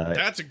yeah,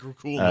 that's a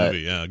cool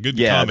movie. Yeah, good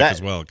comic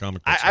as well.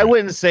 Comic. I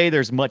wouldn't say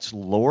there's much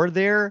lore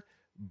there,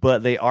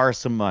 but they are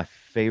some of my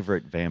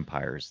favorite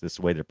vampires. This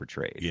way they're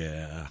portrayed.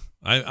 Yeah,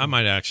 I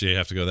might actually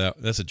have to go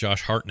that's a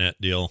Josh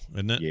Hartnett deal,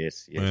 isn't it?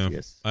 Yes.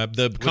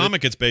 The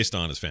comic it's based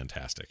on is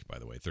fantastic, by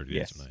the way. 30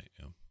 Days of Night.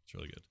 Yeah, it's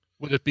really good.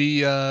 Would it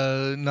be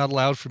not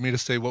allowed for me to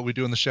say What We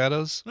Do in the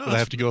Shadows? No, would I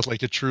have to go with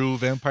like a true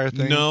vampire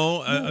thing?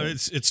 No,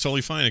 it's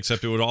totally fine.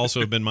 Except it would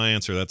also have been my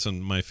answer. That's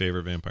my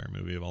favorite vampire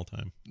movie of all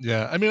time.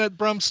 Yeah, I mean,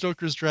 Bram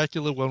Stoker's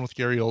Dracula, one with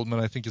Gary Oldman,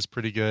 I think is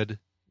pretty good.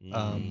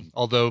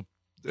 Although,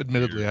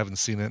 admittedly, I haven't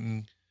seen it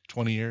in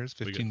 20 years,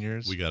 15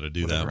 years. We got to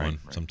do that one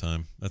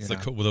sometime. That's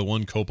the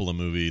one Coppola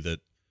movie that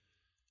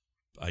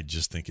I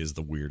just think is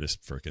the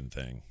weirdest freaking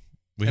thing.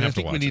 I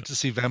think we need to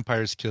see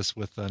Vampires Kiss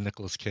with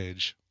Nicolas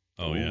Cage.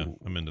 Oh yeah,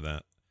 I'm into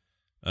that.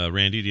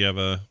 Randy, do you have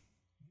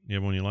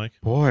one you like?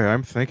 Boy,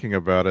 I'm thinking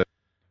about it.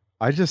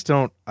 I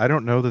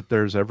don't know that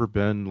there's ever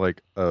been like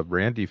a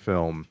Randy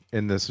film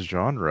in this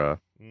genre,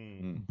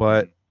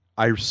 but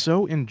I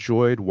so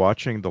enjoyed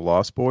watching The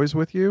Lost Boys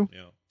with you.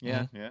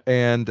 Yeah.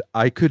 And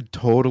I could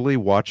totally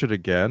watch it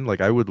again.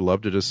 Like I would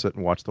love to just sit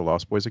and watch The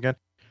Lost Boys again.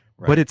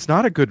 Right. But it's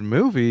not a good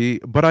movie,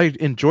 but I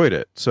enjoyed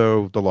it.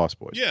 So The Lost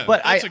Boys. Yeah,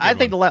 but I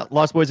think The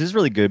Lost Boys is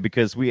really good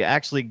because we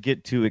actually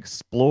get to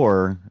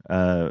explore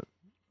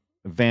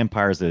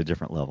vampires at a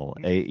different level.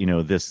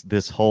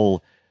 This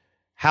whole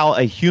how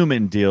a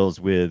human deals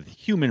with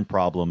human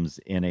problems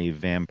in a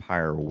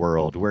vampire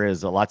world,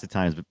 whereas lots of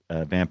times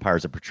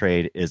vampires are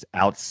portrayed as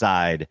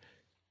outside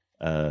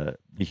the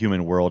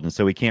human world, and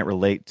so we can't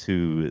relate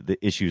to the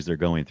issues they're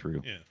going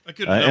through. Yeah,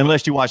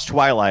 unless you watch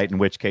Twilight, in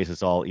which case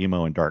it's all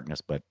emo and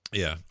darkness. But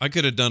yeah, I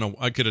could have done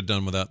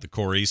without the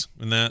Coreys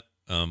in that.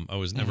 I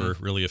was never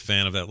really a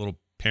fan of that little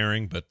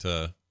pairing, but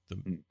the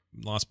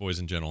Lost Boys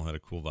in general had a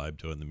cool vibe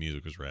to it, and the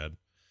music was rad.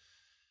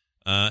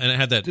 And it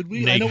had that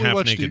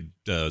half-naked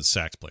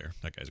sax player.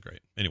 That guy's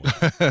great. Anyway.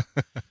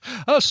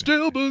 I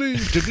still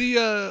believe. Did we,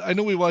 I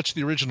know we watched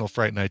the original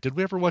Fright Night. Did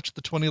we ever watch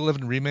the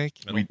 2011 remake?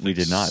 We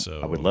did not.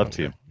 So. I would love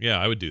to. Yeah,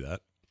 I would do that.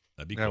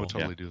 That'd be cool. I would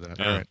totally do that.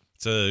 Yeah. All right.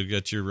 It's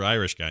got your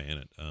Irish guy in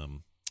it.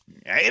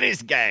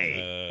 Irish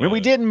guy. We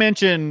didn't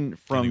mention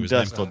From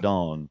Dusk Till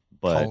Dawn.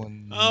 But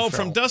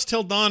From Dusk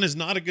Till Dawn is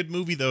not a good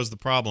movie, though, is the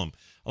problem.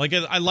 Like,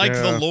 I liked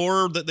the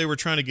lore that they were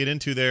trying to get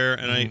into there,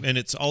 and and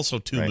it's also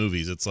two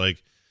movies. It's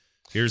like,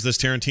 here's this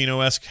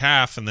Tarantino-esque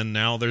half, and then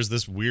now there's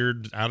this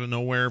weird,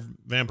 out-of-nowhere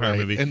vampire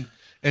movie.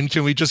 And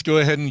can we just go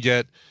ahead and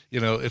get,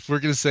 if we're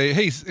going to say,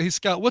 hey,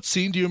 Scott, what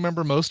scene do you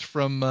remember most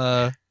from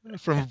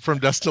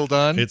Dusk Till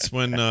Dawn? It's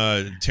when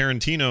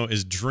Tarantino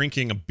is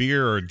drinking a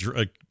beer or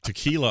a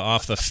tequila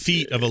off the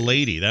feet of a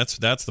lady. That's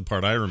the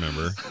part I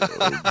remember.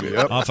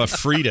 Off of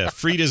Frida.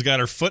 Frida's got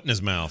her foot in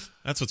his mouth.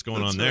 That's what's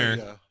going on there.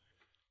 Yeah.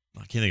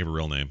 I can't think of her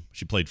real name.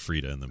 She played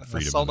Frida in the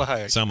Frida Salma movie.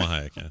 Hayek. Salma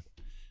Hayek, yeah.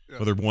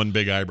 With her one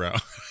big eyebrow.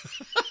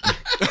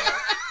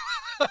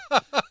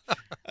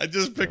 I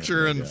just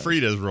picture her in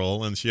Frida's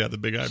role, and she had the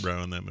big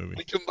eyebrow in that movie.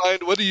 We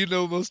combined what do you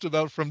know most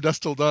about From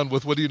Dusk Till Dawn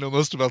with what do you know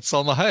most about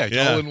Salma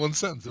Hayek, all in one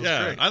sentence. It was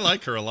great. I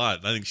like her a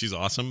lot. I think she's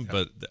awesome,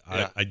 but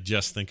I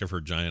just think of her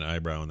giant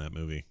eyebrow in that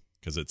movie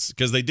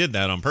because they did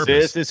that on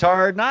purpose. It's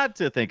hard not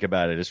to think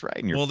about it. It's right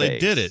in your face. Well, they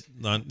did it.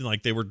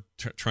 Like they were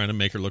trying to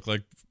make her look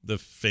like the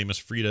famous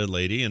Frida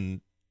lady, and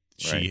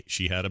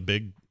she had a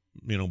big,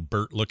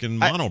 Burt-looking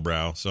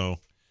monobrow. So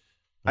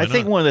I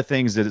think one of the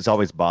things that has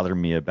always bothered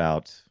me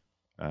about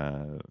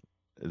the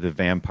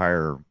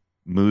vampire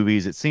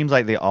movies, it seems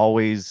like they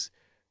always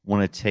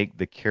want to take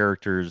the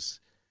characters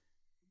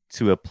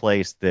to a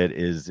place that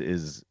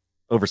is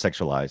over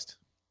sexualized.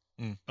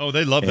 Oh,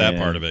 they love that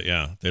part of it.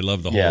 Yeah, they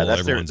love the whole. Yeah, that's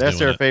everyone's their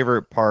doing it.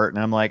 favorite part,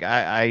 and I'm like,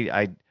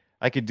 I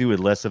could do with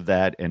less of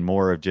that and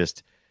more of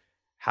just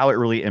how it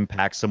really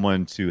impacts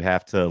someone to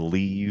have to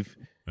leave,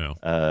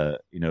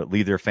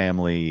 leave their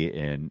family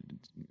and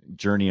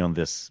journey on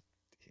this.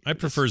 I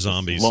prefer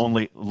zombies.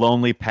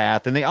 Lonely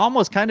path, and they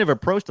almost kind of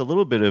approached a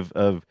little bit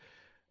of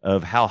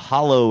how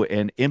hollow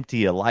and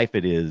empty a life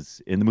it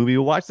is in the movie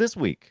we watched this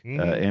week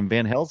in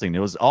Van Helsing. It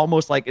was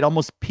almost like it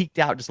almost peaked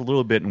out just a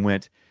little bit and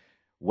went,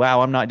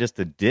 wow, I'm not just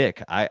a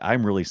dick.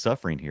 I'm really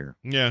suffering here.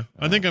 Yeah,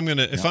 I think I'm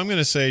gonna. If I'm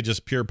gonna say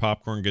just pure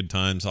popcorn good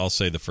times, I'll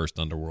say the first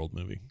Underworld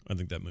movie. I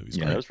think that movie's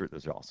great.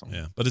 Those are awesome.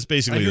 Yeah, but it's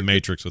basically the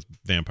Matrix with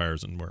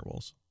vampires and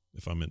werewolves.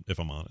 If I'm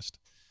honest,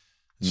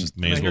 it's just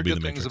may as well be the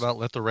Matrix. Things about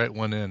Let the Right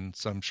One In,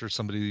 so I'm sure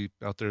somebody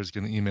out there is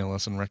going to email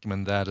us and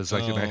recommend that as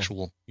like an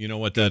actual. You know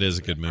what? That is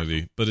a good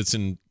movie, but it's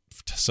in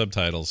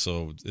subtitles,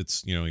 so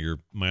it's your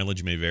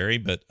mileage may vary.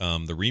 But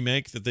the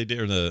remake that they did,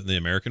 or the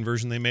American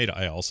version they made,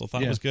 I also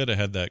thought was good. I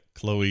had that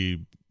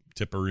Chloe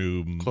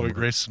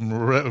Grace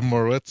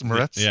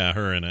Moretz. Yeah,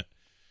 her in it.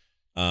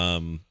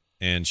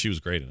 And she was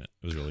great in it.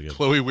 It was really good.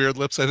 Chloe Weird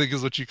Lips, I think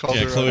is what you called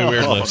her. Chloe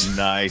Weird Lips.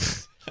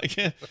 Nice. I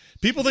can't.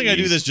 People think I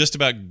do this just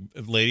about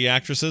lady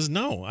actresses.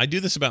 No, I do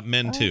this about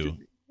men too.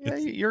 Yeah,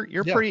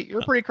 you're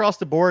pretty across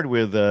the board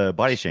with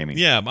body shaming.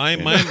 Yeah,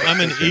 I'm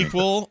an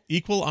equal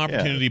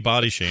opportunity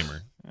body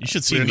shamer. You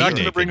should see. We're me not going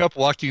to naked. bring up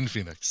Joaquin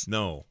Phoenix.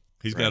 No,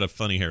 he's got a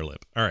funny hair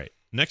lip. All right,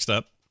 next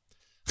up.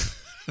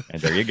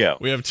 And there you go.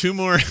 We have two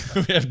more.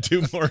 We have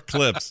two more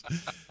clips.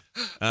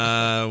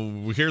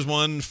 Here's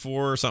one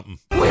for something.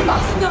 We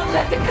must not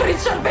let the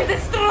creature be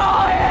destroyed.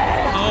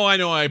 Oh, I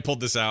know. I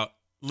pulled this out.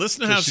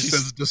 Listen to how she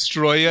says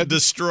destroy it.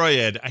 Destroy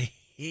it. I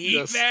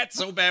hate that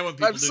so bad when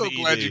people I'm do so the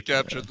glad ED. you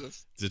captured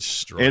this.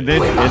 Destroyed. And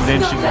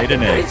then she laid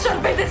an egg.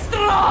 Creature be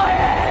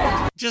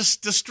destroyed.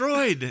 Just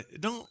destroyed.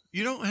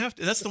 You don't have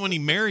to. That's the one he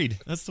married.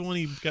 That's the one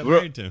he got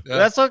married to.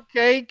 That's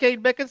okay.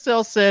 Kate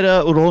Beckinsale said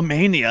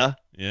Romania.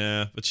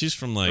 Yeah, but she's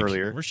from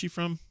earlier. Where's she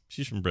from?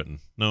 She's from Britain.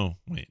 No,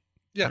 wait.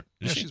 Yeah,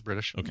 Is she? she's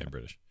British. Okay,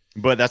 British.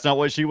 But that's not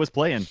what she was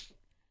playing.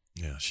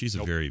 Yeah, she's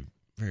a very,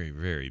 very,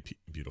 very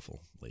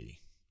beautiful lady.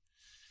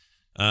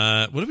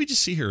 What did we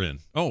just see her in?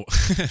 Oh,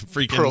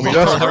 freaking Pearl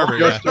Harbor.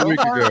 Just a week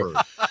ago.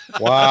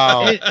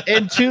 Wow.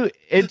 In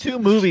two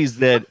movies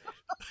that,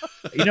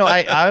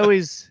 I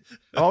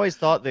always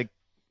thought that,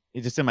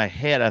 just in my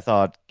head, I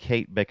thought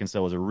Kate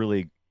Beckinsale was a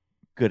really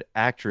good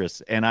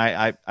actress. And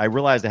I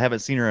realized I haven't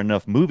seen her in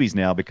enough movies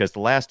now, because the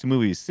last two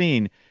movies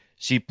seen,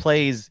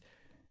 she's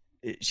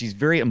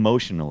very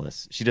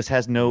emotionless. She just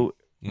has no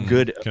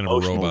good kind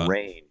of emotional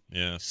range.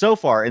 Yeah. So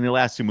far in the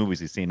last two movies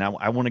we've seen,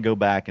 I want to go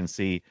back and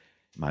see,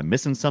 am I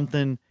missing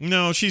something?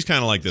 No, she's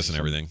kind of like this and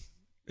everything.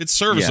 It's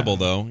serviceable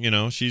though.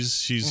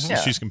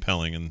 She's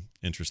compelling and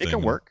interesting. It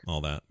can work. And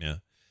all that. Yeah.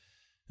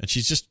 And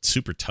she's just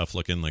super tough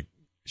looking. Like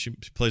she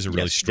plays a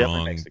really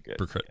strong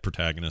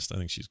protagonist. I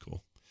think she's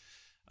cool.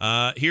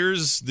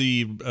 Here's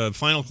the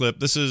final clip.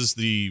 This is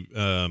the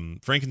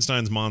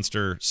Frankenstein's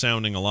monster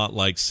sounding a lot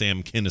like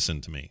Sam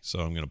Kinison to me. So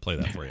I'm going to play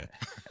that for you.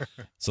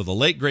 So the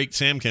late, great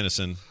Sam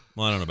Kinison,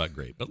 well, I don't know about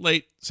great, but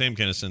late Sam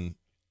Kinison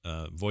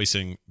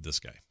voicing this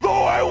guy. Though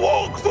I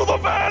walk through the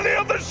valley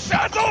of the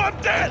shadow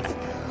of death,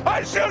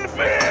 I shall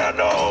fear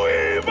no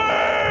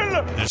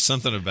evil. There's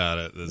something about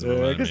it that's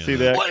I can see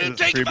that. What do you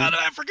think about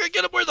Africa?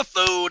 Get him where the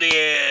food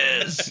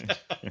is.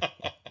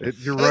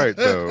 You're right,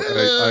 though.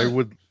 I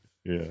would.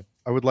 Yeah.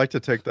 I would like to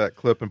take that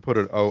clip and put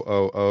an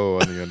O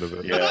on the end of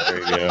it. Yeah, there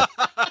you go.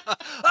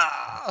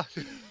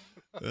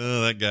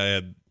 Oh, that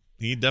guy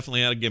he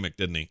definitely had a gimmick,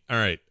 didn't he? All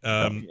right.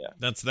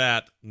 That's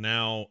that.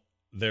 Now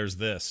there's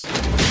this.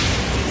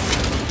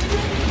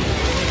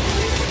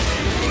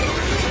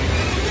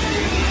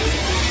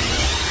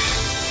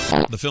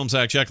 The Film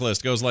Sack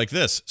checklist goes like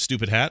this.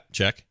 Stupid hat,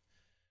 check.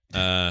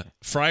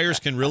 Friars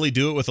can really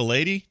do it with a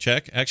lady,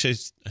 check. Actually,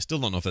 I still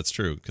don't know if that's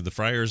true, because the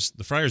friars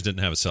didn't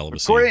have a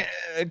celibacy.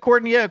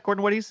 According to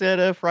what he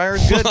said,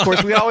 friars good. Of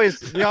course, we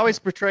always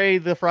portray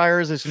the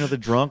friars as the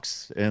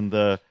drunks and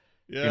the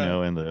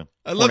and the.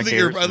 I love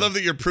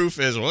that your proof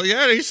is, well,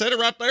 yeah, he said it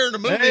right there in the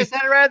movie. He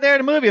said it right there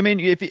in the movie. I mean,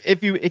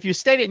 if you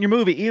state it in your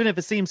movie, even if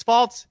it seems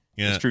false,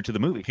 it's true to the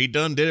movie. He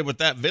done did it with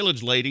that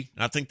village lady.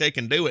 I think they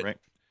can do it. Right.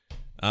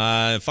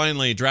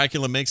 Finally,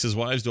 Dracula makes his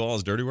wives do all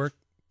his dirty work.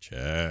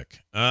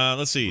 Check.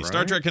 Let's see. Right.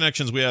 Star Trek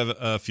connections. We have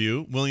a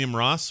few. William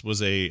Ross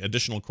was a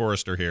additional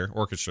chorister here,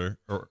 orchestrator.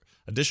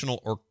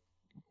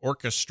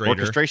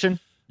 Orchestration.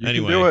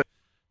 Anyway,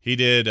 he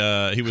did.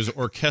 He was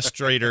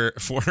orchestrator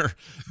for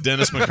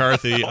Dennis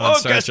McCarthy on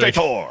Star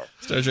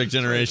Trek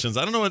Generations.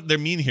 I don't know what they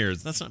mean here.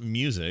 That's not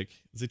music.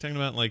 Is he talking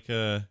about like?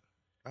 I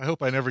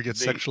hope I never get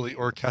sexually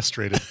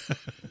orchestrated.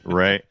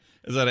 Right.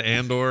 Is that an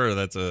and/or,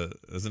 or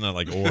is it not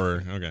like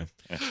or? Okay.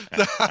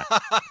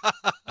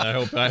 I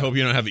hope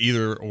you don't have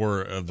either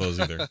or of those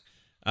either.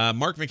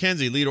 Mark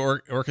McKenzie, lead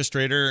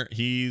orchestrator.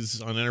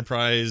 He's on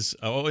Enterprise.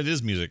 Oh, it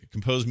is music.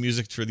 Composed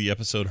music for the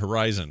episode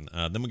Horizon.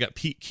 Then we got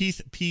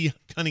Keith P.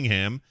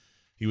 Cunningham.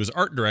 He was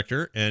art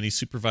director, and he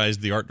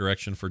supervised the art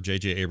direction for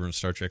J.J. Abrams'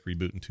 Star Trek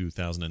reboot in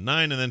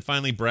 2009. And then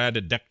finally, Brad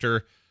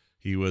Dechter.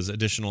 He was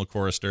additional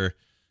chorister.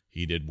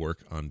 He did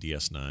work on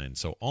DS9.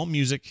 So all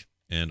music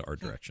and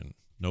art direction.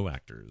 No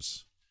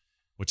actors.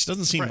 Which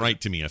doesn't seem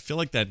right to me. I feel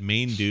like that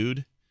main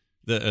dude,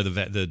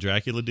 the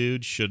Dracula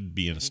dude, should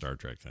be in a Star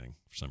Trek thing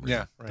for some reason.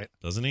 Yeah, right.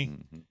 Doesn't he?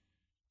 Mm-hmm.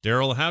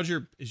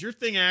 Daryl, is your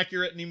thing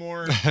accurate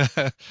anymore?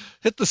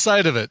 Hit the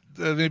side of it.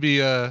 Maybe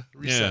reset.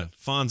 Yeah,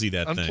 Fonzie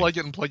that thing. Unplug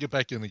it and plug it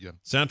back in again.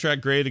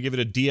 Soundtrack grade, to give it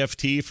a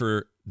DFT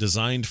for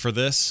designed for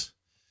this.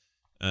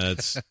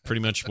 It's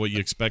pretty much what you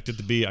expect it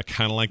to be. I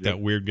kind of like that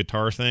weird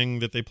guitar thing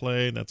that they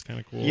play. That's kind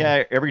of cool.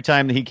 Yeah, every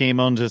time that he came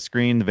onto the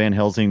screen, the Van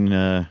Helsing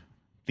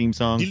theme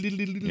song.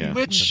 Yeah.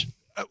 Which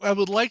I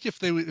would like if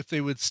they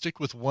would stick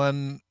with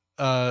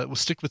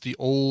stick with the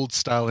old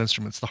style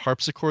instruments, the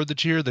harpsichord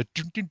that you hear,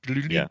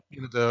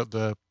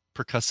 the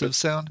percussive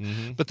sound,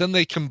 but then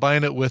they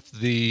combine it with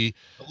the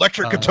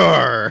electric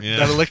guitar,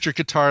 that electric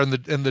guitar, and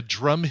the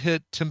drum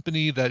hit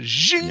timpani, that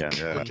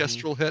zhink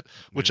orchestral hit,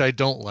 which I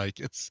don't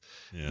like.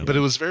 But it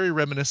was very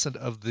reminiscent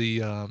of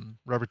the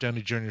Robert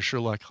Downey Jr.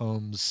 Sherlock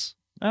Holmes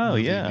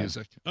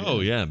music. Oh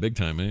yeah, big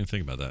time. I didn't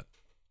think about that.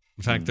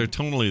 In fact, they're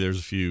tonally, there's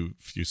a few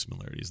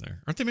similarities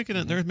there. Aren't they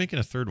making they're making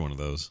a third one of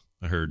those?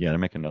 I heard. Yeah, they're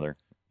making another.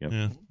 Yep.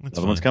 Yeah,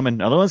 another one's coming.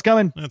 Another one's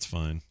coming. That's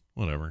fine.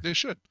 Whatever. They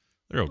should.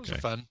 They're okay. Those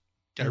are fun.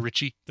 Guy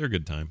Ritchie. They're a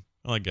good time.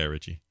 I like Guy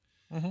Ritchie.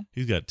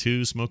 He's got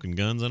 2 smoking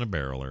guns on a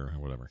barrel or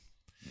whatever.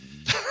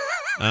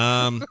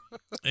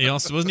 He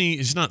also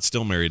he's not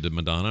still married to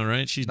Madonna,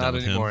 right? She's not done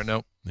with anymore. him.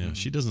 No. Yeah,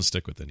 she doesn't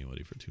stick with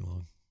anybody for too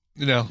long.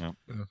 No.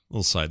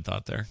 Little side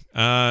thought there.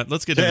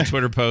 Let's get to the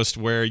Twitter post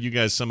where you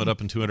guys sum it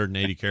up in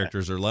 280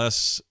 characters or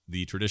less.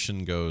 The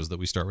tradition goes that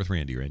we start with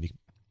Randy. Randy.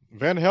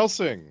 Van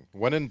Helsing.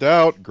 When in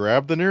doubt,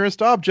 grab the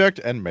nearest object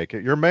and make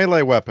it your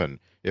melee weapon.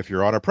 If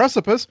you're on a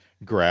precipice,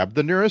 grab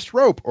the nearest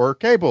rope or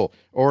cable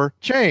or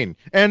chain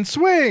and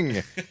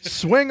swing.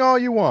 Swing all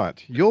you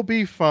want. You'll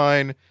be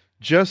fine.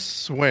 Just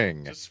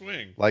swing. Just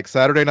swing. Like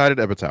Saturday night at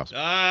Ebbett's house.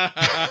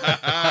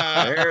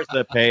 There's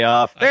the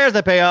payoff. There's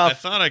the payoff. I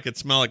thought I could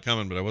smell it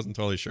coming, but I wasn't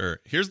totally sure.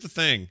 Here's the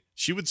thing.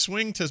 She would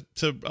swing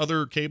to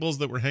other cables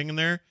that were hanging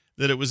there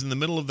that it was in the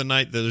middle of the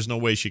night that there's no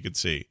way she could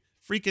see.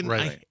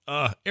 Freaking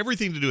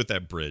everything to do with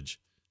that bridge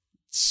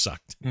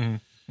sucked.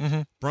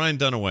 Brian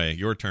Dunaway,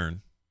 your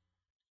turn.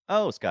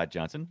 Oh, Scott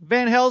Johnson.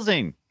 Van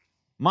Helsing.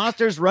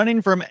 Monsters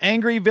running from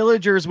angry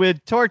villagers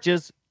with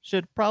torches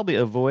should probably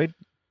avoid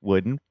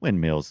wooden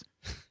windmills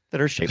that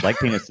are shaped like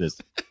penises.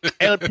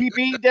 El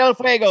Pipi del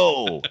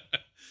Fuego.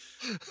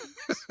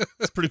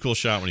 It's a pretty cool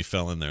shot when he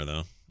fell in there,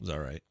 though. It was all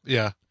right.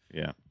 Yeah.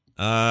 Yeah.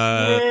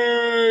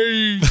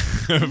 I'm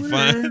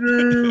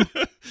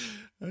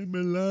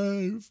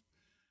alive.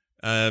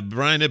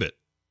 Brian Ibbett.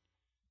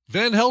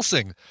 Van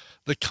Helsing.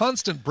 The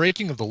constant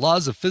breaking of the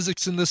laws of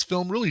physics in this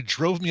film really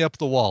drove me up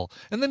the wall,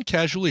 and then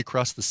casually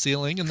across the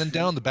ceiling, and then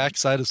down the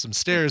backside of some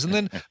stairs, and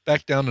then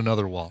back down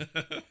another wall.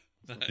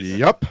 Nice.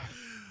 Yep.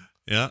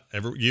 Yeah,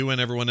 you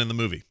and everyone in the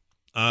movie.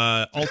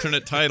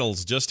 Alternate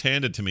titles just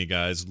handed to me,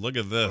 guys. Look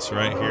at this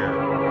right here.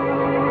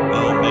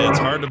 Oh, man, it's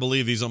hard to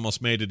believe these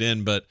almost made it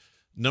in, but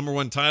number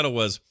 1 title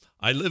was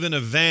I Live in a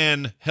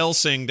Van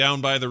Helsing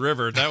Down by the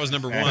River. That was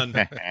number 1.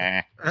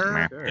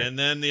 And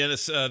then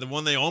the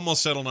one they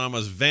almost settled on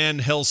was Van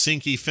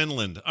Helsinki,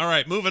 Finland. All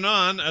right, moving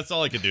on. That's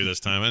all I could do this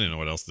time. I didn't know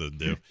what else to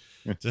do.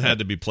 It had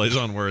to be plays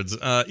on words.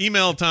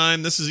 Email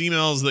time. This is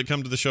emails that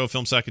come to the show,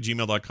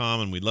 filmsack@gmail.com,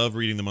 and we love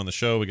reading them on the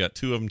show. We got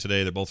 2 of them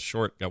today. They're both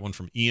short. Got one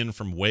from Ian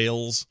from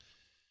Wales,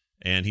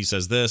 and he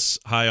says this: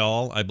 Hi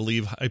all, I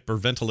believe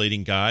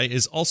hyperventilating guy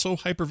is also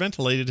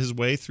hyperventilated his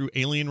way through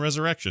Alien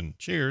Resurrection.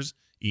 Cheers,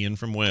 Ian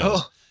from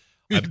Wales. Oh,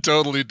 he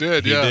totally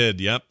did. He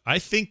did, yep. I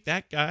think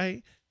that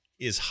guy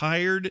is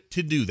hired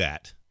to do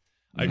that.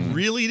 I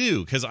really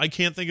do, because I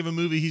can't think of a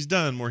movie he's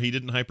done where he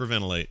didn't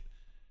hyperventilate.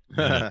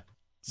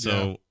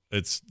 So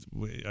I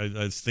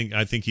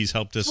think he's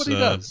helped us. It's what he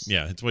does.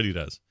 Yeah, it's what he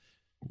does.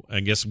 I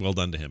guess well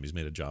done to him. He's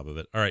made a job of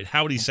it. All right,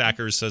 howdy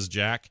Sackers, says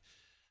Jack.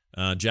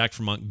 Jack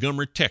from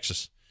Montgomery,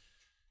 Texas.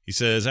 He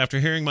says,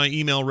 after hearing my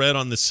email read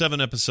on the 7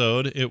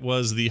 episode, it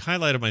was the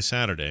highlight of my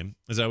Saturday.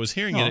 As I was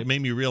hearing it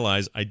made me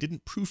realize I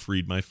didn't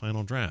proofread my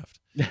final draft.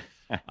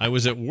 I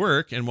was at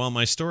work, and while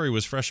my story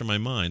was fresh in my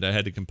mind, I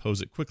had to compose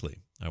it quickly.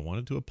 I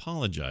wanted to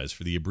apologize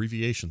for the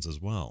abbreviations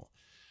as well.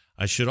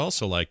 I should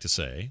also like to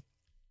say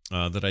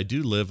that I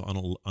do live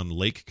on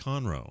Lake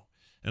Conroe,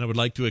 and I would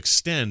like to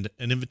extend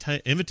an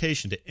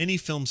invitation to any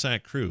Film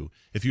Sack crew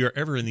if you are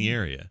ever in the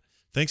area.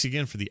 Thanks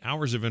again for the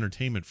hours of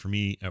entertainment for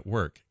me at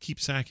work. Keep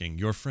sacking.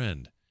 Your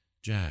friend,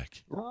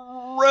 Jack.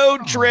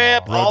 Road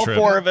trip. All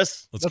 4 of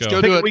us. Let's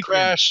go do a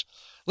crash.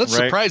 Let's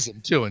surprise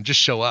him, too, and just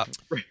show up.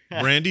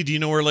 Randy, do you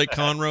know where Lake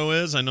Conroe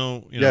is? I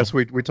know. Yes,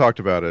 we talked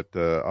about it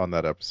on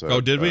that episode.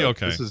 Oh, did we?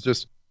 Okay.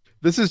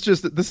 This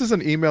is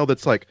an email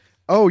that's like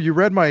Oh, you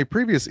read my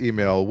previous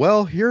email.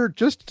 Well, here,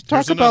 just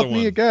talk about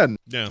me again.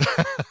 Yeah.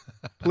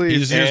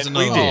 Please. Here's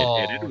another one.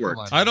 And it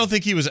worked. I don't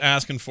think he was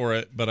asking for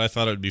it, but I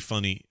thought it would be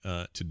funny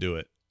to do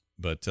it.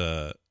 But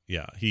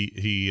yeah,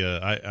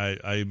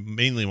 I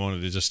mainly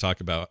wanted to just talk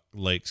about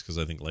lakes because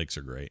I think lakes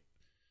are great.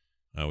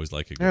 I always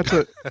like a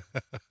good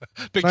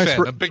big nice fan.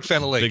 I'm a big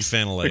fan of lakes. Big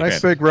fan of lakes.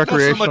 Nice big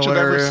recreational Not so much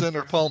area. of Emerson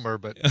or Palmer,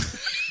 but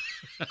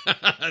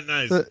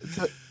nice.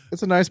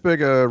 It's a nice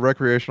big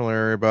recreational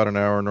area about an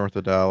hour north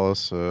of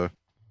Dallas. Been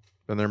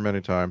there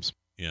many times.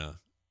 Yeah.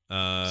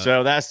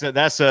 So that's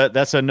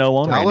a no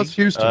on Dallas, Randy.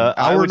 Houston, I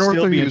hour would north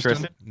still of be Houston.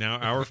 interested. Now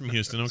hour from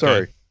Houston. Okay.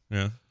 Sorry.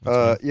 Yeah.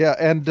 Yeah,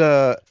 and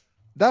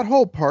that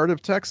whole part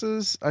of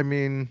Texas, I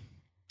mean,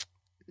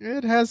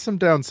 it has some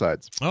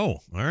downsides. Oh,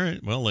 all right.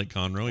 Well, Lake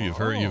Conroe, you've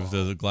heard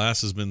the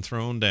glass has been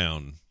thrown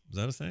down. Is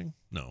that a thing?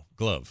 No.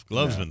 Glove's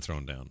been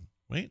thrown down.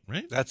 Wait,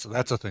 right? that's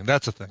a thing.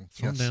 That's a thing.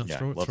 Throw Yes. down. Yeah,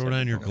 Throw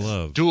down your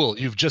glove. Duel.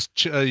 You've just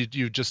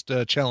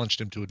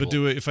challenged him to a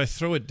duel. But if I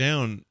throw it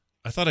down,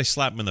 I thought I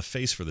slapped him in the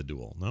face for the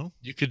duel. No.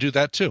 You could do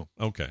that too.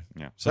 Okay.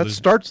 Yeah. So That there's-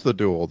 starts the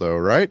duel, though,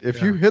 right?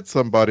 If you hit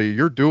somebody,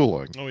 you're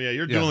dueling. Oh yeah,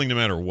 you're dueling no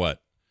matter what.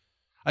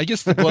 I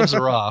guess the gloves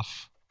are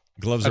off.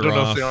 Gloves I are don't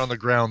know off. if they're on the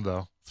ground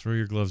though. Throw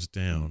your gloves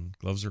down.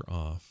 Gloves are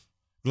off.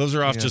 Gloves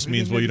are off Yeah. just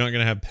means, well, you're not going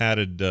to have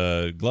padded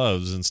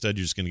gloves. Instead,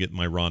 you're just going to get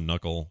my raw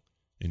knuckle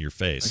in your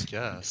face. I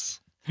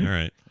guess. All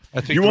right. I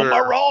think You want my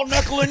raw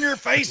knuckle in your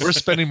face? We're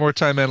spending more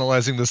time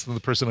analyzing this than the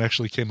person who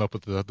actually came up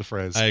with the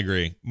phrase. I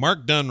agree.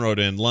 Mark Dunn wrote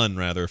in, Lund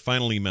rather,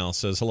 final email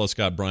says, hello,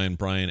 Scott, Brian,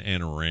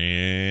 and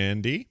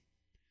Randy.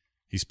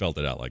 He spelled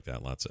it out like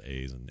that. Lots of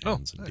A's and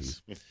N's and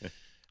D's.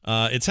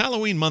 It's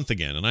Halloween month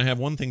again, and I have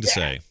one thing to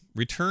say.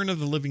 Return of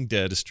the Living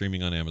Dead is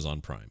streaming on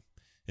Amazon Prime.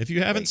 If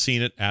you haven't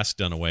seen it, ask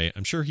Dunaway.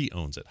 I'm sure he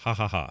owns it. Ha,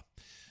 ha,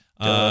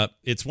 ha.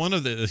 It's one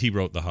of the... He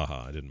wrote the ha,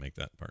 ha. I didn't make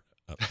that part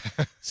up.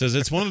 Says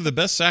it's one of the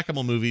best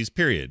sackable movies,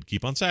 period.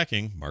 Keep on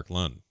sacking. Mark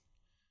Lund.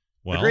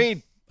 Well,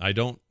 Agreed. I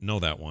don't know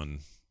that one.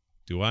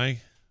 Do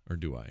I? Or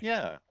do I?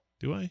 Yeah.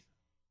 Do I?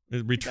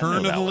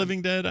 Return of the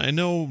Living Dead? I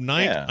know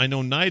Night. Yeah. I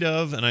know Night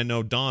of, and I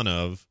know Dawn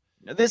of.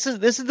 This is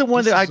the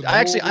one that I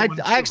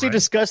actually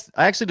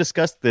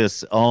discussed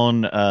this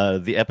on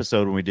the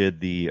episode when we did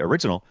the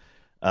original,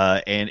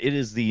 and it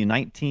is the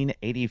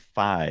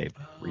 1985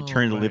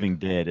 Return of the Living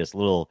Dead. It's a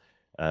little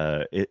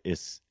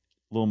it's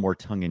a little more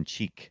tongue in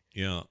cheek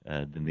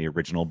than the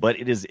original, but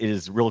it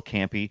is real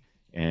campy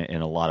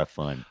and a lot of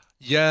fun.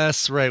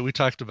 Yes, right. We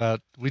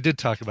did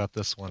talk about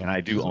this one, And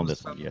I do own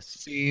this one. Yes.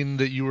 Scene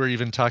that you were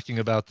even talking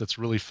about that's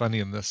really funny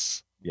in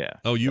this. Yeah.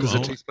 Oh, Does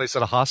it take place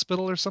at a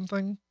hospital or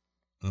something?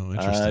 Oh,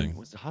 interesting.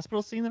 Was the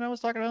hospital scene that I was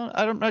talking about?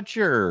 I'm not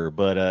sure,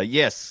 but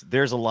yes,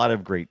 there's a lot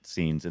of great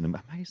scenes in them.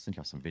 I might send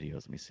y'all some videos.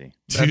 Let me see.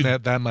 Dude,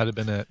 that might have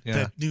been it. Yeah.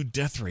 That new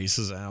Death Race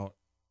is out.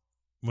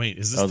 Wait,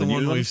 is this Oh, the the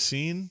one new one? we've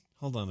seen?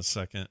 Hold on a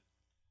second.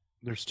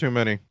 There's too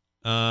many.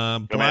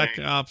 Black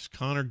Ops,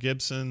 Connor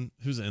Gibson.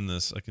 Who's in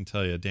this? I can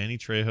tell you. Danny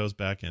Trejo's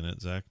back in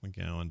it. Zach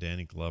McGowan,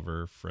 Danny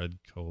Glover, Fred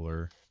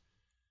Kohler.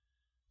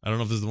 I don't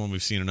know if this is the one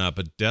we've seen or not,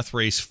 but Death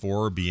Race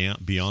 4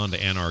 Beyond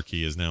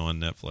Anarchy is now on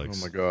Netflix.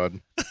 Oh, my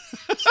God.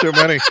 It's too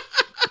many.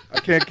 I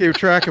can't keep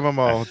track of them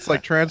all. It's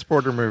like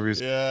transporter movies.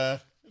 Yeah.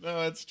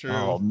 No, that's true.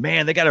 Oh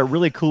man, they got a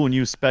really cool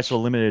new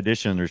special limited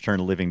edition Return of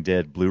the Living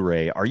Dead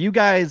Blu-ray. Are you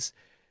guys?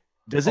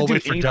 Does it do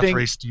wait for anything? Death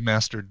Race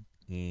Demastered.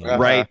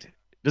 Right.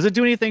 Does it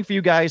do anything for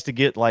you guys to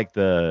get like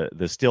the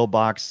still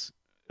box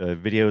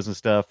videos and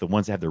stuff? The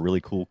ones that have the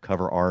really cool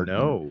cover art.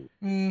 No.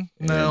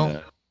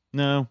 No.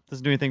 No,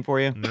 doesn't do anything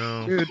for you.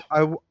 No. Dude,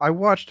 I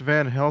watched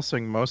Van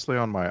Helsing mostly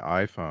on my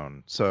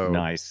iPhone. So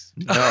Nice.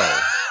 no.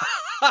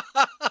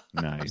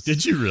 Nice.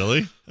 Did you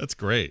really? That's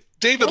great.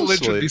 David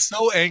Lynch Mostly. would be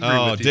so angry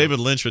Oh, with you. David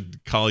Lynch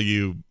would call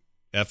you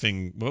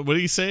effing. What did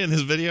he say in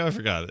his video? I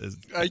forgot.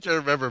 I can't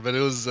remember, but it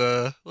was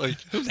like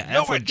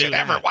No one should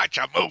ever watch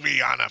a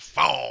movie on a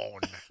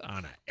phone.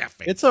 On a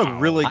effing. It's a phone.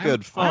 really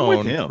good I'm with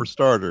phone him. for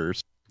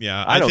starters.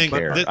 Yeah, I don't think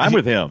care. I'm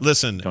with him.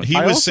 Listen, Don't- he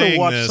I was also saying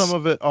watched this. some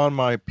of it on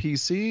my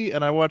PC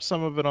and I watched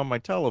some of it on my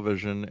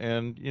television,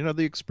 and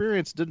the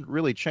experience didn't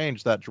really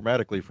change that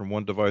dramatically from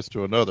one device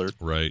to another.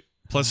 Right.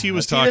 Plus, he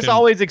was See, talking. this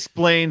always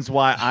explains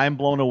why I'm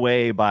blown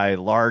away by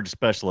large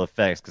special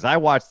effects, because I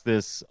watched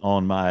this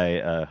on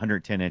my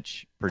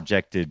 110-inch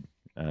projector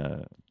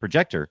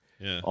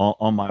Yeah.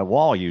 on my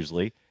wall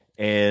usually,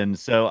 and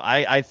so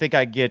I think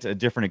I get a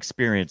different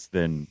experience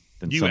than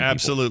You some people.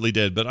 absolutely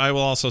did, but I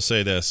will also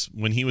say this: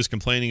 when he was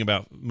complaining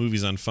about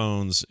movies on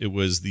phones, it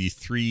was the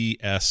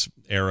 3S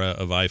era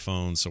of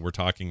iPhones, so we're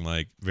talking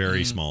like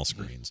very small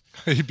screens.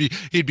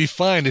 he'd be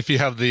fine if you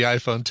have the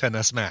iPhone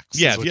 10s Max.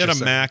 Yeah, is if what you had you're a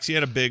saying. Max, you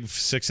had a big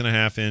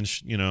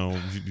 6.5-inch,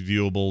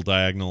 viewable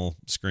diagonal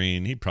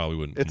screen, he probably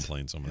wouldn't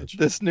complain so much.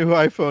 This new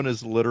iPhone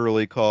is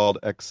literally called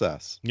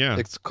XS. Yeah.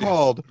 It's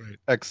called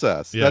Right.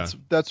 XS. Yeah.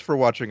 That's for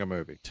watching a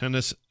movie.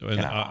 Tennis, and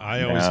No,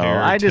 I always no,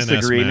 hear I 10S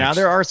disagree. Max. Now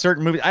there are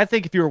certain movies. I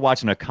think if you were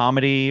watching a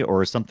comedy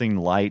or something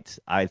light,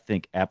 I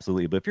think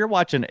absolutely. But if you're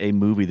watching a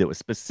movie that was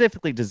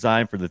specifically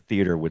designed for the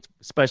theater with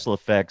special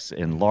effects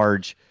and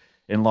large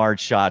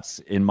shots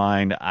in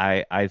mind,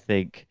 I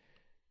think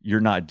you're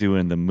not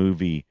doing the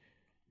movie.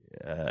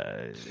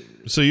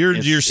 So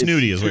you're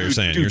snooty, is what you're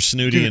saying. You're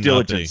snooty and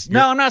uppity.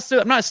 No, I'm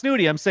not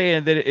snooty. I'm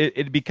saying that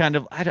it'd be kind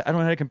of. I don't know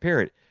how to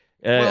compare it.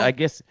 I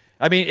guess.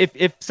 I mean,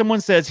 if someone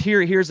says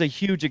here's a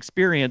huge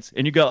experience,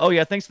 and you go, oh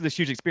yeah, thanks for this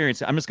huge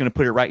experience, I'm just going to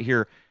put it right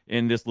here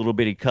in this little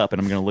bitty cup, and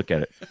I'm going to look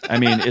at it. I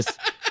mean,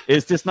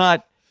 it's just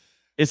not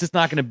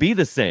going to be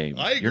the same.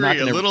 I agree.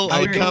 A little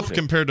cup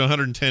compared to a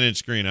 110-inch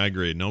screen. I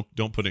agree. No,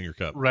 don't put it in your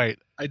cup. Right.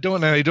 I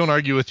don't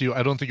argue with you.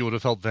 I don't think it would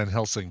have helped Van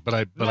Helsing, but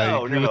I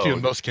agree with you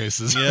in most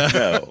cases. Yeah.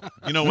 No.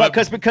 You know what?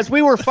 Because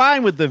we were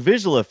fine with the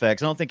visual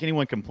effects. I don't think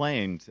anyone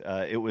complained.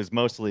 It was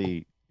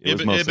mostly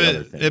other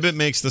things. Ibit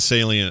makes the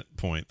salient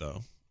point,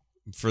 though.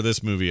 For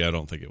this movie, I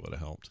don't think it would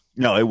have helped.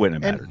 No, it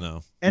wouldn't have mattered.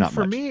 No. And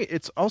for me,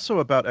 it's also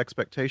about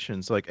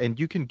expectations. And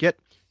you can get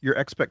your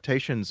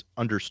expectations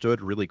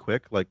understood really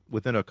quick, like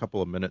within a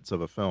couple of minutes of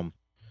a film.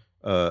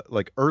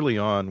 Like early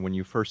on, when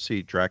you first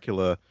see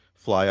Dracula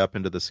fly up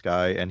into the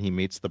sky and he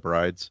meets the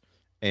brides,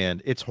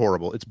 and it's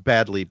horrible. It's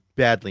badly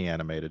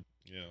animated.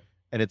 Yeah.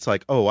 And it's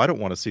like, oh, I don't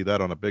want to see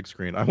that on a big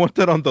screen. I want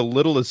that on the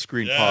littlest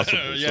screen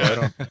possible.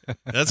 Yeah. So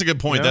that's a good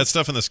point. You know? That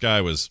stuff in the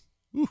sky was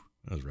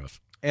rough.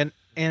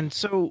 And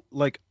so,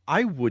 like,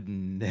 I would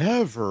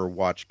never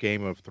watch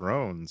Game of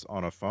Thrones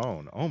on a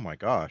phone. Oh my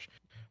gosh.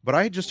 But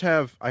I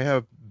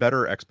have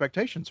better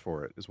expectations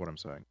for it, is what I'm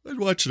saying. I'd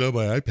watch it on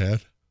my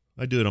iPad.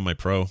 I do it on my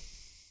Pro.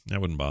 That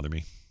wouldn't bother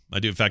me.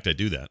 In fact, I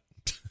do that.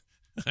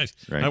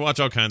 I watch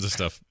all kinds of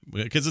stuff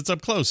because it's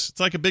up close. It's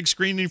like a big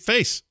screen in your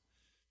face.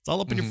 It's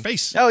all up in your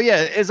face. Oh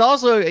yeah, it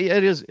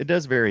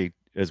does vary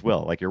as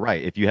well. Like you're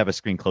right. If you have a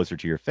screen closer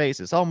to your face,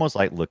 it's almost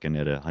like looking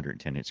at a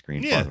 110-inch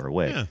screen farther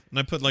away. Yeah, and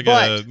I put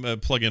a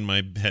plug in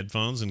my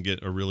headphones and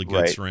get a really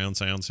good surround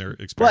sound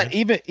experience. But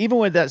even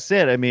with that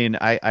said, I mean,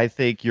 I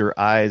think your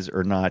eyes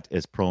are not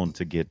as prone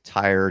to get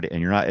tired,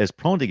 and you're not as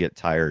prone to get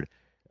tired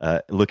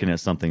looking at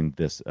something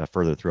this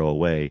further throw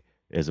away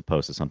as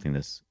opposed to something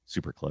that's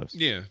super close.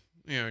 Yeah,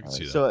 I can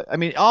see that. So I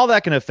mean, all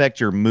that can affect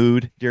your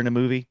mood during a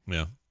movie.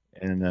 Yeah,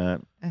 and I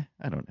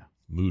don't know.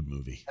 Mood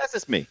movie. That's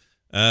just me.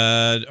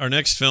 Our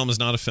next film is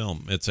not a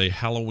film. It's a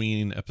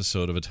Halloween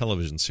episode of a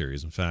television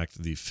series. In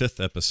fact, the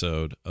 5th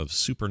episode of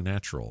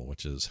Supernatural,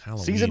 which is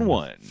Halloween Season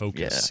 1.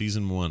 Focus. Yeah.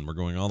 Season 1. We're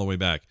going all the way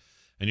back.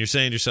 And you're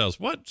saying to yourselves,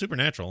 what?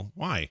 Supernatural?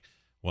 Why?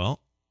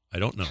 Well, I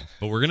don't know,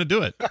 but we're going to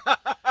do it.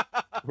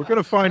 We're going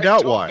to find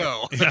out why.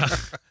 Yeah,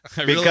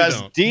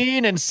 because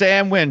Dean and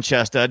Sam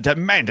Winchester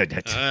demanded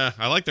it.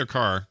 I like their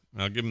car.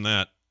 I'll give them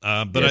that.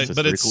 But it's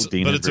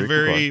a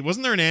very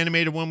wasn't there an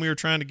animated one we were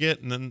trying to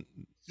get, and then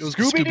it was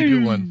the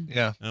Scooby-Doo one.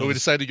 Yeah, but we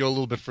decided to go a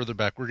little bit further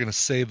back. We're going to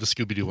save the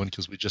Scooby-Doo one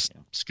because we just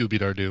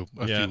Scooby-Doo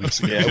a few weeks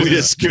ago. Yeah, we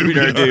just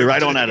Scooby-Doo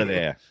right on out of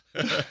there.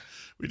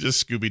 We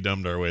just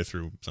Scooby-Dumbed our way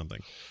through something.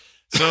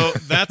 So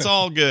that's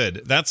all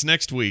good. That's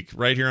next week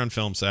right here on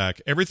Film Sack.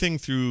 Everything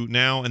through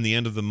now and the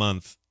end of the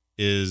month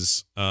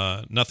is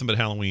nothing but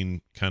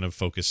Halloween kind of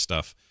focused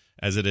stuff,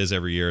 as it is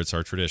every year. It's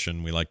our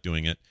tradition. We like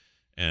doing it.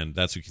 And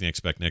that's what you can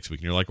expect next week.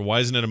 And you're like, well,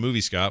 why isn't it a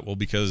movie, Scott? Well,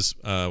 because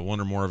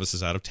one or more of us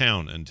is out of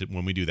town. And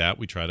when we do that,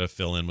 we try to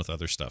fill in with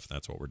other stuff.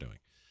 That's what we're doing.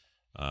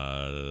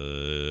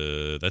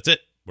 That's it.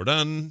 We're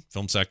done.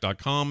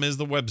 Filmsack.com is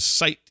the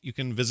website you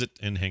can visit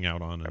and hang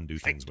out on and do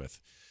things with.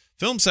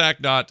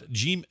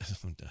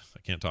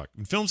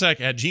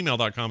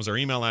 Filmsack@gmail.com is our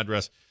email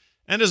address.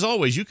 And as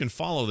always, you can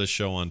follow this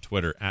show on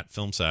Twitter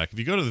 @FilmSack. If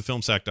you go to the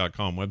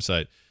filmsack.com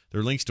website,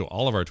 there are links to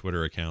all of our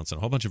Twitter accounts and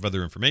a whole bunch of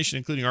other information,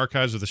 including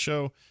archives of the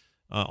show,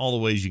 all the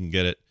ways you can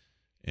get it,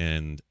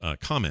 and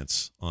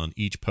comments on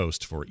each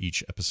post for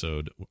each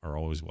episode are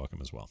always welcome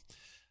as well.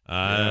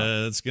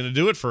 That's going to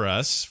do it for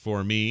us,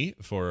 for me,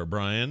 for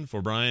Brian,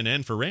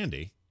 and for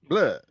Randy.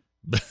 Blah.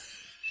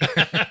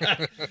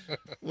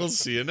 We'll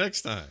see you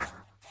next time.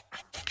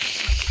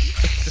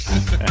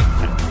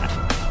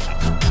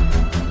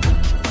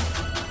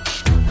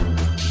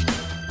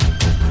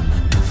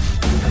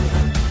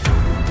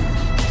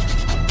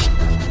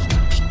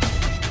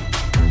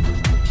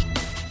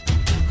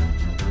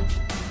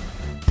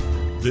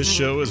 This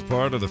show is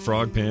part of the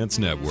Frog Pants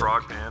Network.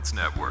 Frog Pants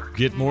Network.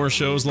 Get more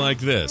shows like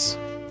this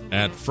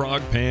at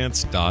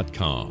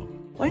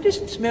frogpants.com. Why does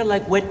it smell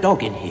like wet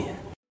dog in here?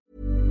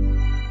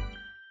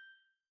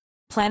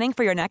 Planning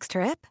for your next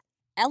trip?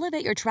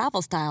 Elevate your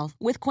travel style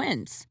with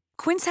Quince.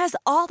 Quince has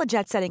all the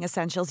jet-setting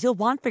essentials you'll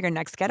want for your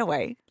next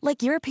getaway,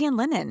 like European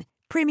linen,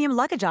 premium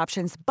luggage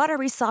options,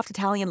 buttery soft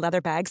Italian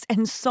leather bags,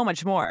 and so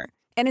much more.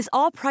 And is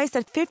all priced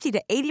at 50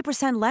 to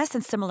 80% less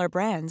than similar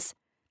brands.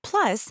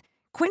 Plus,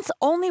 Quince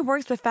only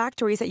works with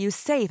factories that use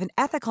safe and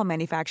ethical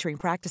manufacturing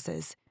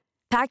practices.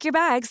 Pack your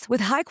bags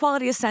with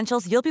high-quality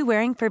essentials you'll be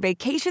wearing for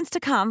vacations to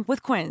come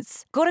with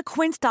Quince. Go to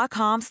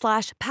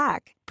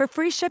quince.com/pack for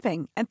free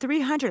shipping and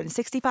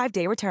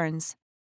 365-day returns.